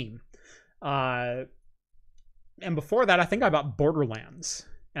through Steam. And before that, I think I bought Borderlands,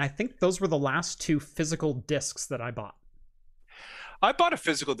 and I think those were the last 2 physical discs that I bought. I bought a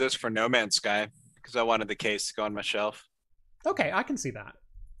physical disc for No Man's Sky because I wanted the case to go on my shelf. Okay, I can see that.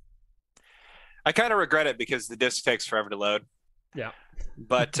 I kind of regret it because the disc takes forever to load. Yeah.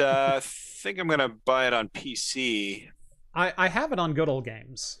 But I think I'm going to buy it on PC. I have it on Good Old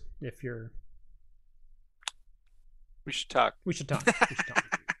Games, if you're... We should talk.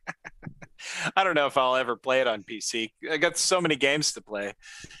 I don't know if I'll ever play it on PC. I got so many games to play.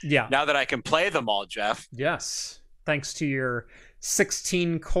 Yeah. Now that I can play them all, Jeff. Yes. Thanks to your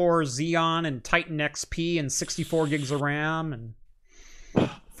 16-core Xeon and Titan XP and 64 gigs of RAM and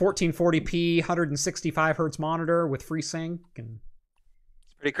 1440p 165 hertz monitor with FreeSync and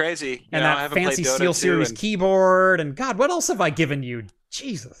it's pretty crazy. And that fancy SteelSeries keyboard and God, what else have I given you?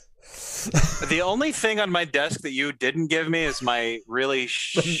 Jesus. The only thing on my desk that you didn't give me is my really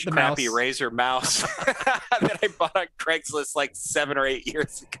crappy Razer mouse that I bought on Craigslist like 7 or 8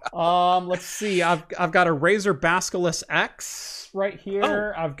 years ago. Let's see. I've got a Razer Basculus X right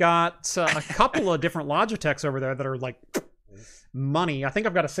here. I've got a couple of different Logitechs over there that are like money. I think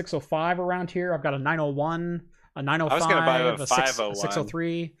I've got a 605 around here. I've got a 901, a 905, I was gonna buy a 501.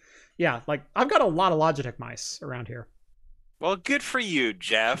 603. Yeah, like I've got a lot of Logitech mice around here. Well, good for you,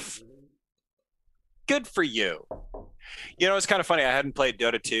 Jeff. Good for you. It's kind of funny. I hadn't played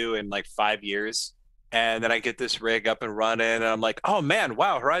Dota 2 in like 5 years. And then I get this rig up and running. And I'm like, oh, man,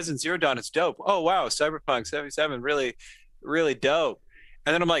 wow, Horizon Zero Dawn is dope. Oh, wow, Cyberpunk 77, really, really dope.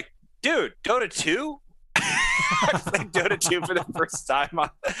 And then I'm like, dude, Dota 2? I played Dota 2 for the first time.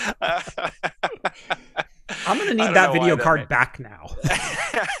 I'm going to need that video card back now.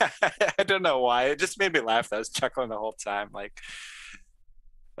 I don't know why. It just made me laugh. I was chuckling the whole time. Like,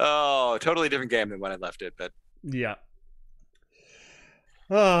 oh, totally different game than when I left it. But yeah.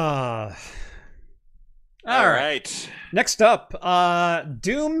 All right. Next up,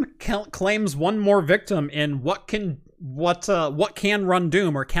 Doom claims one more victim in what can run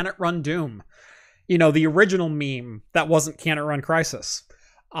Doom, or can it run Doom? The original meme that wasn't Can It Run Crysis.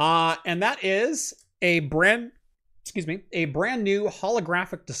 And that is a brand new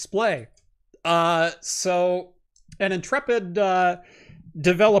holographic display. So An intrepid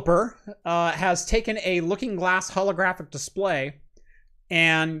developer has taken a looking glass holographic display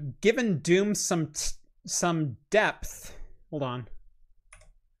and given Doom some depth. Hold on.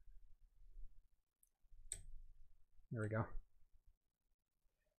 There we go.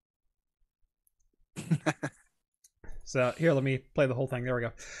 So here, let me play the whole thing. There we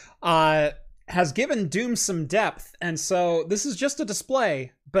go. Has given Doom some depth, and so this is just a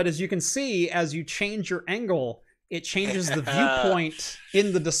display, but as you can see, as you change your angle, it changes the viewpoint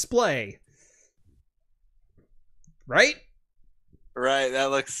in the display. Right? Right,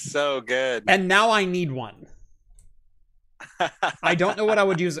 that looks so good. And now I need one. I don't know what I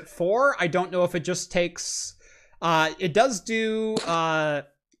would use it for. I don't know if it just takes... it does do...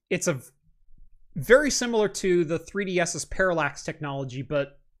 it's a very similar to the 3DS's parallax technology,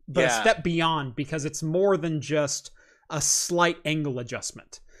 but a step beyond, because it's more than just a slight angle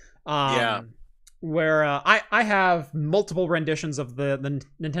adjustment. Where I have multiple renditions of the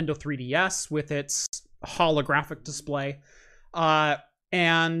Nintendo 3DS with its holographic display.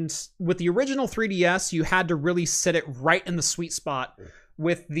 And with the original 3DS, you had to really sit it right in the sweet spot.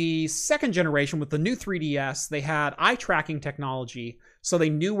 With the second generation, with the new 3DS, they had eye tracking technology, so they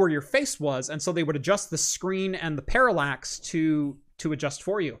knew where your face was, and so they would adjust the screen and the parallax to adjust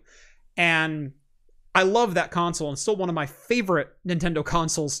for you. And I love that console, and still one of my favorite Nintendo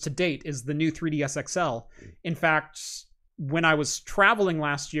consoles to date is the new 3DS XL. In fact, when I was traveling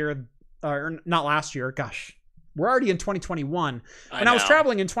last year, or not last year, gosh, we're already in 2021. When I was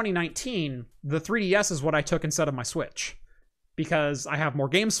traveling in 2019, the 3DS is what I took instead of my Switch. Because I have more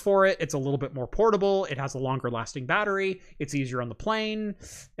games for it, it's a little bit more portable, it has a longer lasting battery, it's easier on the plane,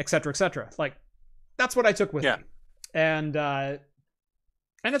 etc., etc. Like, that's what I took with me. And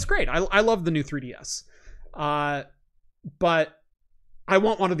it's great. I love the new 3DS. But I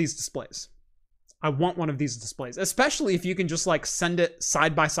want one of these displays. I want one of these displays, especially if you can just like send it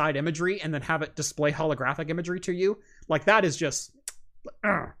side-by-side imagery and then have it display holographic imagery to you. Like, that is just,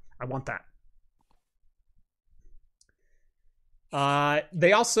 I want that.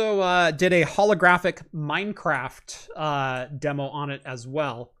 They also did a holographic Minecraft demo on it as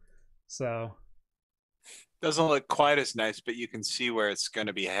well. So doesn't look quite as nice, but you can see where it's going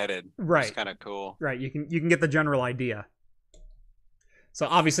to be headed. Right, it's kind of cool. Right, you can get the general idea. So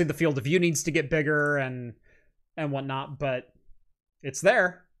obviously the field of view needs to get bigger and whatnot, but it's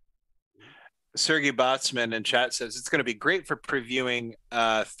there. Sergey Botsman in chat says it's going to be great for previewing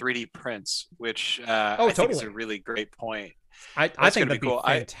 3D prints, which I think is a really great point. I think that'd be cool.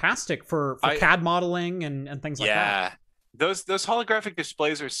 Fantastic for CAD modeling and things like that. Yeah, those holographic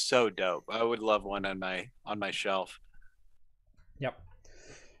displays are so dope. I would love one on my shelf. Yep.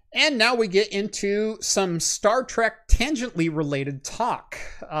 And now we get into some Star Trek tangentially related talk.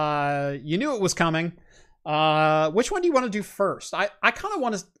 You knew it was coming. Which one do you want to do first? I kind of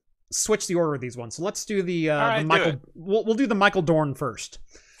want to switch the order of these ones. So let's do the Michael. We'll do the Michael Dorn first.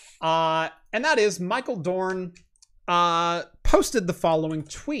 And that is Michael Dorn posted the following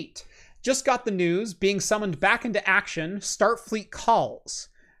tweet. Just got the news, being summoned back into action, Starfleet calls.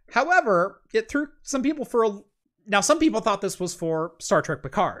 However, it threw some people now some people thought this was for Star Trek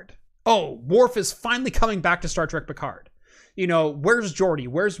Picard. Oh, Worf is finally coming back to Star Trek Picard. You know, where's Geordi?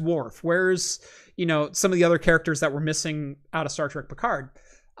 Where's Worf? Where's, some of the other characters that were missing out of Star Trek Picard?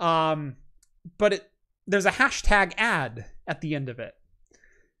 But there's a hashtag ad at the end of it.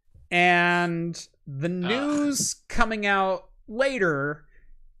 And the news coming out later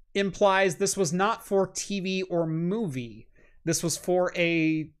implies this was not for TV or movie. This was for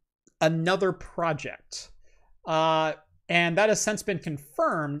another project. And that has since been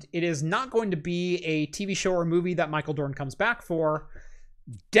confirmed. It is not going to be a TV show or movie that Michael Dorn comes back for,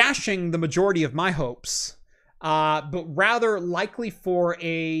 dashing the majority of my hopes, but rather likely for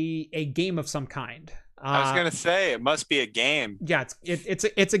a game of some kind. I was gonna say it must be a game. Yeah,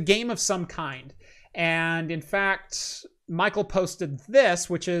 it's a game of some kind. And in fact, Michael posted this,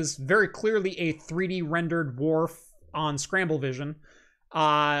 which is very clearly a 3D rendered Worf on Scramble Vision.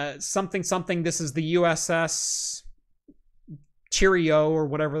 Something. This is the USS Cheerio or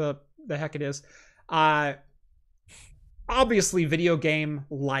whatever the heck it is. Obviously, video game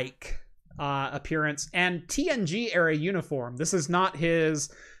like appearance and TNG era uniform. This is not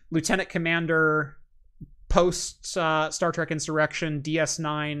his Lieutenant Commander post Star Trek Insurrection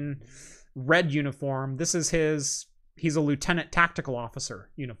DS9 red uniform. This is he's a Lieutenant Tactical Officer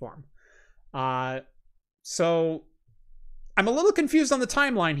uniform. So I'm a little confused on the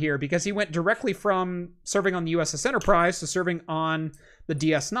timeline here, because he went directly from serving on the USS Enterprise to serving on the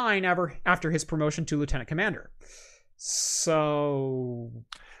DS9 after his promotion to Lieutenant Commander. So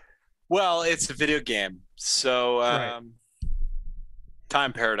Well, it's a video game, so Right.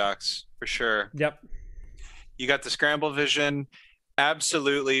 time paradox for sure. Yep. You got the scramble vision.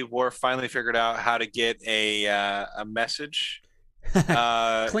 Absolutely, Worf finally figured out how to get a message.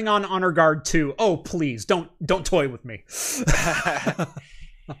 Klingon Honor Guard 2. Oh, please don't toy with me.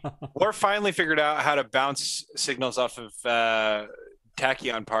 Worf finally figured out how to bounce signals off of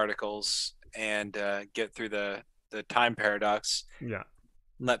tachyon particles and get through the time paradox. Yeah.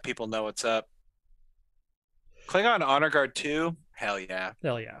 Let people know what's up. Klingon Honor Guard 2? Hell yeah.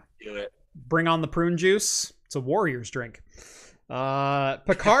 Hell yeah. Do it. Bring on the prune juice. It's a warrior's drink.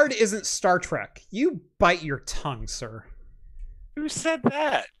 Picard isn't Star Trek. You bite your tongue, sir. Who said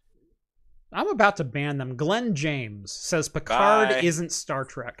that? I'm about to ban them. Glenn James says Picard isn't Star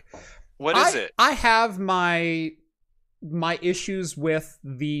Trek. What is it? I have my issues with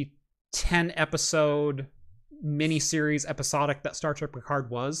the 10 episode miniseries episodic that Star Trek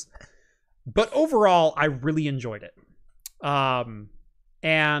Picard was, but overall I really enjoyed it.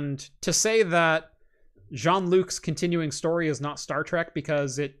 And to say that Jean-Luc's continuing story is not Star Trek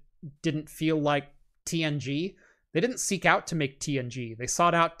because it didn't feel like TNG, they didn't seek out to make TNG. They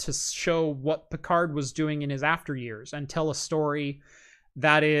sought out to show what Picard was doing in his after years and tell a story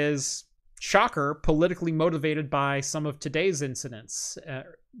that is, shocker, politically motivated by some of today's incidents.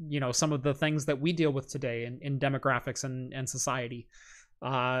 Some of the things that we deal with today in demographics and society.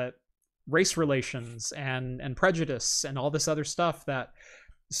 Race relations and prejudice and all this other stuff that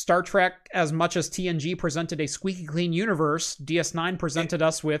Star Trek, as much as TNG presented a squeaky clean universe, DS9 presented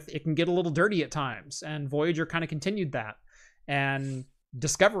us with, it can get a little dirty at times. And Voyager kind of continued that. And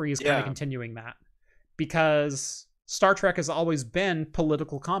Discovery is kind of continuing that. Because Star Trek has always been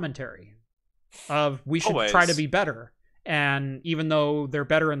political commentary of we should try to be better. And even though they're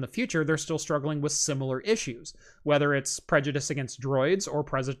better in the future, they're still struggling with similar issues, whether it's prejudice against droids or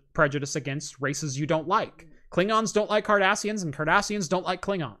prejudice against races you don't like. Klingons don't like Cardassians, and Cardassians don't like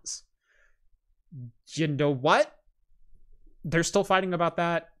Klingons. You know what? They're still fighting about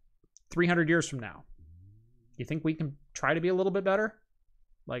that 300 years from now. You think we can try to be a little bit better?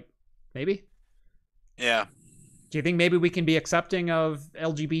 Like, maybe? Yeah. Do you think maybe we can be accepting of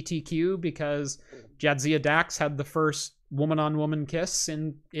LGBTQ because Jadzia Dax had the first woman-on-woman kiss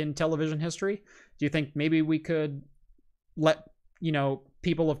in television history? Do you think maybe we could let,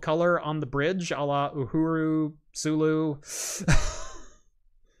 people of color on the bridge, a la Uhuru, Sulu?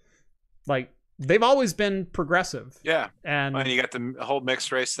 Like, they've always been progressive. Yeah. And you got the whole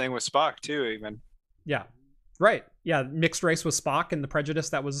mixed race thing with Spock, too, even. Yeah. Right. Yeah, mixed race with Spock and the prejudice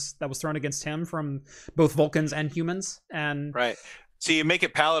that was thrown against him from both Vulcans and humans. And right. So you make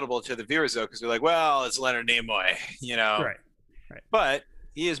it palatable to the viewers, though, because they're like, well, it's Leonard Nimoy, Right. But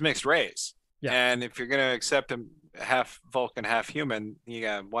he is mixed race. Yeah. And if you're going to accept him half Vulcan, half human, you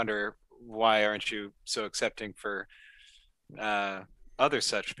got to wonder, why aren't you so accepting for other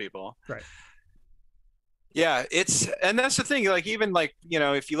such people? Right. Yeah, and that's the thing. Like, even like,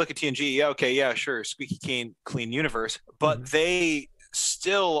 if you look at TNG, okay, yeah, sure, squeaky clean universe, but they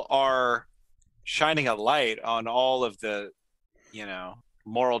still are shining a light on all of the,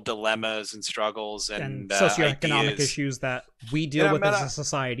 moral dilemmas and struggles and socioeconomic ideas. Issues that we deal with as a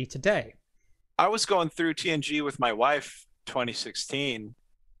society today. I was going through TNG with my wife 2016,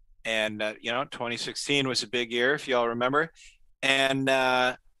 and 2016 was a big year, if y'all remember, and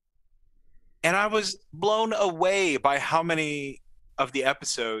I was blown away by how many of the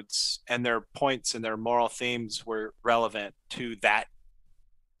episodes and their points and their moral themes were relevant to that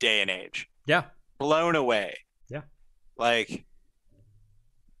day and age. Yeah. Blown away. Yeah. Like,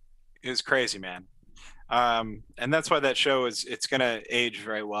 it was crazy, man. And that's why that show it's going to age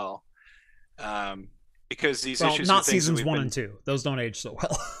very well. Because these issues, not seasons 1 and 2. Those don't age so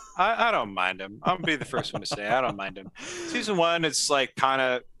well. I don't mind them. I'm gonna be the first one to say I don't mind them. Season 1 is like kind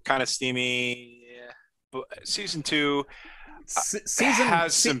of steamy. But season 2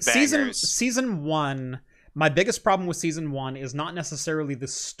 has some bangers. Season 1. My biggest problem with season 1 is not necessarily the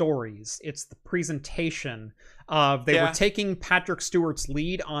stories; it's the presentation. They were taking Patrick Stewart's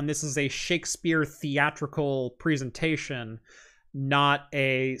lead on this is a Shakespeare theatrical presentation, not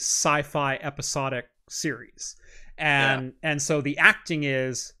a sci-fi episodic series, and so the acting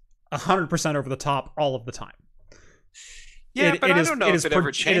is 100% over the top all of the time. Yeah, but I don't know if it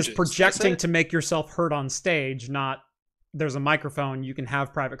ever changes. It is projecting to make yourself heard on stage, not there's a microphone, you can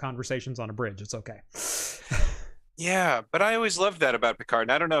have private conversations on a bridge. It's okay. Yeah, but I always loved that about Picard.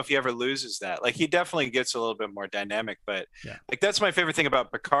 And I don't know if he ever loses that. Like he definitely gets a little bit more dynamic, but Yeah. like that's my favorite thing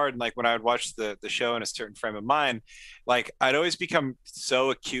about Picard. And like when I would watch the show in a certain frame of mind, like I'd always become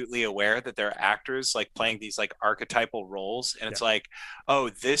so acutely aware that there are actors like playing these like archetypal roles. And it's like, oh,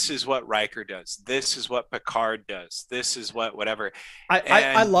 this is what Riker does. This is what Picard does. This is what whatever.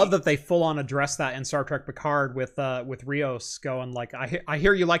 I love that they full on address that in Star Trek Picard with Rios going like, I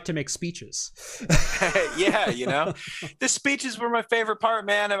hear you like to make speeches. Yeah, you know. The speeches were my favorite part,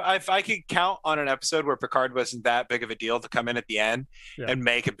 man. If I could count on an episode where Picard wasn't that big of a deal to come in at the end and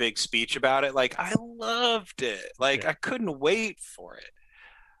make a big speech about it, like I loved it. Like I couldn't wait for it.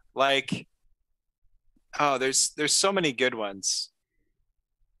 Like, oh, there's so many good ones.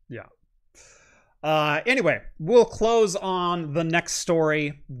 Yeah. Anyway, we'll close on the next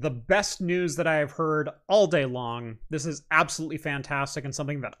story. The best news that I have heard all day long. This is absolutely fantastic and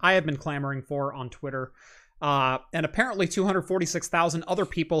something that I have been clamoring for on Twitter. And apparently 246,000 other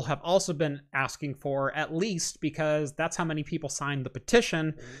people have also been asking for, at least because that's how many people signed the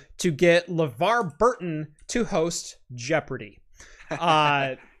petition to get LeVar Burton to host Jeopardy.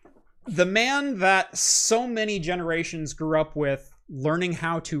 The man that so many generations grew up with learning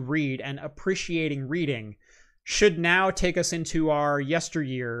how to read and appreciating reading should now take us into our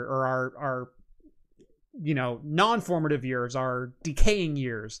yesteryear or our non-formative years, our decaying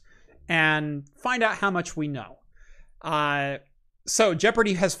years, and find out how much we know. So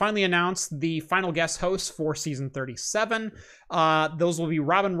Jeopardy has finally announced the final guest hosts for season 37. Those will be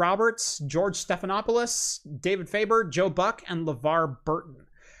Robin Roberts, George Stephanopoulos, David Faber, Joe Buck, and LeVar Burton.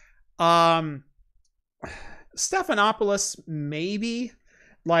 Stephanopoulos, maybe.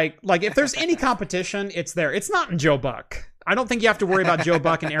 Like if there's any competition, it's there. It's not in Joe Buck. I don't think you have to worry about Joe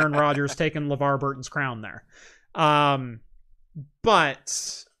Buck and Aaron Rodgers taking LeVar Burton's crown there.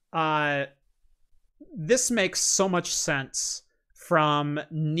 But this makes so much sense from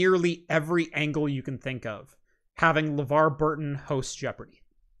nearly every angle you can think of, having LeVar Burton host Jeopardy.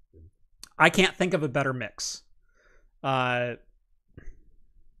 I can't think of a better mix. I'd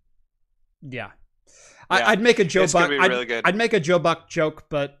make a Joe Buck. I'd make a Joe Buck joke,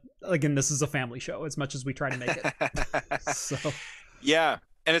 but again, this is a family show as much as we try to make it. So yeah.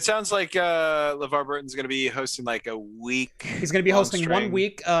 And it sounds like LeVar Burton's going to be hosting like a week. He's going to be hosting 1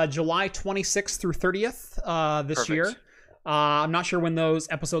 week, July 26th through 30th this year. I'm not sure when those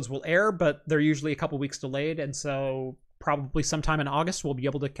episodes will air, but they're usually a couple weeks delayed. And so probably sometime in August, we'll be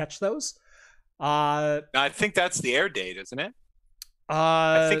able to catch those. I think that's the air date, isn't it?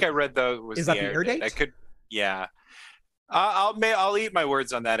 I think I read is that the air date? I could, yeah. I'll eat my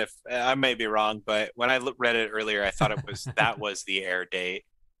words on that if I may be wrong, but when I read it earlier, I thought that was the air date.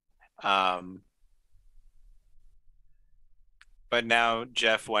 But now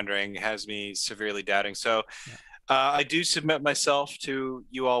Jeff wondering has me severely doubting. So I do submit myself to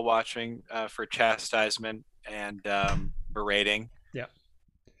you all watching for chastisement and berating. Yeah.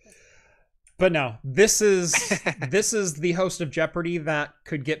 But no, this is the host of Jeopardy that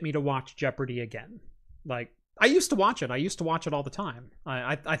could get me to watch Jeopardy again. Like, I used to watch it. I used to watch it all the time.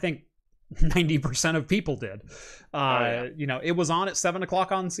 I think 90% of people did. It was on at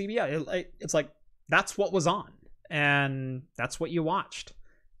 7:00 on CBS. It's like, that's what was on. And that's what you watched.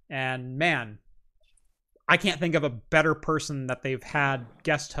 And man, I can't think of a better person that they've had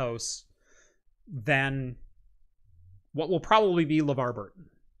guest hosts than what will probably be LeVar Burton.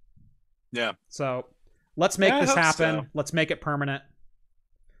 Yeah. So let's make this happen. So. Let's make it permanent.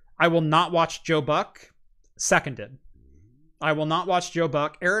 I will not watch Joe Buck. Seconded. I will not watch Joe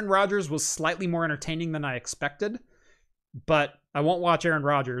Buck. Aaron Rodgers was slightly more entertaining than I expected, but I won't watch Aaron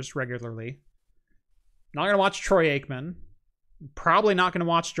Rodgers regularly. Not going to watch Troy Aikman. Probably not going to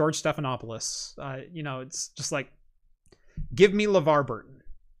watch George Stephanopoulos. It's just like, give me LeVar Burton.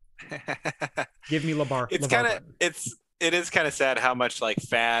 Give me LeVar. It is kind of sad how much like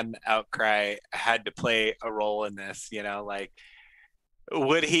fan outcry had to play a role in this, like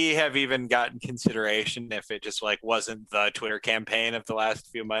would he have even gotten consideration if it just like wasn't the Twitter campaign of the last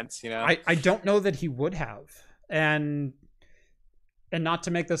few months, I don't know that he would have. And not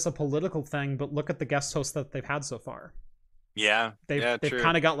to make this a political thing, but look at the guest hosts that they've had so far. Yeah. They've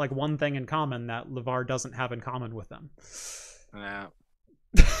kind of got like one thing in common that LeVar doesn't have in common with them. Yeah.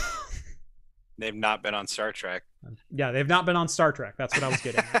 They've not been on Star Trek. Yeah, they've not been on Star Trek. That's what I was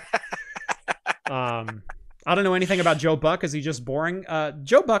getting at. I don't know anything about Joe Buck. Is he just boring?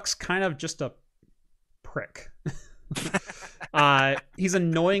 Joe Buck's kind of just a prick. He's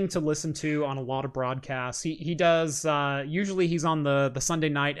annoying to listen to on a lot of broadcasts. He does, usually he's on the Sunday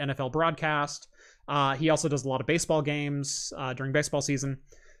night NFL broadcast. He also does a lot of baseball games during baseball season.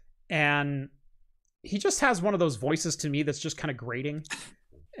 And he just has one of those voices to me that's just kind of grating.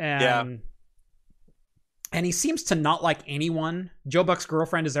 And he seems to not like anyone. Joe Buck's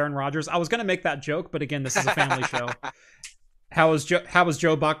girlfriend is Aaron Rodgers. I was going to make that joke, but again, this is a family show. How is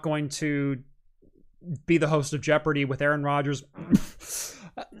Joe Buck going to be the host of Jeopardy with Aaron Rodgers?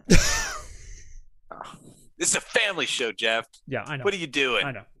 This is a family show, Jeff. Yeah, I know. What are you doing?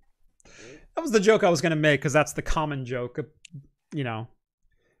 I know. That was the joke I was going to make, because that's the common joke. You know,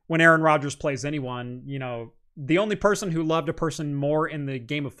 when Aaron Rodgers plays anyone, you know, the only person who loved a person more in the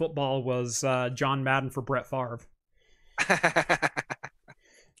game of football was John Madden for Brett Favre.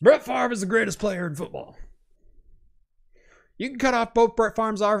 Brett Favre is the greatest player in football. You can cut off both Brett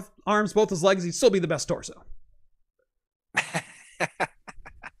Favre's arms, both his legs, he'd still be the best torso.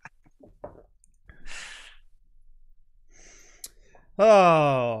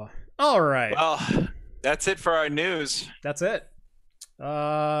 Oh, all right. Well, that's it for our news. That's it.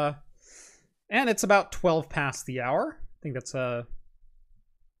 And it's about 12 past the hour. I think that's a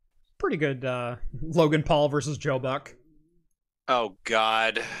pretty good Logan Paul versus Joe Buck. Oh,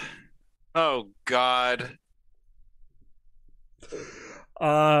 God. Oh, God.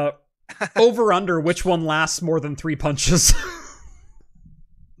 Over under, which one lasts more than 3 punches?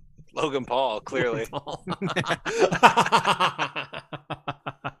 Logan Paul, clearly. Logan Paul.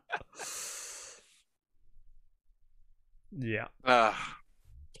 Yeah.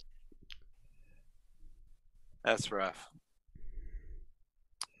 That's rough.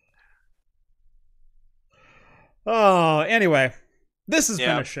 Oh, anyway, this has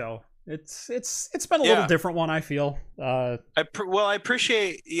been a show. It's been a little different one, I feel. I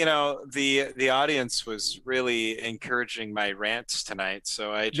appreciate, you know, the audience was really encouraging my rants tonight,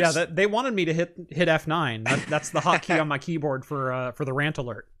 so I just they wanted me to hit F9. That's the hotkey on my keyboard for the rant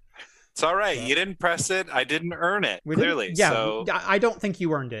alert. It's all right. You didn't press it. I didn't earn it, clearly. Yeah, so I don't think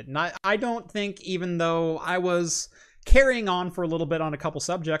you earned it. And I don't think, even though I was carrying on for a little bit on a couple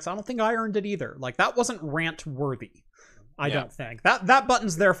subjects, I don't think I earned it either. Like, that wasn't rant worthy. I don't think. That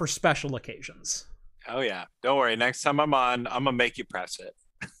button's there for special occasions. Oh, yeah. Don't worry. Next time I'm on, I'm going to make you press it.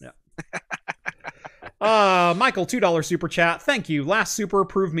 Yeah. Michael, $2 super chat. Thank you. Last super,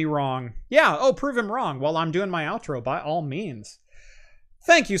 prove me wrong. Yeah, prove him wrong while I'm doing my outro, by all means.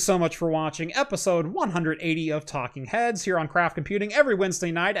 Thank you so much for watching episode 180 of Talking Heads here on Craft Computing every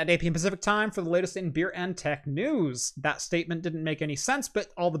Wednesday night at 8 p.m. Pacific time for the latest in beer and tech news. That statement didn't make any sense, but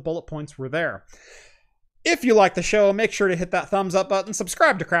all the bullet points were there. If you like the show, make sure to hit that thumbs up button,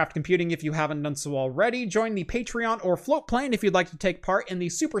 subscribe to Craft Computing if you haven't done so already, join the Patreon or Float Plane if you'd like to take part in the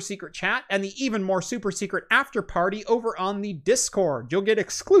super secret chat and the even more super secret after party over on the Discord. You'll get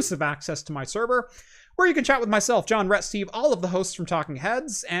exclusive access to my server, where you can chat with myself, John, Rhett, Steve, all of the hosts from Talking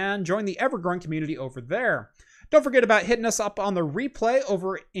Heads, and join the ever-growing community over there. Don't forget about hitting us up on the replay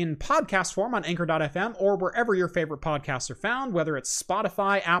over in podcast form on Anchor.fm or wherever your favorite podcasts are found, whether it's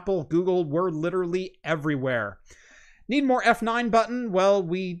Spotify, Apple, Google, we're literally everywhere. Need more F9 button? Well,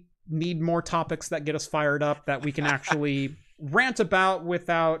 we need more topics that get us fired up that we can actually rant about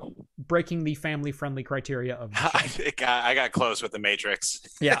without breaking the family-friendly criteria of the show. I think I got close with the Matrix.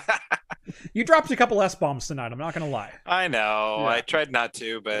 Yeah. You dropped a couple S-bombs tonight, I'm not going to lie. I know. Yeah. I tried not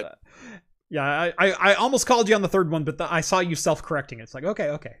to, but... Yeah, I almost called you on the third one, but I saw you self-correcting it. It's like,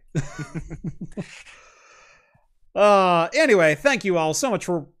 okay. Anyway, thank you all so much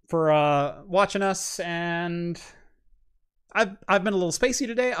for watching us, and I've been a little spacey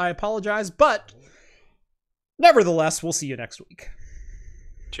today. I apologize, but nevertheless, we'll see you next week.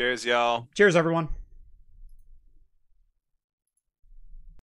 Cheers, y'all. Cheers, everyone.